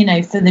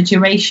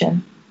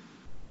duration.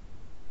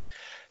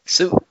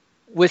 So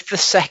with the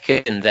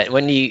second, then,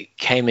 when you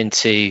came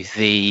into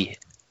the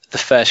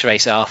first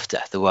race after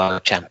the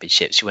World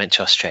Championships, you went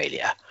to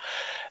Australia.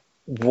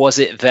 Was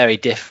it very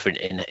different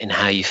in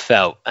how you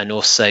felt? And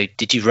also,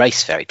 did you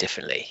race very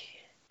differently?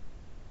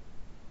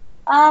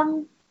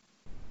 There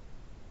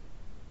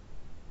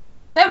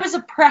was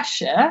a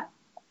pressure,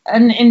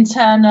 an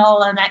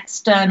internal and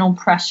external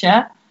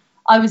pressure.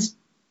 I was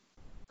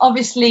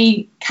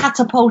obviously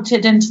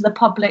catapulted into the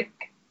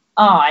public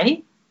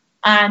eye,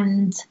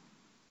 and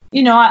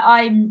you know,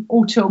 I'm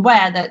all too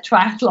aware that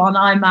triathlon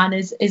Ironman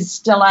is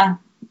still a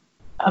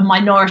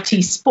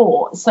minority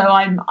sport. So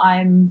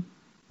I'm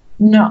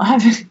not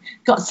haven't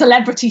got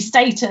celebrity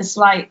status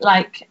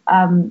like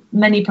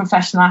many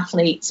professional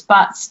athletes,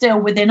 but still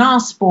within our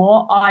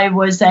sport, I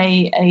was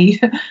a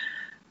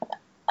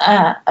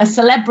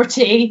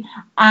celebrity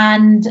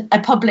and a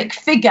public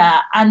figure,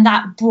 and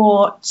that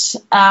brought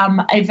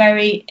a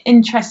very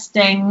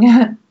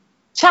interesting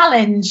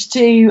challenge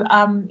to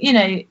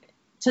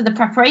to the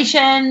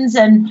preparations,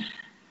 and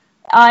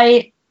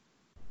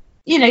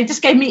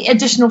just gave me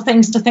additional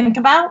things to think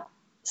about.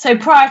 So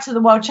prior to the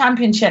World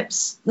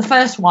Championships, the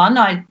first one,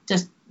 I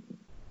just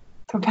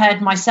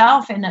prepared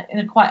myself in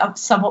a quite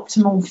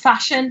suboptimal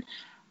fashion,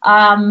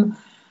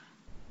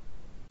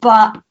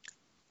 but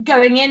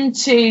going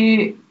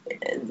into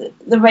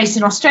the race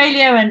in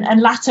Australia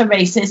and latter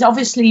races,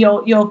 obviously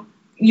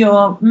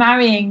you're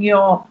marrying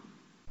your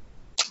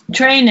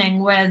training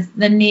with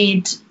the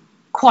need,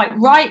 quite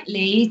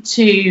rightly,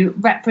 to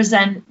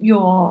represent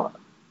your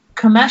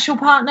commercial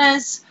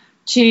partners,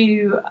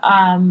 to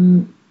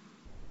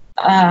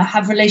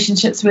have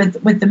relationships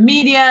with the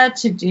media,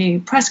 to do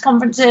press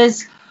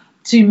conferences,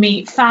 to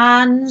meet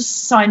fans,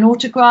 sign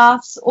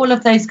autographs, all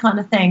of those kind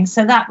of things.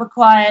 So that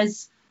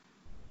requires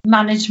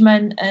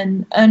management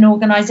and an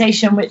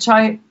organisation, which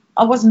I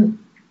wasn't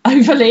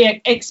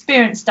overly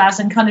experienced as,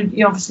 and kind of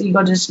you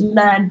got to just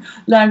learn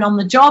on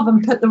the job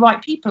and put the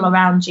right people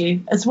around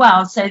you as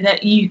well, so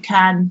that you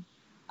can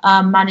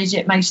manage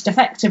it most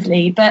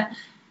effectively. But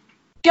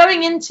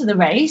going into the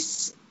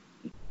race,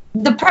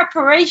 the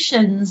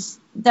preparations,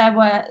 there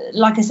were,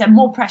 like I said,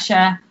 more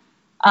pressure,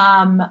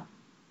 but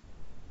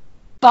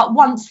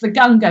once the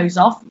gun goes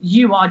off,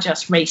 you are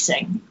just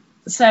racing.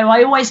 So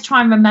I always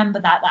try and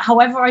remember that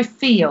however I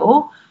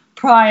feel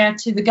prior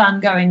to the gun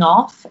going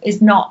off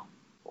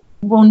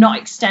will not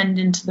extend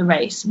into the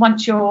race.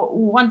 Once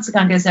the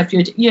gun goes off,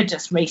 you're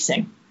just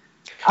racing.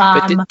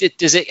 But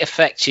does it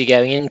affect you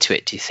going into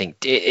it, do you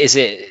think? Is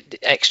it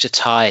extra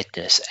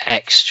tiredness,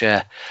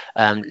 extra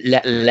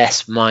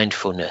less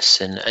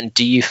mindfulness? And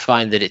do you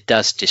find that it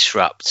does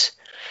disrupt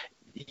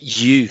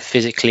you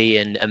physically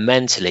and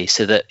mentally,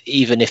 so that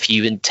even if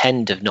you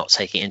intend of not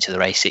taking it into the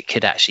race, it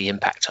could actually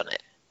impact on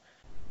it?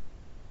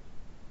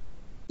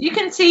 You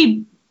can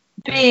see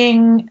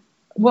being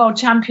world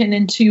champion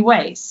in two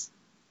ways.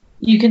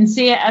 You can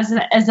see it as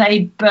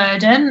a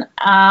burden,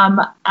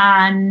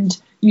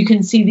 and you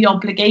can see the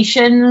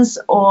obligations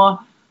or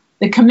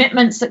the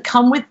commitments that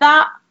come with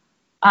that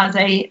as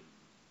a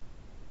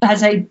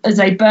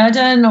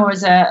burden or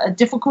as a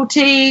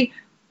difficulty,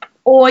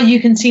 or you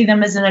can see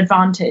them as an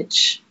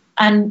advantage.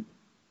 And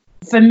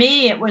for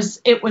me, it was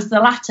the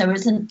latter. It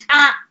was an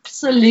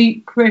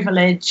absolute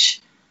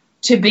privilege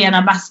to be an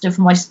ambassador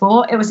for my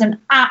sport. It was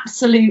an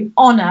absolute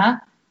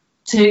honour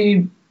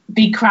to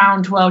be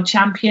crowned world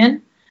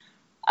champion.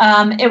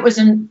 It was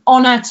an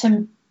honour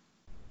to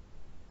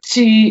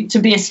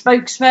be a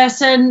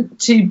spokesperson,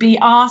 to be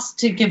asked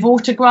to give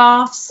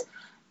autographs.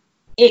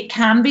 It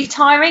can be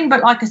tiring,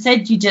 but like I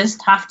said, you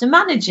just have to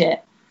manage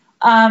it,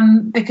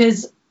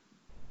 because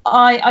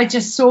I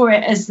just saw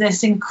it as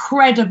this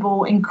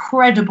incredible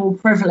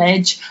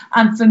privilege.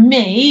 And for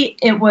me,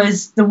 it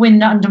was the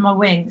wind under my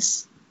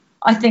wings.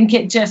 I think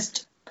it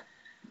just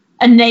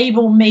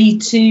enabled me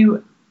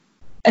to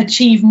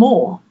achieve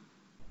more.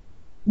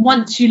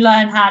 Once you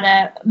learn how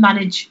to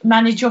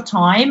manage your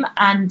time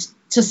and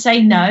to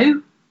say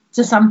no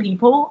to some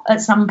people at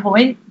some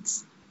point,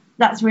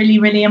 that's really,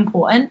 really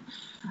important.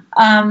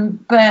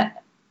 But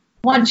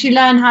once you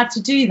learn how to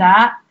do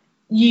that,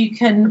 you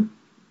can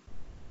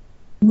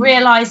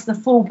realize the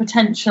full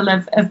potential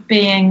of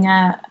being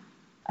the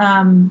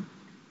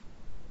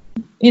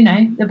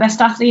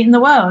best athlete in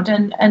the world,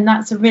 and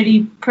that's a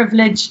really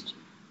privileged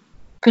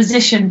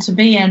position to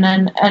be in,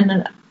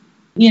 and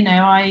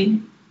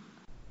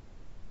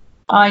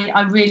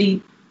I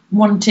really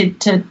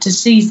wanted to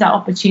seize that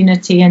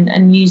opportunity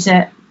and use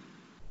it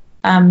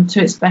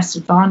to its best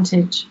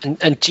advantage.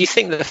 And do you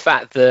think that the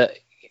fact that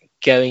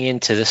going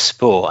into the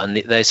sport and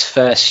those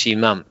first few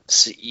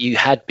months, you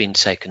had been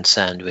so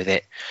concerned with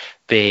it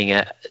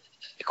being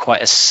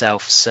quite a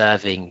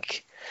self-serving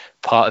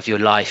part of your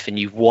life, and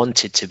you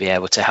wanted to be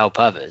able to help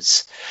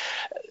others,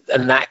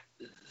 and that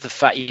the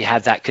fact you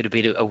had that could have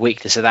been a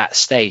weakness at that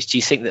stage. Do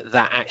you think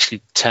that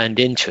actually turned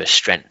into a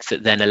strength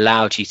that then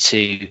allowed you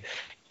to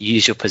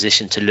use your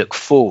position to look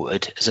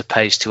forward, as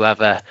opposed to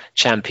other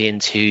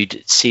champions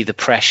who'd see the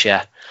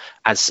pressure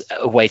as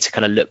a way to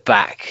kind of look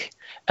back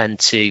and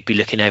to be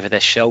looking over their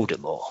shoulder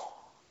more?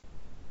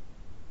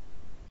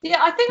 Yeah,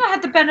 I think I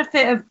had the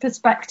benefit of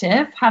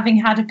perspective, having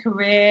had a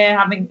career,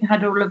 having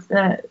had all of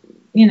the,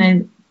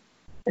 the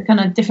kind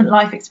of different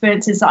life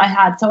experiences that I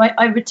had. So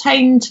I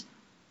retained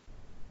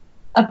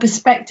a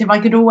perspective. I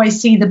could always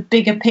see the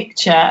bigger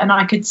picture, and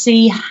I could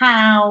see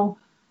how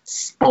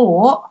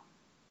sport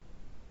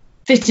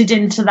fitted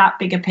into that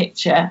bigger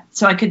picture.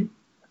 So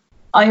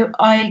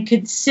I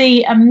could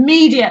see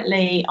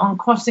immediately on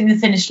crossing the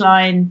finish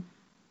line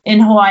in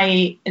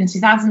Hawaii in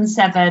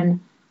 2007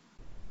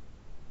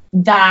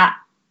 that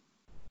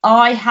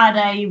I had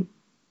a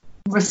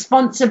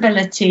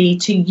responsibility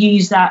to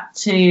use that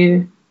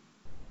to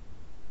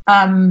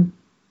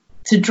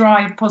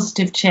drive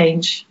positive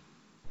change.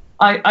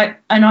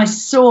 I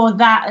saw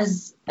that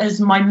as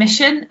my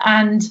mission,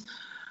 and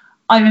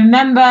I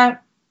remember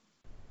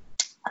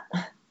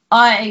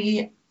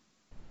I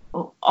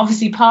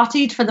obviously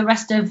partied for the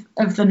rest of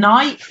the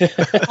night.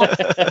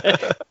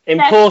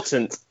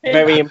 Important,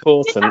 very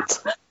important.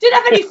 Didn't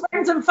have any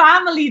friends and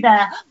family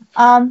there,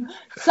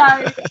 so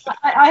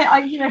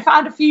I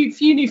found a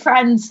few new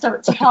friends to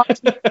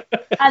party,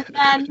 and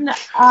then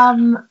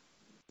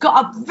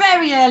got up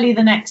very early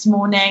the next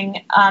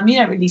morning. You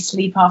don't really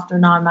sleep after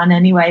an Ironman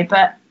anyway,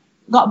 but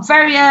got up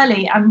very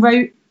early and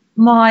wrote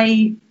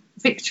my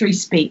victory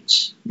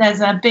speech. There's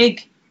a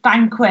big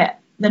banquet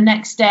the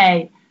next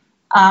day,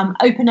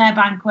 open air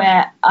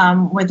banquet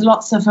with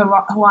lots of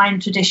Hawaiian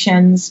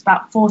traditions.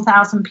 About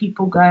 4,000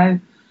 people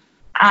go,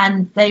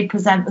 and they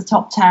present the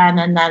top 10,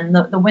 and then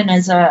the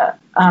winners are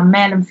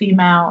male and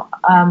female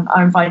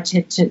are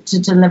invited to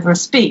deliver a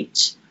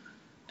speech.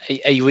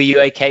 Were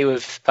you okay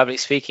with public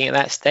speaking at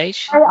that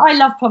stage? I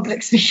love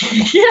public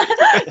speaking.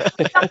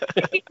 I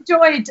really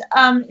enjoyed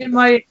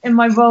in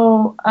my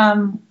role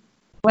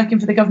working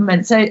for the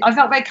government, so I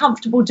felt very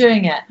comfortable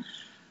doing it.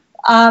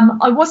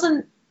 I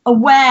wasn't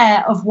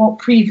aware of what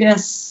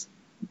previous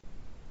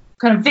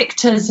kind of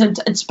victors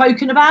had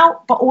spoken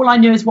about, but all I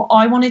knew is what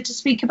I wanted to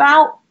speak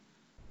about.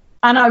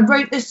 And I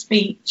wrote this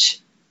speech,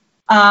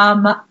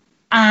 and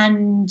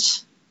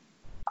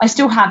I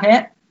still have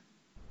it.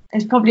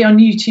 It's probably on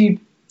YouTube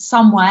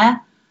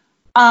somewhere.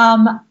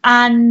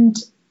 And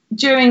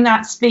during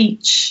that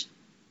speech,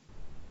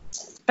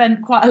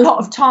 spent quite a lot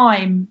of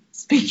time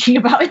speaking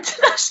about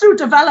international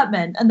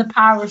development and the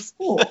power of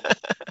sport.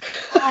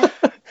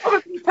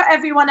 Probably put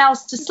everyone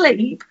else to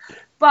sleep,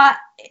 but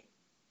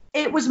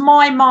it was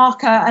my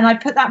marker, and I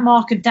put that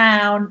marker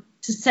down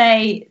to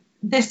say,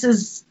 this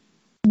is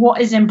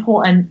what is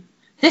important.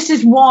 This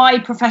is why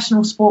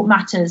professional sport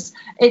matters.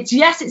 It's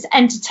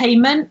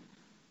entertainment,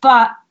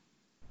 but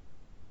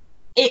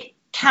it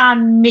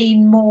can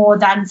mean more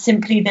than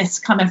simply this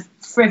kind of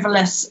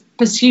frivolous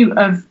pursuit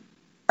of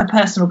a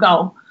personal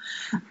goal.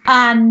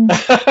 And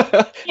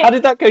how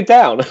did that go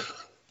down?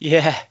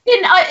 Yeah.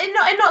 In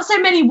not so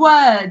many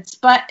words,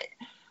 but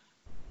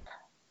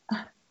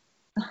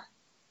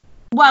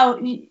well,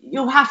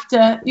 you'll have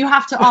to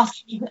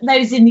ask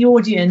those in the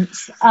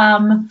audience.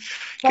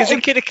 Because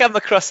it could have come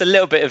across a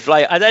little bit of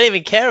like, I don't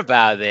even care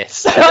about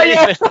this. That's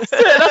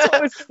what I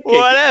was thinking.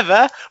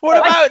 Whatever. What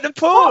about the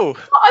pool? What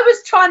I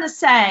was trying to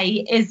say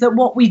is that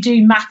what we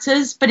do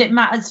matters, but it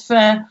matters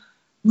for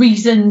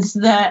reasons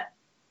that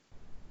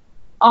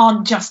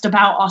aren't just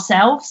about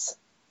ourselves.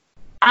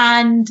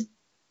 And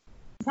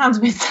it sounds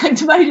a bit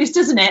sanctimonious,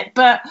 doesn't it?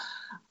 But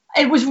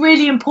it was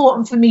really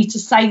important for me to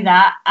say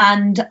that,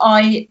 and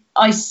I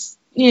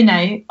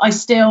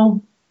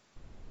still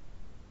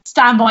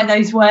stand by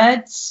those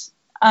words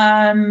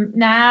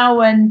now,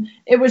 and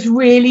it was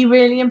really,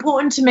 really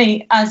important to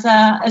me as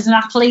an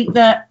athlete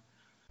that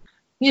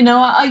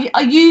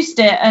I used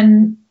it,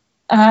 and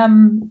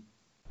having.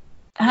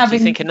 Do you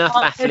think enough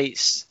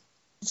athletes?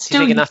 Do you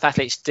think enough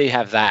athletes do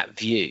have that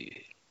view?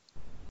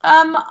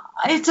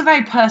 It's a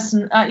very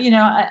personal.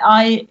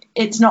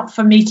 It's not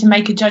for me to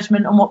make a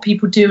judgment on what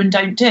people do and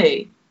don't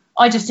do.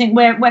 I just think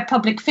we're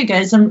public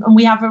figures, and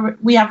we have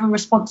a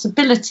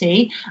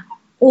responsibility,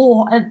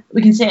 or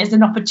we can see it as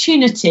an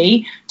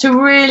opportunity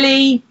to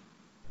really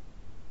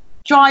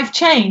drive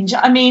change.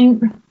 I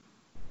mean,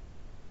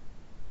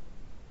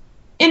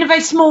 in a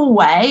very small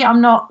way,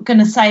 I'm not going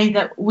to say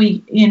that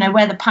we're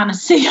the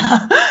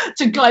panacea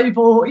to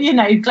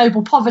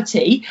global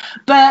poverty,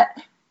 but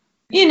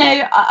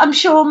I'm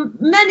sure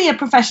many a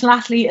professional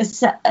athlete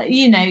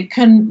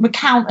can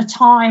recount a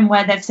time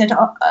where they've said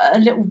a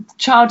little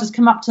child has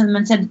come up to them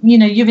and said,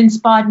 you've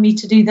inspired me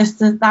to do this,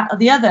 that, or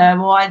the other.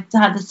 Or I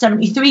had a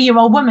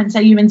 73-year-old woman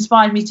say, you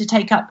inspired me to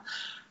take up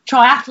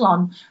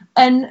triathlon.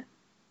 And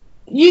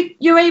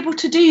you're able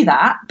to do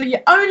that, but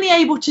you're only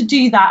able to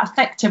do that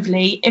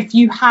effectively if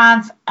you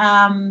have,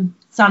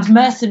 sounds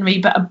mercenary,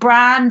 but a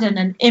brand and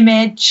an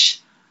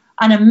image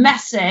and a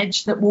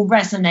message that will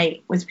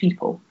resonate with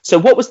people. So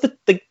what was the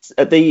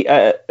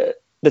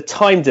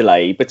time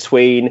delay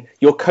between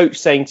your coach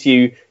saying to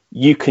you,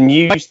 you can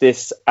use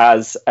this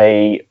as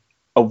a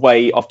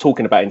way of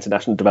talking about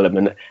international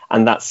development,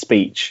 and that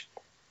speech?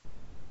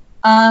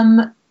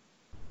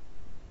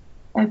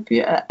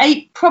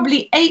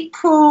 Probably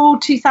April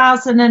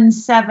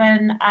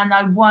 2007, and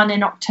I won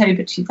in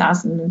October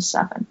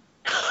 2007.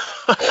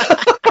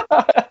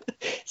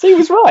 So he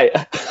was right.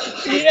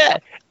 Yeah,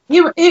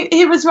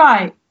 he was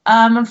right.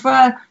 And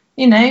for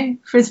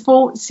his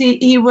faults,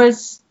 he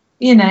was,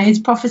 his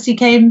prophecy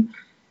came.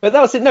 But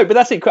that was it. No, but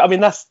that's it. I mean,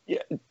 that's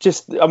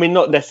just, I mean,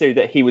 not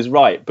necessarily that he was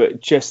right, but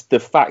just the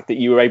fact that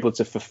you were able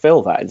to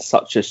fulfill that in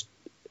such a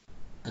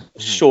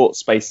short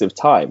space of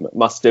time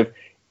must have,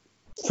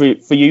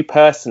 for you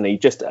personally,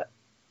 just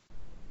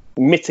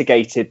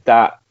mitigated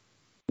that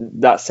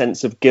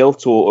sense of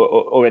guilt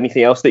or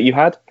anything else that you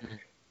had.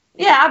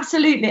 Yeah,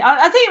 absolutely.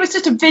 I think it was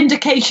just a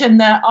vindication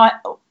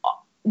that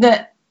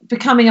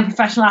becoming a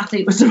professional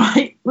athlete was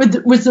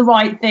the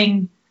right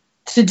thing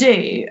to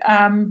do.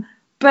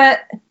 But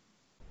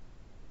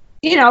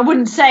I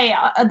wouldn't say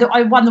that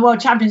I won the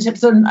world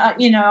championships and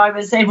I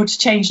was able to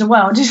change the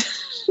world.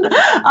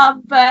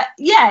 But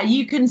yeah,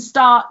 you can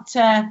start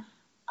to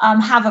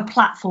have a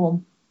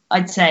platform.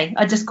 I'd say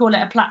I just call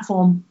it a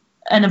platform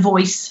and a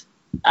voice.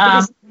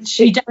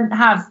 You don't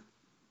have.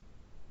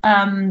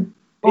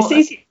 It's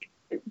easy.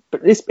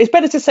 But it's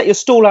better to set your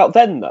stall out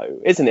then, though,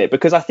 isn't it?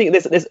 Because I think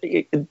there's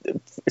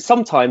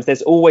sometimes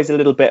there's always a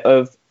little bit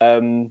of,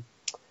 and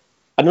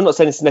I'm not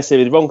saying it's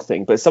necessarily the wrong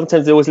thing, but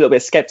sometimes there's always a little bit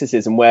of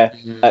skepticism where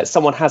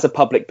someone has a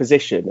public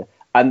position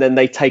and then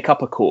they take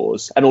up a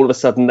cause, and all of a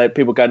sudden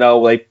people go, "Oh,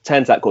 well, they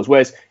turned to that cause."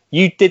 Whereas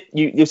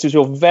this was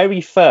your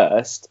very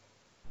first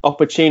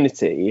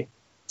opportunity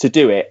to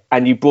do it,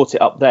 and you brought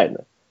it up then.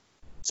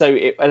 So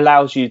it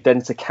allows you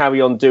then to carry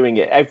on doing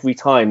it every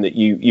time that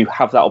you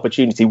have that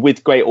opportunity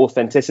with great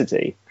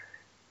authenticity.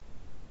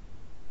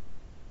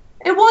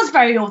 It was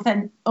very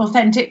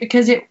authentic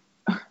because it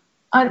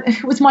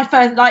was my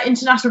first,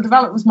 international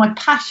development was my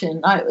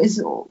passion. It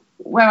was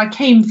where I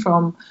came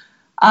from.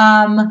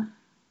 And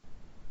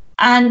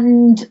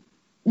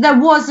there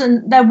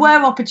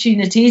were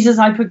opportunities as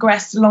I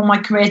progressed along my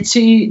career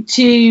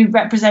to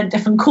represent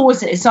different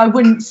causes. So I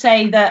wouldn't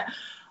say that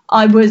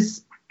I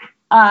was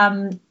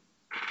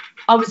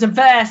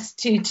averse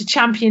to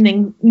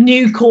championing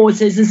new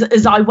causes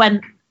as I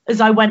went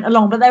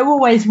along, but there were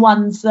always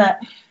ones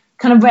that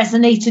kind of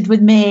resonated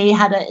with me,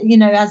 had a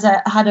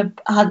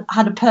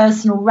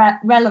personal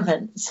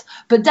relevance.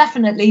 But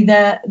definitely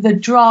the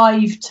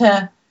drive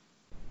to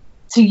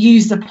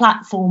use the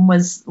platform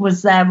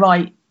was there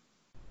right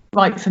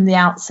from the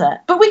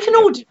outset. But we can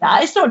all do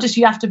that. It's not just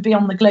you have to be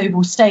on the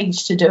global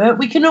stage to do it.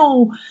 We can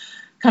all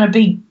kind of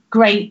be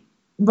great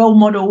role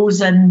models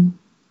and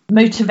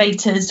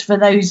motivators for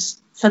those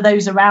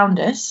around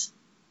us,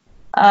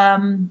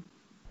 and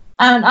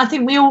I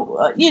think we all,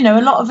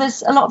 a lot of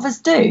us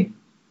do.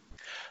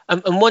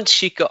 And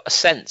once you got a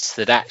sense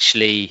that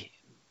actually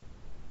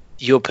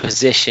your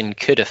position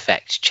could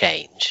affect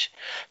change,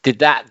 did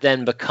that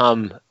then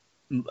become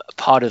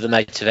part of the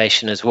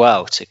motivation as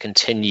well to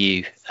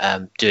continue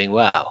doing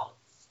well?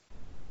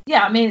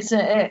 Yeah, I mean, it's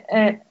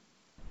an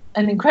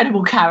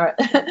incredible carrot.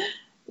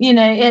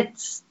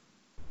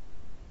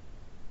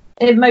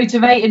 It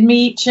motivated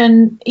me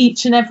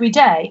each and every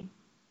day.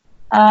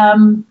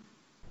 And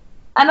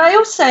I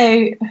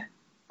also,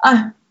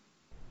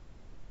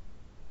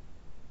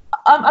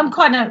 I'm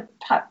kind of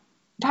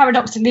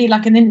paradoxically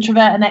like an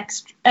introvert and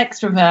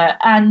extrovert.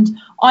 And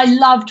I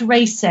loved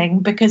racing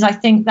because I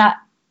think that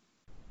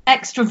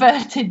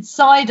extroverted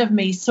side of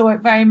me saw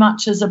it very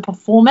much as a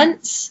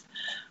performance.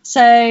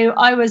 So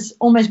I was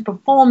almost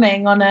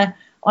performing on a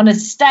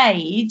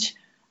stage.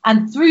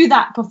 And through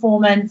that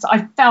performance,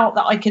 I felt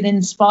that I could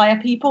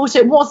inspire people. So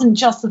it wasn't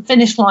just the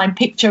finish line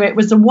picture. It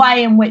was the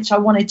way in which I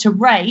wanted to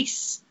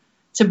race,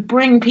 to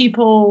bring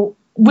people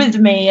with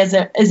me, as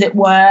it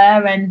were,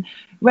 and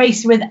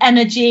race with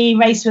energy,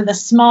 race with a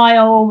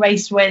smile,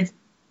 race with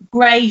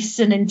grace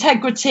and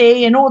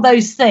integrity and all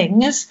those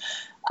things.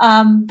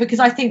 Because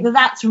I think that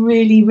that's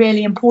really,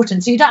 really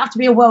important. So you don't have to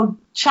be a world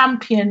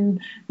champion.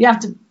 You have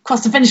to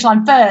cross the finish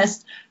line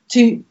first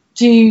to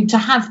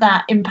have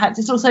that impact.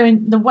 It's also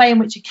in the way in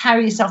which you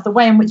carry yourself, the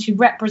way in which you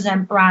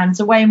represent brands,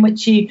 the way in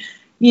which you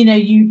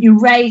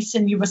race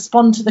and you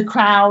respond to the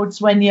crowds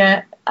when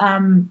you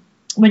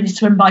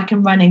swim, bike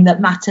and running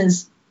that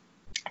matters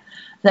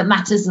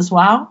as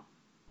well.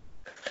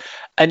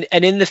 And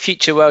in the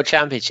future World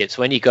Championships,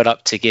 when you got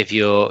up to give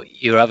your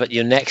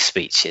next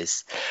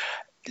speeches,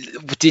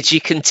 did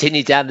you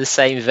continue down the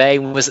same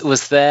vein?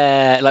 Was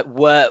there, like,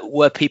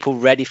 were people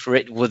ready for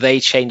it? Were they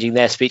changing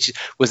their speeches?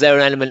 Was there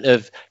an element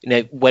of,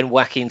 when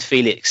Joaquin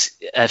Phoenix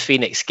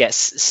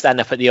gets stand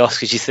up at the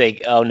Oscars, you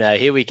think, oh no,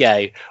 here we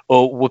go?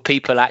 Or were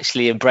people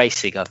actually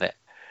embracing of it?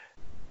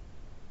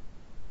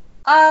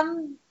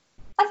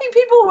 I think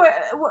people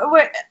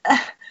were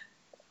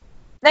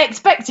they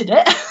expected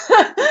it.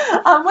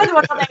 Whether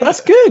or not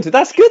That's good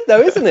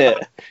though, isn't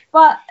it?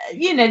 But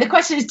the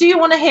question is, do you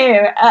want to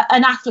hear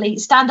an athlete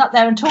stand up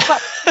there and talk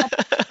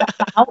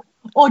about,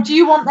 or do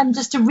you want them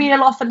just to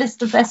reel off a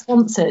list of their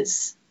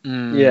sponsors?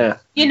 Yeah.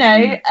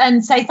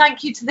 And say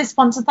thank you to this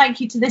sponsor,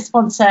 thank you to this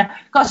sponsor.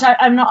 Gosh,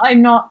 I'm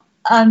not.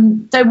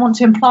 Don't want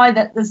to imply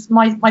that there's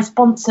my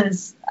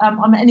sponsors.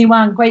 I'm anyway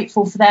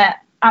ungrateful for their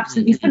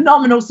absolutely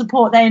phenomenal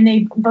support. They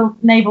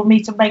enable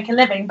me to make a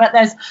living. But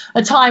there's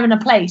a time and a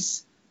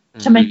place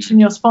to mention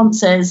your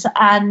sponsors,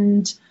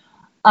 and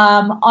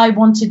I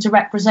wanted to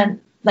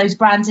represent those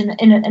brands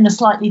in a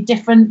slightly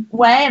different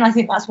way, and I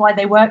think that's why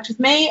they worked with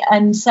me.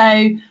 And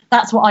so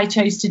that's what I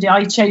chose to do.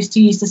 I chose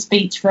to use the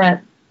speech for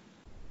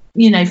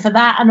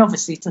that, and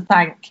obviously to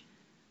thank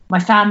my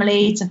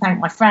family, to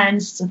thank my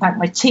friends, to thank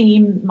my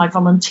team,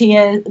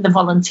 the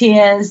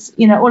volunteers,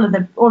 all of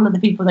the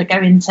people that go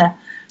into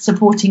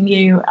supporting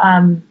you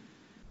and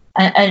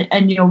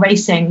your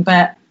racing.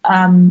 But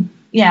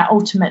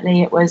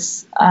ultimately it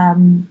was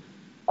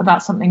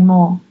about something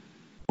more.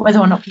 Whether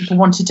or not people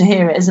wanted to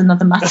hear it is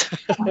another matter.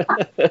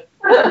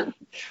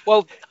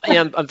 Well,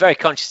 I'm very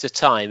conscious of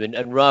time,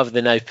 and rather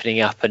than opening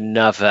up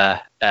another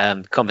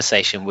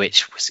conversation,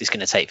 which is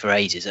going to take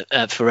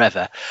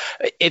forever,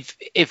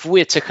 if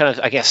we're to kind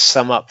of, I guess,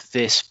 sum up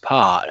this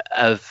part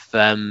of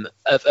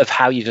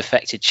how you've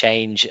affected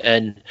change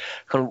and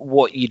kind of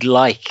what you'd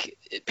like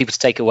people to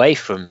take away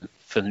from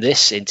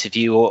this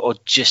interview, or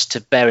just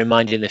to bear in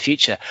mind in the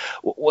future,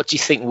 what do you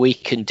think we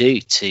can do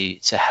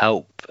to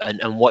help,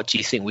 and what do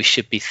you think we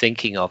should be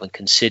thinking of and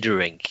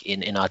considering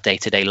in our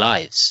day-to-day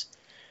lives?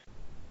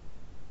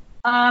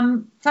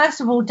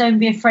 First of all, don't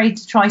be afraid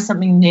to try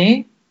something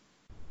new,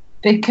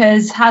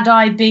 because had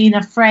I been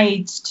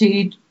afraid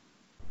to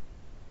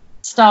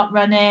start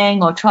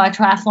running or try a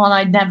triathlon,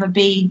 I'd never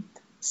be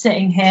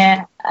sitting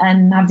here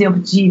and have the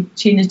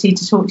opportunity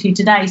to talk to you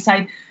today.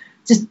 So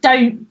just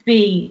don't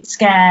be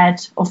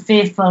scared or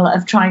fearful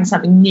of trying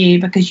something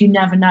new, because you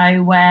never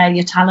know where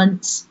your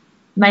talents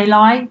may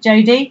lie,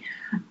 Jodie.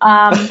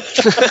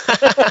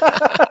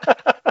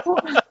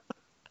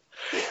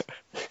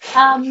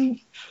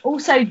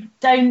 Also,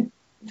 don't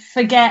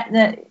forget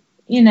that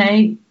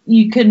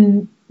you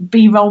can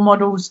be role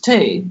models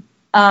too,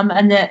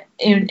 and that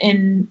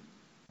in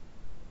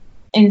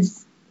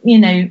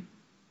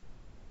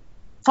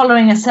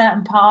following a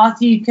certain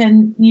path, you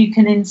can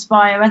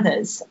inspire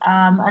others,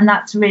 and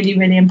that's really,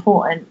 really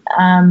important,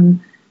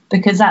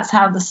 because that's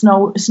how the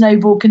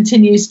snowball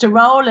continues to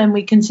roll, and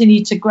we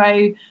continue to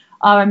grow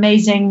our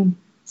amazing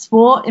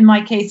sport. In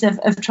my case of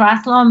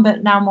triathlon,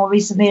 but now more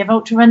recently of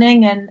ultra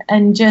running,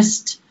 and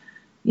just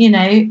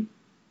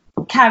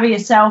carry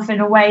yourself in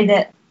a way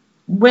that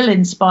will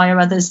inspire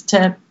others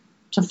to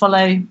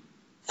follow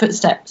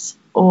footsteps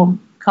or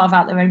carve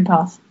out their own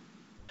path.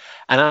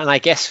 And I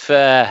guess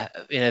for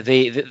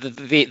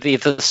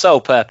the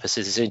sole purpose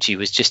of this interview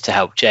was just to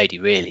help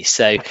Jodie, really.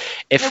 So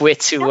if we're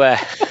to you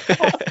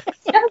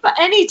haven't got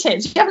any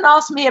tips. You haven't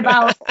asked me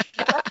about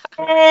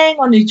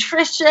or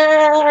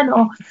nutrition,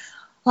 or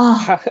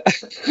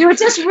you were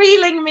just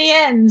reeling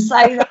me in so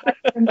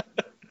that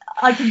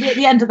I can be at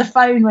the end of the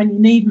phone when you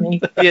need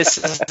me. Yes.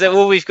 So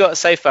all we've got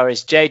so far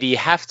is, Jodie, you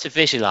have to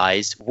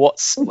visualize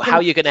how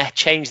you're going to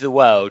change the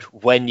world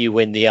when you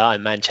win the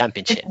Ironman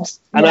Championships.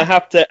 And I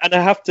have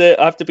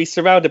to be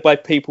surrounded by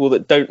people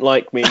that don't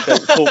like me and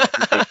don't talk to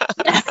me.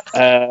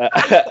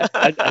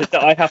 That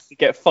I have to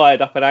get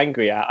fired up and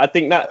angry at. I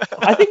think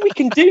we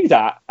can do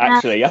that.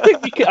 Actually, I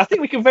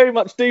think we can very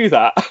much do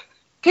that.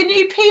 Can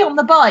you pee on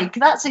the bike?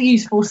 That's a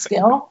useful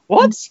skill.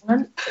 What?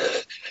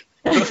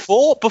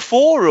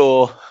 Before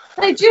or?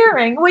 No,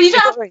 during. Well, you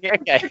don't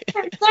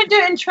don't do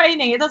it in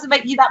training. It doesn't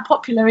make you that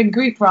popular in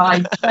group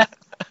rides. But,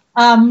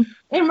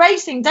 in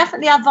racing,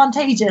 definitely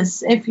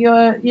advantageous if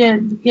you're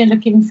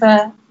looking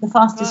for the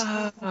fastest.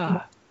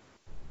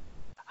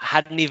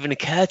 Hadn't even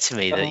occurred to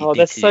me that. Oh,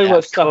 there's so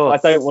much stuff I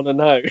don't want to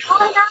know.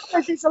 I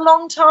know, it's a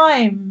long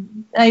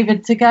time,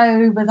 David, to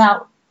go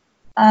without.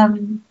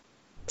 To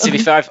be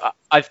fair,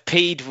 I've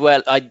peed.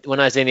 Well, when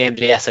I was in the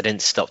MDS, I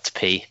didn't stop to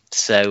pee.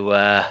 So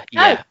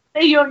yeah. Oh,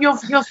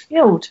 you're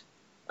skilled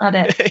at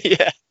it.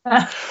 Yeah.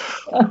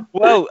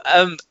 Well,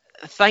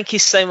 thank you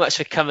so much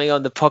for coming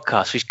on the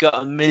podcast. We've got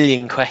a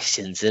million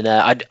questions, and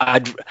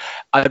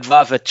I'd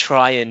rather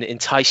try and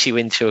entice you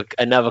into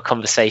another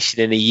conversation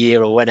in a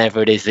year or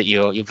whenever it is that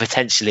you're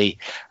potentially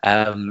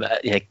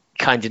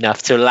kind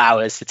enough to allow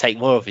us to take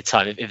more of your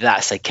time, if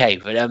that's okay.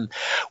 But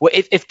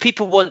if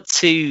people want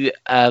to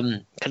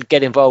kind of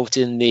get involved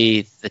in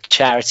the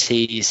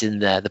charities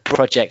and the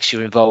projects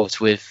you're involved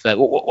with,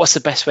 what's the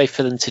best way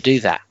for them to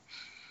do that?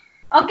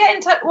 I'll get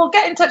in touch. Well,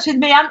 get in touch with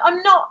me.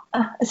 I'm not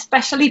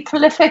especially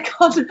prolific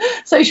on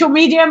social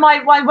media.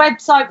 My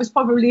website was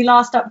probably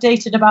last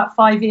updated about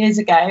 5 years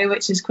ago,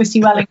 which is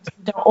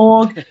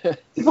chrissiewellington.org.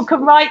 People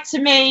can write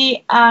to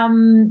me,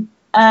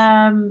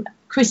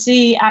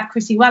 Chrissie at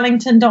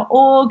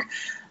chrissiewellington.org,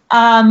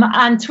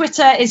 and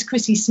Twitter is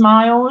Chrissie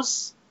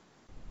Smiles,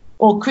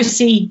 or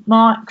Chrissie's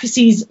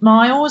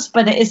Miles,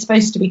 but it is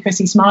supposed to be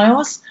Chrissie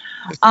Smiles.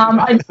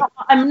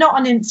 I'm not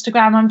on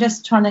Instagram. I'm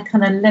just trying to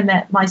kind of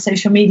limit my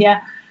social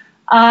media.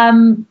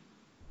 And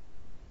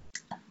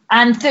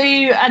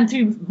through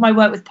my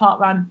work with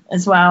Parkrun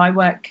as well, I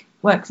work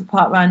for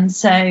Parkrun,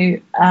 so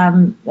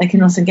they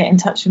can also get in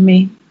touch with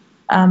me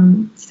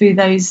through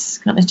those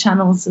kind of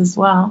channels as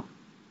well.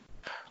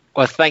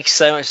 Well, thank you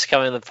so much for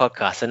coming on the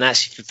podcast and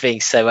actually for being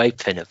so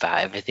open about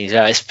everything.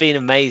 So it's been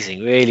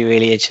amazing, really,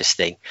 really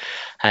interesting.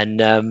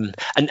 And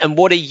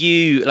what are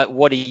you like?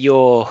 What are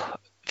your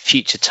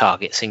future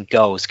targets and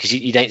goals? Because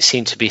you don't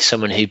seem to be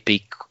someone who'd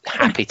be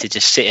happy to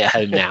just sit at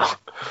home now.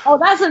 Oh,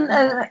 that's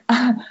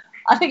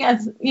I think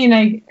that's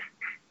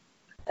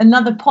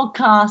another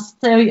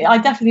podcast. So I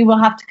definitely will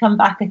have to come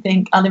back. I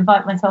think I'll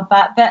invite myself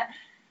back. But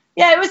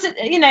yeah, it was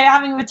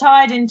having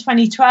retired in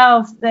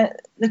 2012,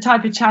 the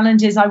type of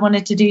challenges I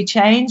wanted to do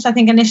changed. I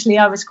think initially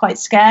I was quite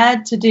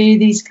scared to do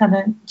these kind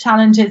of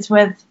challenges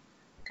with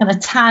kind of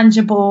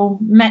tangible,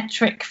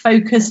 metric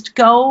focused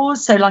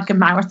goals. So like a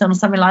marathon or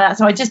something like that.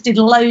 So I just did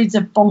loads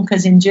of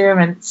bonkers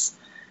endurance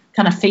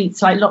kind of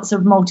feats, like lots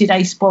of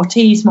multi-day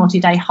sporties,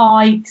 multi-day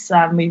hikes.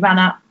 We ran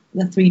up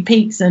the 3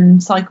 peaks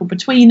and cycled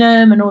between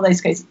them and all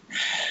those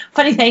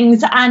funny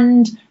things.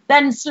 And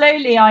then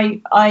slowly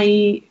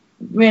I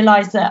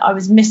realized that I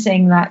was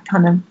missing that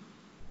kind of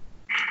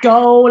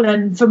goal,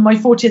 and for my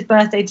 40th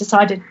birthday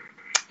decided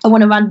I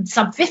want to run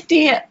sub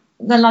 50 at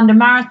the London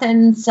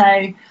Marathon.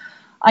 So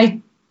I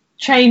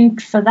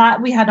trained for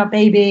that. We had our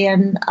baby,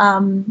 and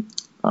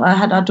I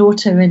had our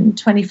daughter in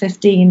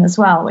 2015 as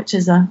well, which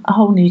is a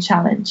whole new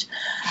challenge.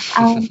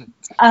 So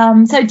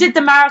did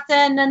the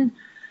marathon,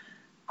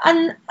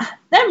 and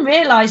then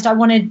realized I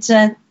wanted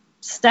to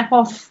step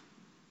off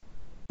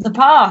the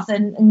path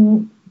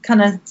and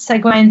kind of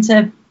segue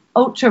into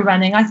ultra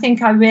running. I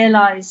think I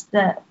realized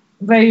that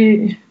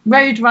road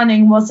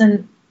running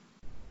wasn't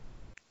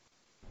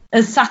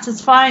as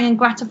satisfying and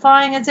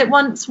gratifying as it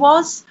once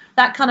was.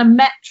 That kind of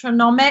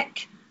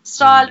metronomic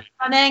style of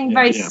running,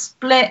 very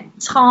split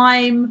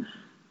time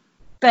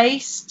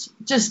based,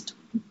 just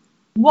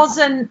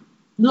wasn't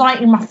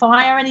lighting my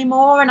fire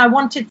anymore. And I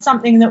wanted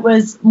something that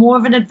was more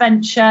of an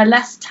adventure,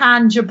 less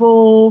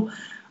tangible,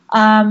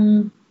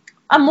 and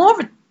more of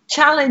a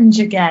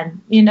challenge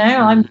again.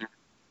 I'm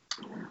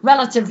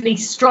relatively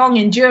strong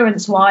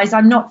endurance wise.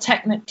 I'm not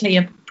technically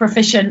a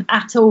proficient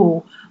at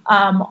all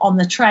on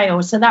the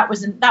trail, so that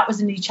was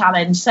a new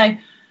challenge. So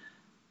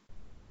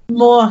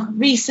more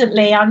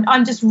recently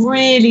I'm just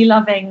really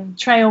loving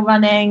trail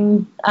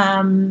running,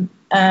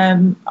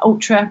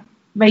 ultra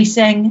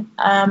racing.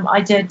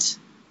 I did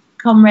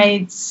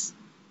Comrades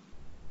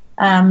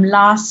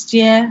last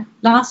year.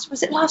 Last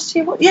year. Last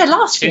year was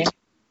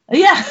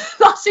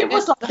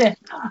last year.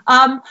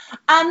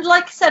 And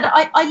like I said,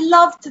 I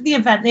loved the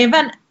event. The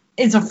event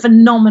is a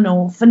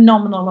phenomenal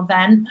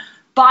event,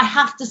 but I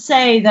have to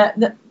say that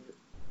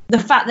the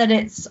fact that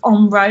it's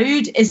on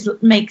road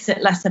makes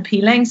it less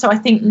appealing. So I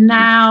think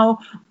now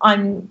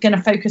I'm going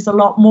to focus a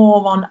lot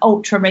more on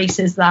ultra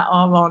races that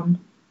are on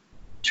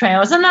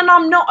trails. And then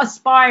I'm not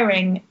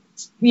aspiring,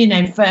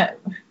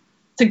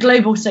 to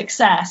global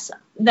success.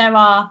 There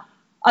are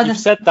other. You've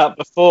said that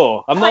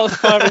before. I'm not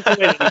aspiring to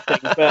win anything,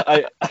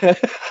 but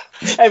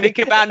think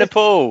about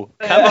Nepal.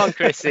 Come on,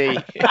 Chrissie.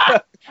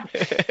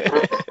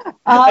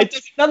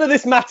 None of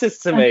this matters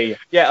to me.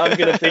 Yeah, I'm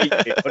going to beat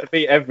you. I'm going to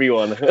beat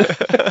everyone.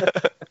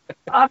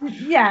 I'm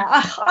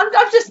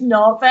just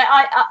not. But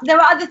there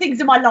are other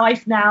things in my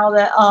life now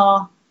that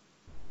are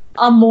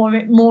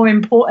more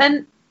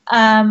important.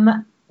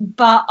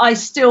 But I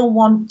still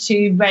want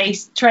to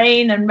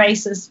train and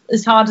race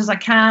as hard as I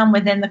can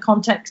within the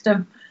context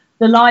of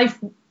the life,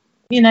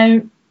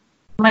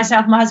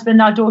 myself, my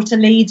husband, our daughter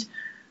lead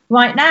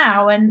right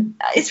now. And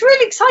it's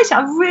really exciting.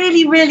 I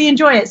really, really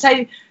enjoy it.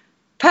 So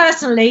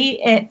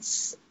personally,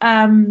 it's,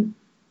 family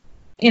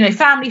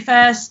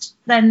first,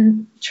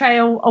 then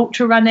trail,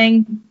 ultra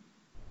running,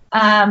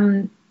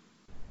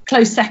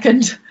 close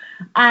second.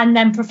 And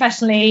then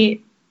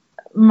professionally,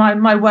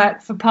 my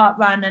work for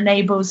Parkrun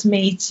enables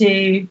me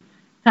to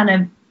kind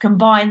of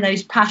combine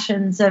those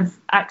passions of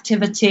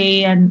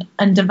activity and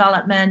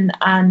development,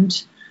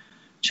 and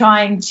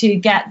trying to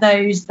get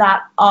those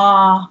that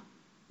are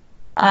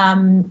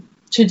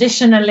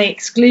traditionally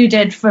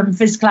excluded from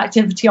physical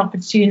activity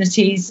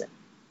opportunities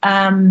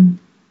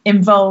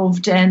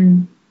involved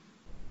in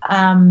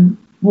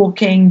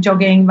walking,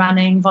 jogging,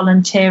 running,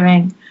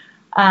 volunteering.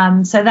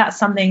 So that's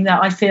something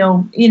that I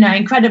feel,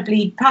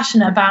 incredibly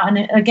passionate about,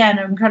 and again,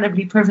 I'm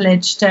incredibly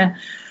privileged to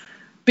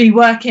be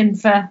working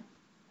for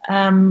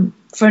an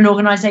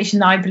organisation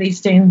that I believe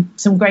is doing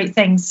some great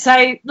things.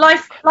 So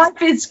life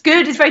is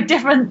good. It's very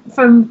different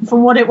from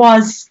what it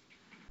was,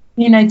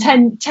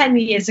 10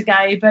 years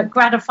ago, but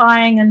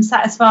gratifying and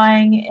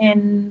satisfying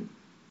in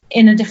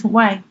a different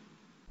way.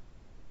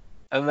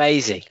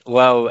 Amazing.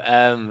 Well,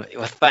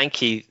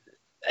 thank you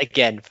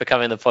again for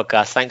coming on the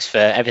podcast. Thanks for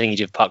everything you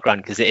do for Parkrun,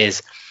 because it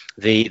is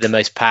the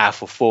most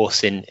powerful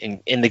force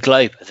in the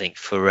globe, I think,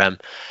 for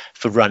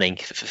running,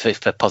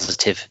 for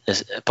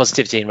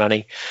positivity in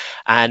running.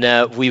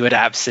 And we would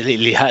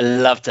absolutely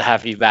love to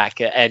have you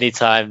back at any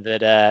time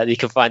that you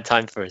can find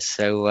time for us.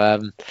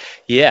 So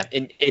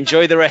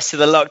enjoy the rest of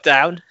the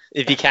lockdown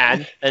if you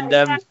can. And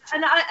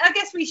I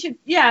guess we should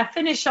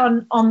finish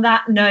on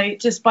that note,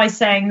 just by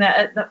saying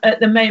that at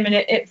the moment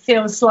it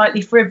feels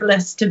slightly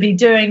frivolous to be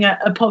doing a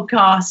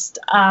podcast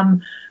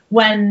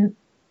when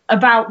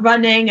about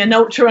running and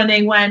ultra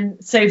running,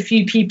 when so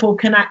few people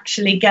can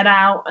actually get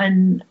out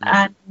and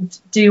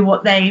do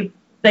what they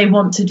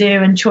want to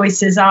do, and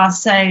choices are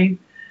so,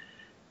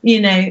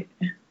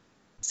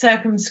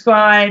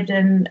 circumscribed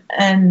and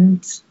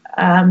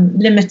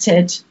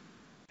limited.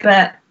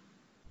 But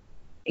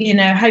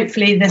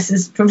hopefully this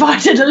has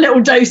provided a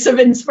little dose of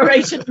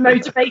inspiration and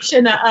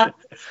motivation at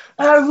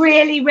a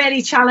really,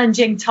 really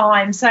challenging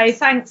time. So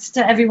thanks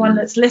to everyone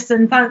that's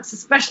listened. Thanks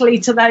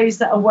especially to those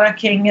that are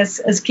working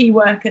as key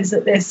workers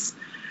at this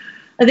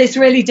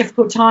really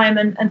difficult time.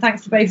 And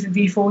thanks to both of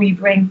you for all you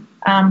bring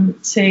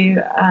to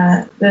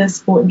the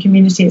sporting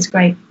community. It's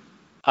great.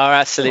 Our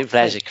absolute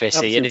pleasure, Chrissie.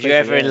 Absolute and if you're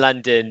pleasure, ever in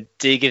London,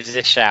 do give us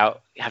a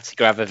shout. You have to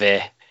grab a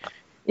beer.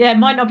 Yeah, it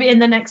might not be in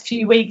the next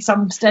few weeks.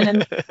 I'm still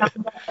in. Oh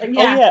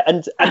yeah,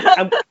 and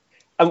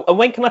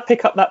when can I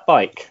pick up that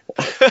bike?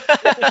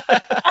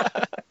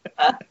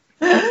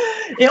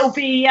 It'll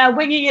be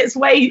winging its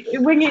way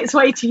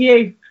to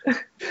you.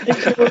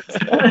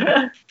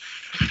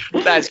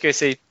 Thanks,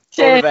 Chrissie.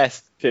 Cheers. All the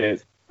best.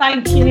 Cheers.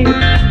 Thank you.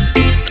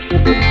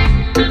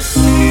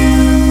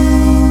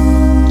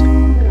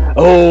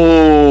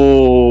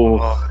 Oh,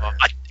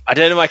 I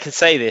don't know if I can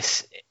say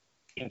this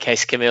in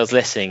case Camille's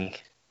listening.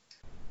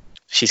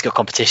 She's got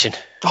competition.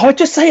 Oh, I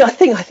just say I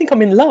think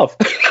I'm in love.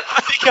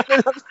 I think I'm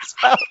in love as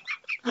well.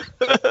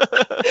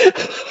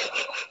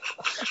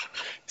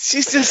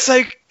 She's just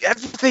so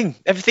everything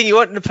you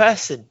want in a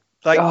person.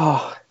 Like,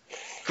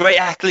 great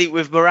athlete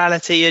with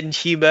morality and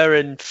humour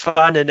and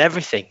fun and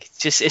everything.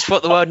 It's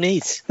what the world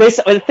needs.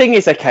 The thing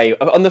is, okay,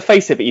 on the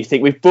face of it, you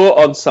think we've brought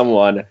on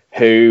someone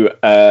who,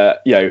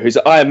 who's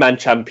an Ironman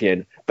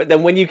champion. But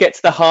then when you get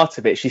to the heart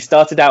of it, she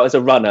started out as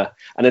a runner,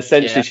 and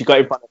essentially she got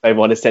in front of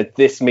everyone and said,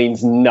 "This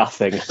means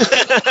nothing."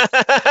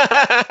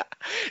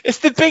 It's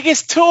the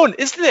biggest taunt,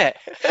 isn't it?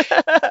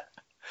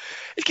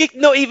 It's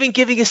not even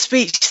giving a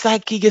speech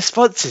thanking your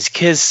sponsors,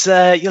 because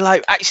you're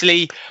like,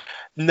 actually,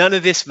 none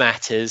of this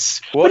matters.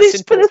 But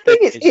the thing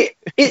is, it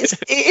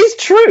is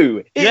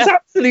true. It's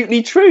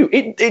absolutely true.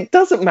 It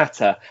doesn't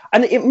matter,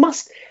 and it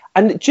must,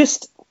 and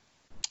just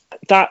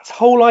that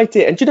whole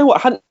idea. And do you know what?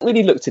 I hadn't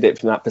really looked at it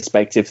from that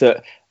perspective.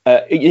 That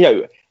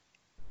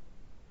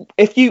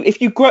if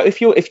you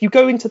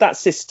go into that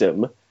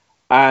system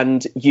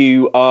and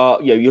you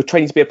are, you're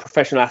training to be a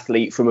professional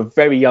athlete from a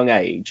very young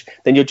age,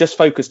 then you're just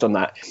focused on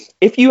that.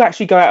 If you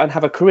actually go out and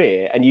have a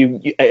career, and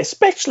you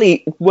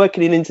especially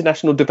working in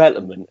international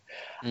development,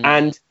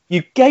 and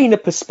you gain a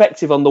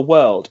perspective on the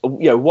world,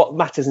 what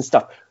matters and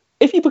stuff.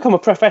 If you become a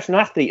professional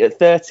athlete at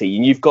 30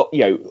 and you've got,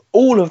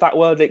 all of that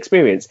world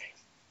experience,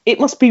 it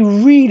must be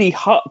really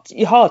hard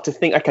to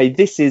think, okay,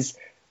 this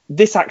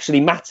actually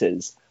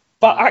matters.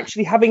 But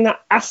actually having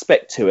that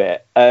aspect to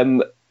it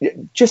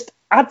just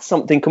adds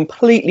something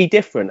completely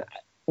different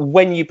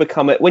when you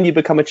become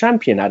a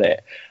champion at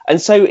it. And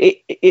so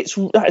it's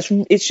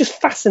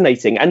just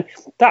fascinating. And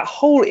that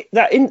whole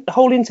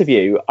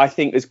interview, I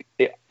think,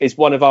 is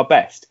one of our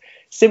best,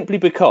 simply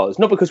because,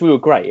 not because we were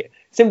great,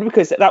 simply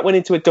because that went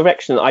into a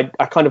direction I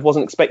kind of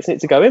wasn't expecting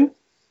it to go in.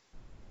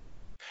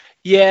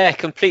 Yeah,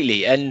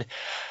 completely. And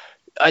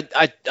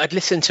I'd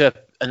listened to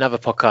another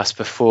podcast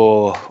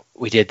before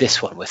we did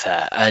this one with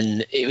her,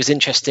 and it was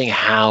interesting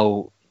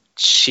how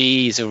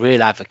she's a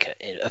real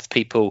advocate of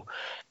people,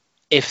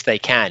 if they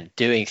can,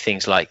 doing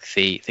things like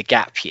the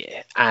gap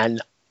year. And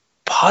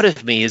part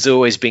of me has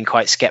always been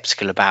quite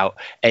skeptical about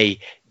a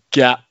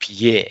gap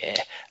year,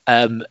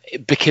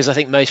 because I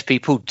think most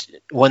people,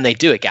 when they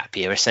do a gap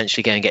year,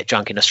 essentially go and get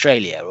drunk in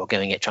Australia or go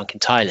and get drunk in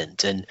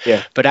Thailand.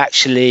 But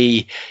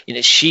actually,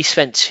 she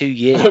spent 2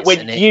 years.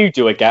 When you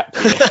do a gap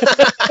year,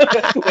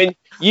 when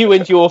you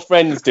and your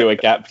friends do a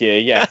gap year,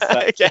 yes.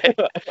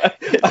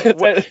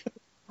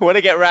 When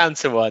I get round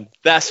to one,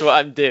 that's what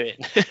I'm doing.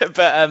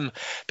 but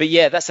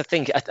yeah, that's the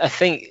thing. I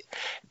think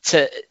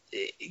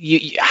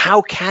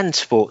how can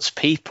sports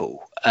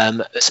people,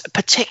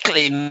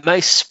 particularly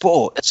most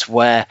sports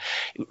where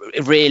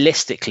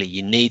realistically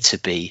you need to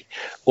be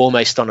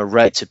almost on a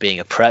road to being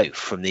a pro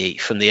from the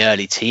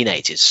early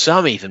teenagers,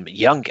 some even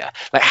younger,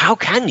 like how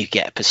can you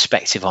get a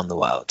perspective on the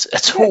world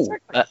at all?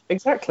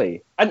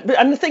 Exactly. And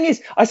the thing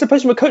is, I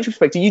suppose from a coaching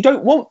perspective, you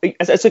don't want,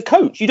 as a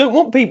coach, you don't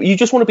want people, you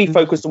just want to be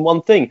focused on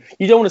one thing.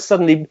 You don't want to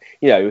suddenly,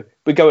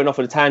 be going off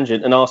on a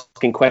tangent and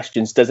asking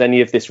questions, does any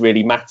of this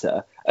really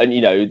matter? And,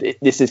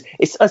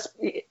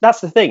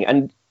 that's the thing.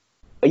 And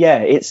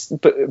yeah,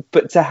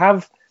 but to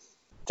have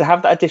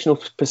that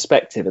additional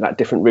perspective and that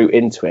different route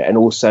into it, and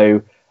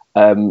also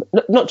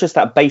not just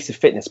that base of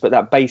fitness, but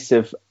that base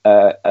of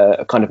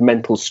a kind of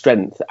mental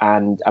strength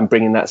and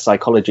bringing that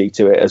psychology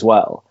to it as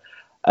well.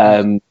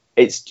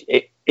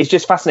 It's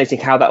just fascinating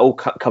how that all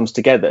comes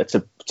together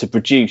to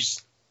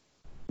produce,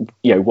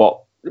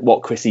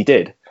 what Chrissie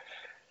did.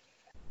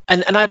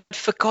 And I'd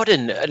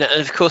forgotten, and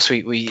of course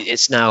we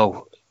it's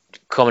now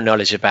common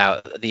knowledge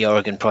about the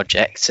Oregon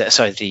project.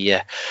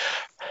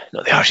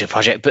 Not the Oregon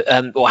project, but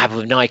what happened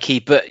with Nike.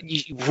 But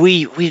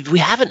we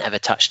haven't ever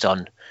touched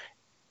on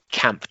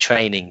camp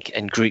training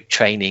and group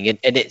training,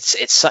 and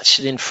it's such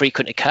an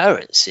infrequent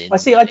occurrence. I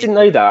didn't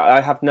know that.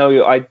 I have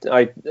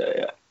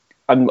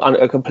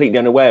I'm completely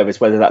unaware as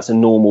whether that's a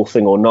normal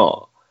thing or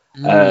not.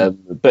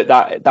 But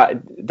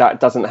that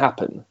doesn't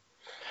happen.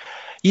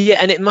 Yeah,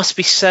 and it must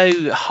be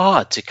so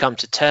hard to come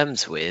to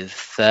terms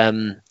with,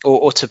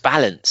 or to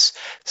balance,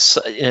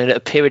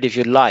 a period of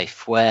your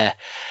life where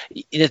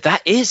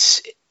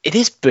it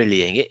is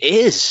bullying. It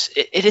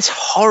is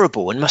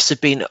horrible, and must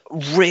have been a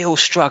real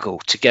struggle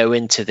to go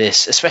into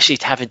this, especially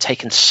to having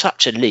taken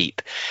such a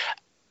leap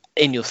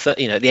in your at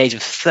the age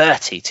of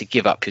 30 to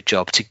give up your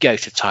job, to go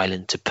to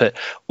Thailand, to put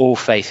all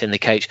faith in the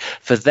coach,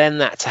 for then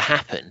that to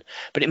happen.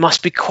 But it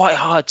must be quite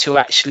hard to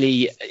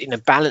actually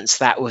balance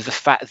that with the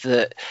fact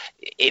that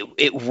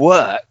it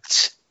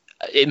worked.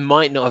 It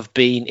might not have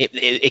been,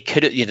 it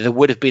could have, there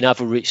would have been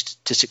other routes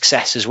to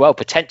success as well,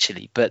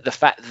 potentially, but the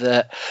fact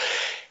that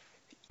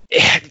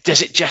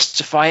does it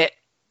justify it?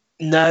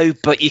 No,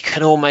 but you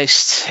can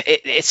almost,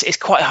 it's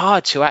quite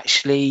hard to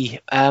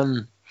actually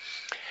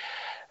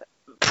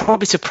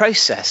probably to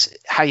process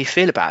how you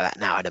feel about that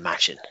now, I'd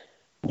imagine.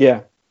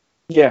 Yeah,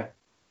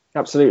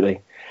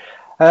 absolutely.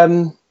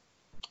 There's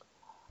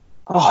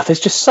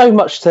just so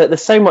much to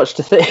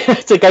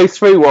to go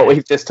through what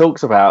we've just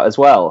talked about as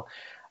well.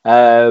 We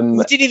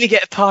didn't even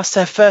get past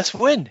her first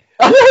win.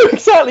 I know,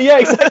 exactly. Yeah,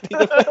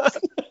 exactly.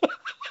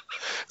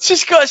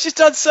 She's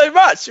done so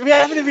much. We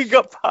haven't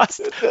got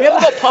past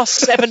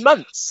 7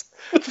 months.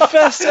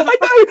 First, I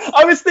know.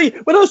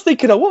 When I was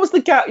thinking, what was the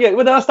gap? Yeah,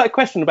 when I asked that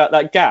question about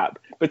that gap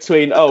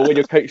between when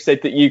your coach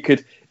said that you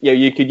could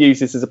use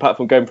this as a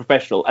platform going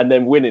professional and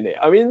then winning it.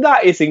 I mean,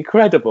 that is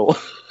incredible.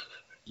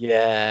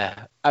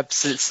 Yeah,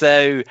 absolutely.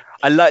 So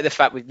I like the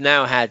fact we've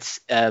now had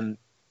two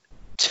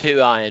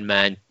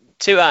Ironman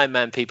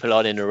people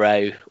on in a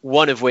row,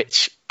 one of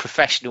which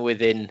professional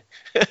within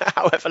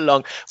however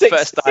long.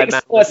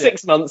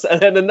 6 months,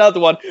 and then another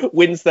one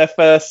wins their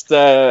first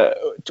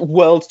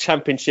world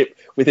championship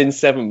within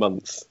 7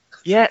 months.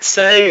 Yeah,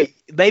 so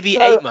maybe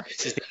 8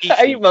 months is the key.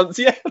 8 months,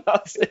 yeah,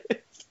 that's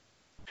it.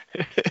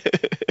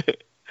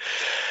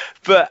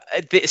 But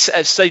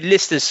so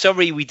listeners,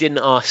 sorry we didn't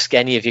ask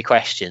any of your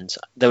questions.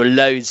 There were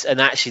loads, and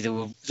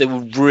actually there were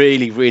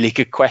really, really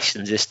good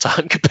questions this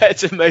time compared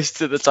to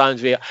most of the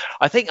times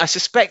I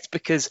suspect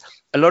because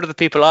a lot of the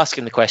people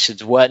asking the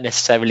questions weren't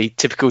necessarily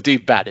typical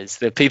do-badders.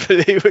 They're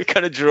people who were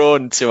kind of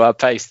drawn to our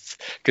posts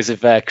because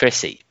of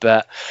Chrissie.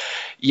 But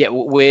yeah,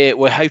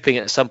 we're hoping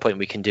at some point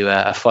we can do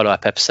a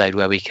follow-up episode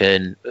where we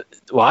can.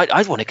 Well,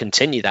 I'd want to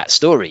continue that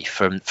story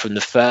from the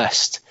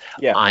first.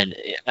 Yeah, and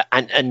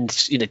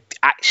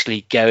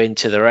actually go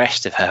into the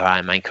rest of her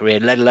Ironman career,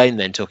 let alone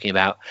then talking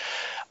about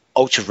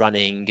ultra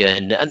running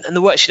and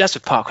the work she does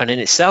with parkrun in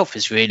itself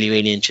is really,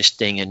 really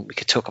interesting, and we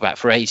could talk about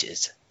for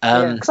ages.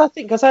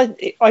 Because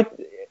I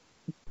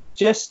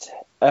just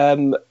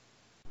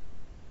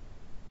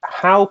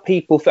how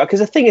people feel,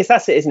 because the thing is,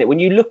 that's it, isn't it? When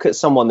you look at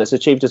someone that's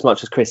achieved as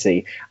much as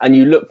Chrissie, and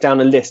you look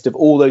down a list of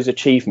all those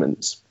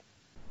achievements.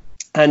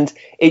 And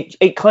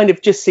it kind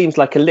of just seems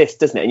like a list,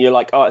 doesn't it? And you're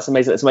like, oh, it's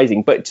amazing, that's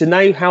amazing. But to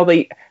know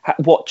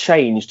what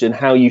changed and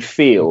how you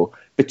feel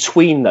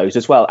between those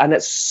as well. And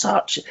it's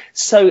so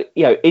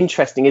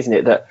interesting, isn't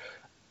it? That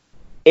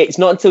it's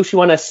not until she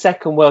won her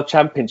second world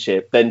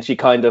championship then she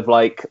kind of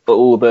like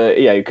all the,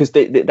 because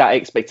that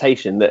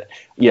expectation that,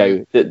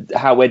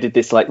 where did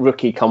this like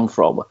rookie come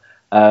from?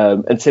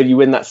 Until you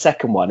win that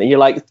second one, and you're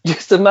like,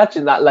 just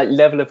imagine that like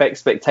level of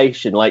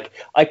expectation. Like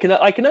I can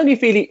only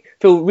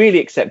feel really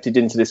accepted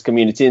into this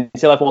community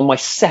until I've won my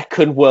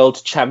second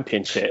world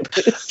championship.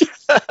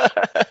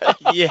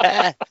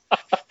 Yeah,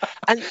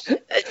 and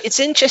it's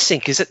interesting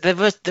because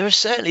there are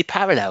certainly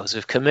parallels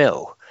with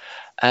Camille,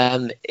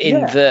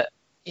 that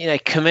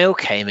Camille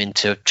came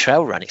into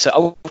trail running, so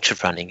ultra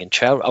running and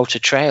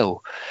ultra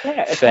trail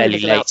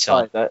fairly late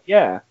on.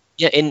 Yeah.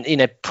 Yeah,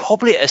 in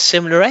probably at a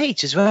similar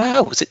age as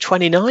well. Was it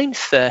 29,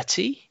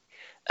 30?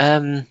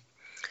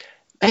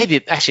 Maybe a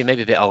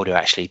bit older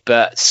actually,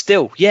 but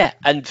still, yeah.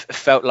 And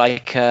felt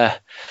like the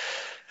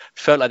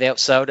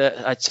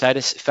outsider. I'd say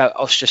this felt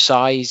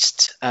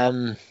ostracized.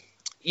 That's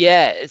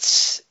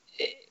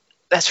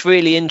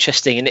really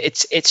interesting, and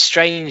it's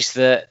strange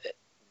that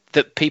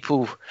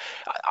people.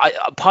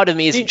 Part of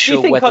me isn't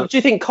sure whether. Do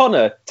you think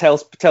Connor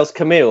tells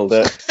Camille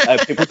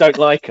that people don't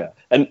like her?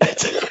 And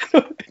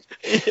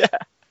yeah.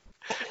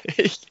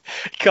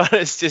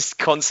 Connor's just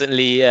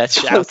constantly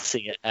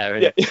shouting at her.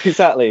 Yeah,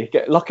 exactly.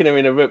 Locking her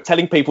in a room,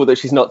 telling people that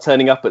she's not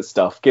turning up at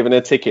stuff, giving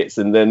her tickets,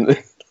 and then.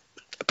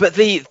 But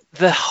the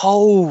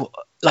whole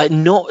like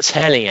not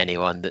telling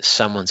anyone that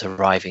someone's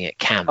arriving at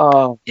camp.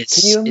 Oh, can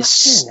you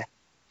imagine?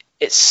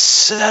 It's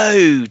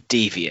so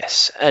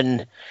devious,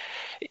 and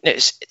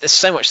there's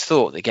so much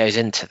thought that goes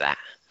into that,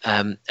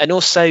 and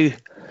also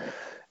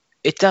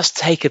it does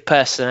take a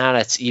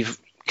personality.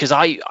 Because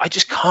I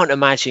just can't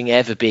imagine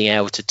ever being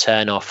able to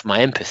turn off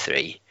my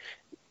empathy,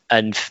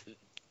 and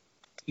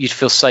you'd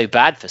feel so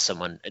bad for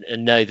someone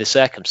and know the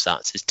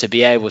circumstances to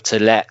be able to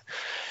let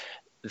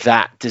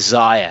that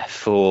desire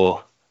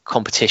for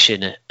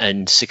competition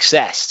and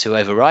success to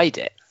override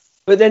it.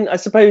 But then I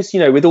suppose,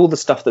 with all the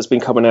stuff that's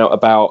been coming out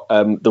about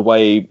the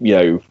way,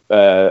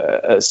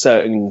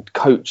 certain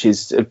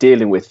coaches are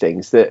dealing with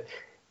things, that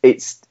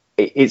it's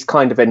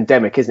kind of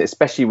endemic, isn't it?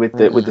 Especially with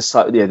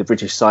the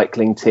British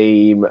cycling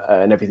team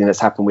and everything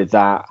that's happened with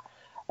that.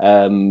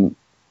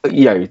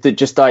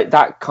 Just like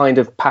that kind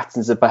of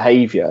patterns of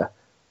behaviour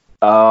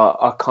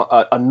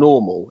are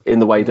normal in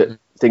the way that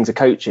things are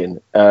coaching.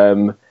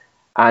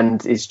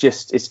 And it's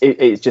just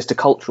a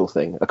cultural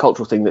thing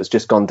that's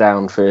just gone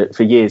down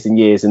for years and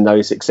years and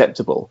knows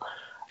acceptable.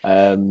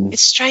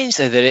 It's strange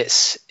though that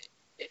it's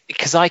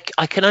because I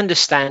can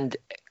understand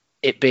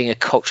it being a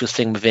cultural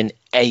thing within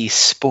a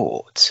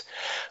sport,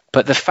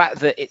 but the fact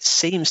that it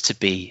seems to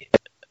be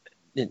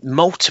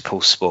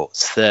multiple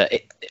sports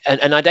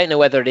and I don't know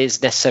whether it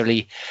is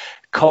necessarily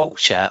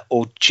culture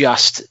or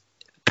just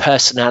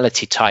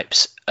personality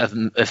types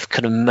of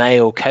kind of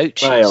male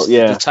coaches,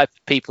 the type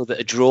of people that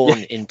are drawn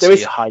into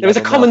high level. There is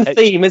a common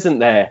theme, isn't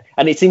there?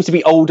 And it seems to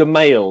be older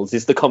males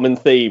is the common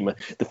theme,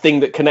 the thing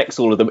that connects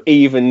all of them,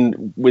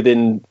 even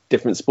within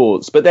different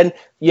sports. But then,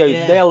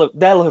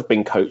 they'll have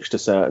been coached a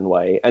certain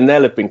way, and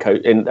they'll have been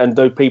coached, and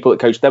the people that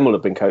coach them will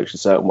have been coached a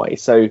certain way.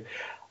 So,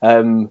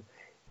 so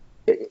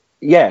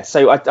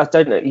I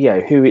don't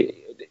know, who.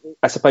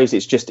 I suppose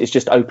it's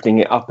just opening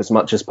it up as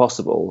much as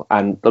possible,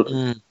 and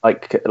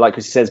like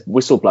Chrissie says,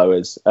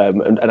 whistleblowers,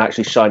 and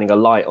actually shining a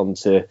light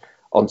onto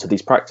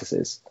these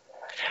practices.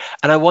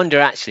 And I wonder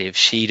actually if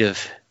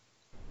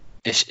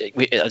I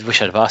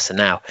wish I'd have asked her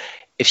now,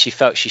 if she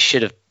felt she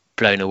should have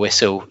blown a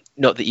whistle.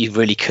 Not that you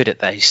really could at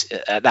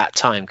that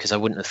time, because I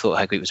wouldn't have thought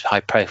her group was high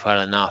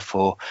profile enough,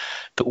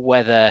 but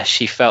whether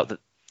she felt that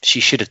she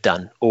should have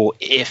done, or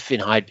if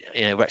in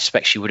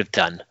retrospect she would have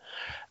done.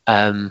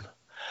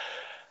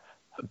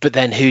 But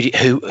then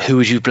who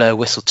would you blow a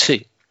whistle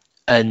to?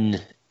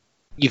 And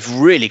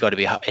you've really got to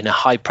be in a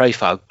high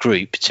profile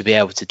group to be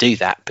able to do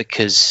that,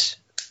 because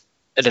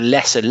at a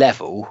lesser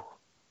level,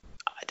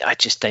 I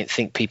just don't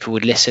think people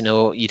would listen,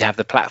 or you'd have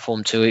the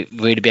platform to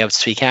really be able to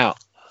speak out.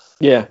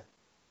 Yeah.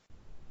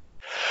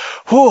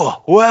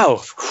 Oh,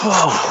 well.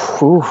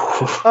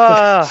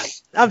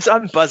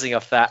 I'm buzzing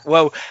off that.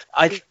 Well,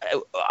 I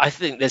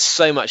think there's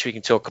so much we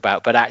can talk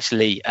about, but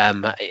actually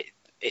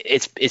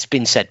it's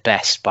been said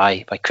best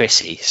by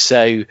Chrissie.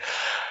 So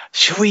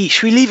should we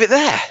leave it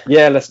there?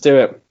 Yeah, let's do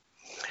it.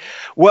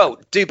 Well,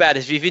 do bad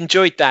if you've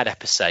enjoyed that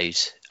episode.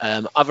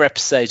 Other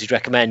episodes we'd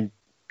recommend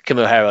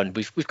Camille Heron.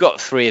 We've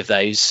got 3 of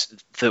those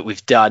that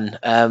we've done.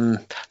 Trying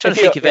to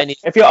think of any.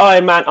 If you're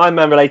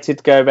Ironman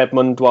related, go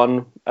Redmond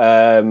one.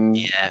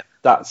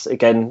 That's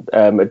again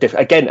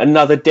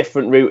another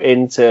different route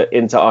into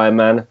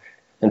Ironman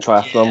and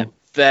triathlon. Yeah.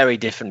 Very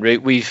different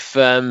route. We've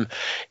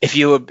if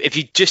you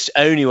just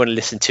only want to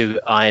listen to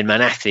Ironman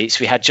athletes,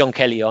 we had John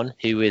Kelly on,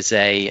 who is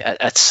a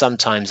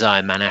sometimes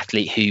Ironman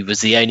athlete, who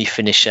was the only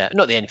finisher,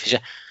 not the only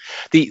finisher,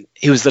 he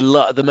was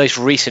the most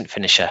recent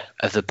finisher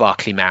of the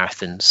Barkley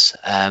Marathons,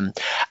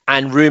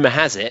 and rumor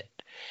has it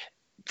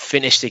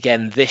finished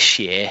again this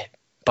year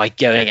by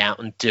going out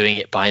and doing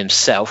it by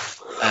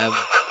himself,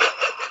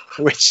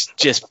 which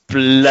just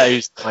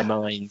blows my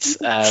mind.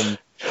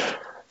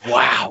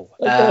 Wow.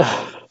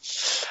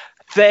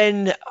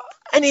 Then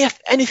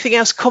anything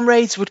else,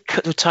 comrades, would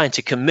cut the time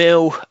to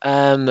Camille?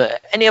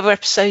 Any other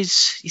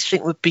episodes you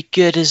think would be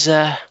good? As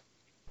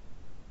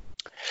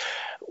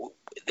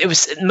it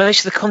was,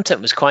 most of the content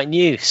was quite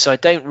new, so I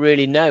don't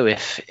really know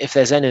if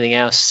there's anything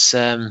else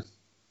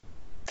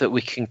that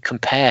we can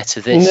compare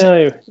to this.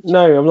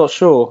 No, I'm not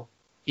sure.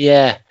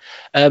 Yeah,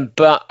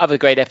 but other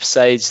great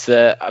episodes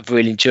that I've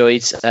really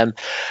enjoyed.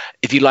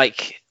 If you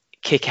like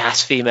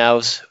kick-ass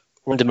females,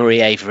 Rhonda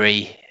Marie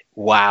Avery.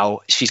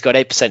 Wow, she's got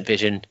 8%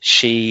 vision.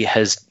 She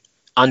has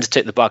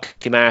undertook the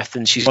Barkley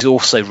Marathon. She's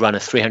also run a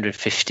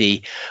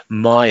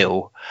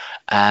 350-mile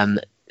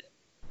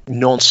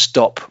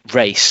non-stop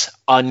race,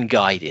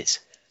 unguided,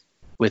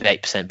 with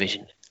 8%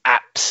 vision.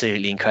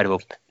 Absolutely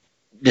incredible.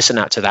 Listen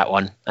out to that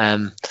one.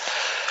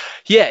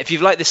 If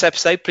you've liked this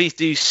episode, please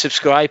do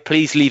subscribe.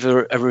 Please leave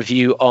a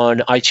review on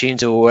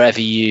iTunes or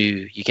wherever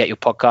you get your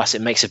podcasts.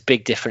 It makes a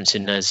big difference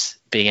in us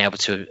being able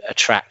to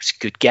attract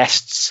good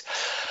guests.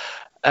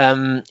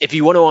 If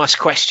you want to ask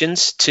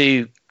questions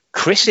to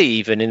Chrissie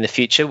even in the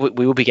future,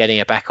 we will be getting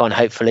her back on,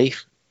 hopefully.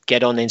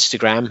 Get on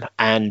Instagram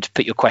and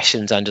put your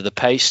questions under the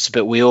posts,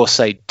 but we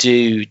also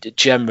do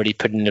generally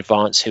put in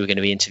advance who we're going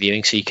to be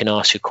interviewing, so you can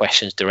ask your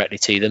questions directly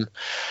to them.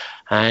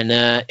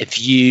 And if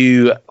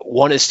you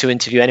want us to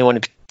interview anyone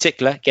in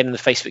particular, get in the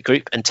Facebook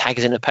group and tag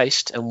us in a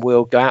post, and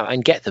we'll go out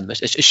and get them,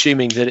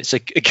 assuming that it's a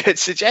good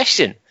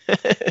suggestion.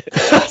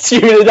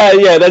 Assuming that,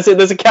 yeah,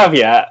 there's a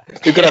caveat.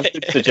 We've got to have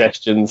good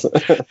suggestions.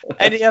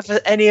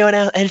 Anyone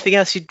else? Anything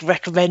else you'd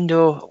recommend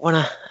or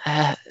want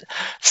to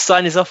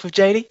sign us off with,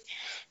 JD?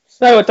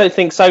 No, I don't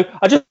think so.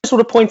 I just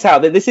want to point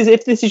out that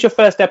if this is your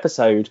first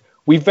episode,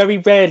 we very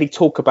rarely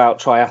talk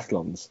about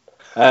triathlons.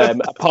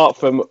 Apart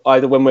from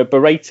either when we're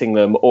berating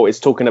them or it's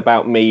talking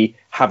about me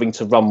having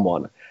to run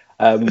one.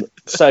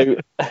 So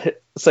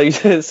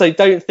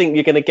don't think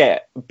you're going to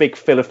get Big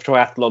Phil of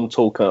triathlon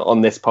talk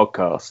on this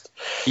podcast.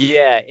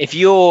 Yeah, if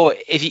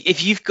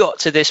you've got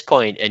to this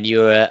point and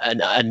you're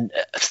a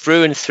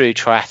through and through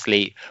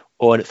triathlete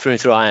or through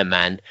and through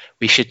Ironman,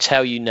 we should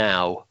tell you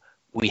now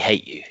we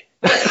hate you.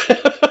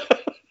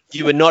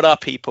 You are not our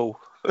people.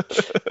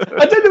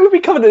 I don't know if we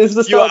covered it as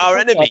the start. You are our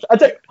enemy.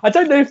 I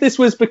don't know if this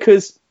was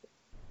because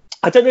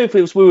I don't know if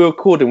it was we were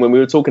recording when we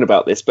were talking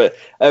about this, but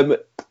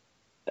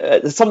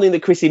something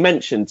that Chrissie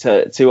mentioned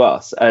to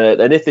us,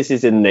 and if this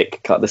is in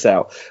Nick, cut this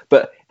out.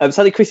 But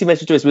something Chrissie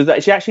mentioned to us was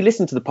that she actually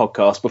listened to the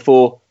podcast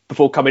before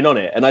coming on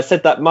it, and I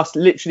said that must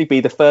literally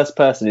be the first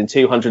person in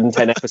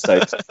 210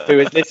 episodes who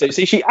has listened.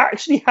 So she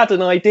actually had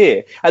an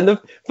idea, and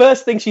the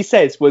first thing she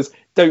says was,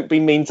 "Don't be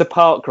mean to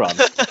parkrun."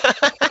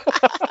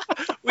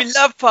 We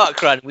love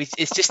parkrun.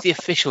 It's just the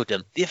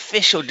officialdom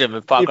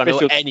of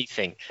parkrun or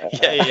anything.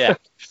 Yeah.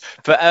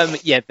 But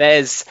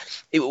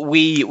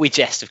we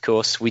jest, of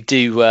course. We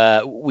do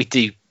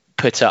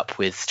put up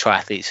with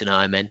triathletes and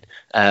Ironmen.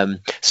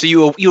 So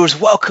you're as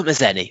welcome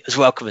as any.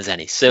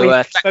 So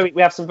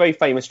we have some very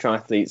famous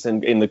triathletes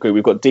in the group.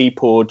 We've got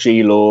Deepaw,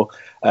 G-Law,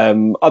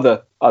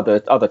 other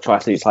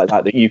triathletes like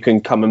that you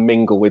can come and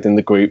mingle with in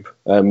the group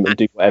and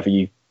do whatever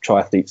you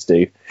triathletes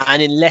do.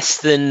 And in less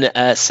than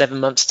 7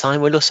 months'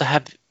 time, we'll also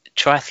have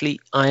triathlete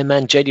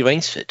Ironman JD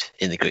Rainsford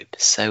in the group.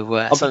 So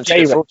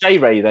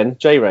J-Ray, I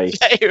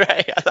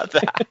love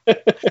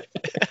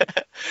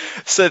that.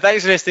 So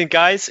thanks for listening,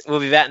 guys. We'll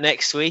be back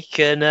next week,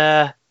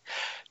 and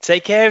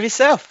take care of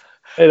yourself.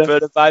 Bye. Baby,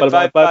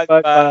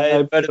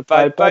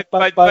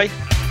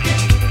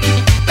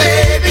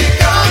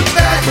 come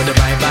back.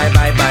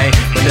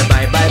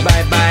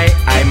 Bye.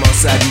 I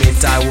must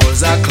admit I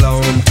was a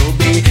clown to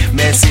be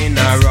messing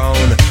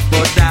around,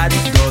 but that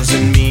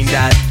doesn't mean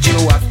that you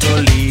have to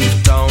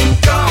leave town.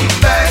 Come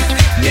back.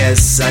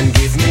 Yes, and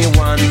give me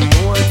one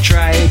more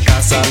try,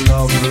 'cause a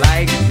love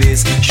like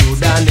this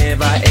should I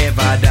never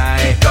ever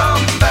die.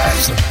 Come back.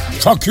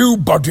 Fuck you,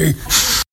 buddy.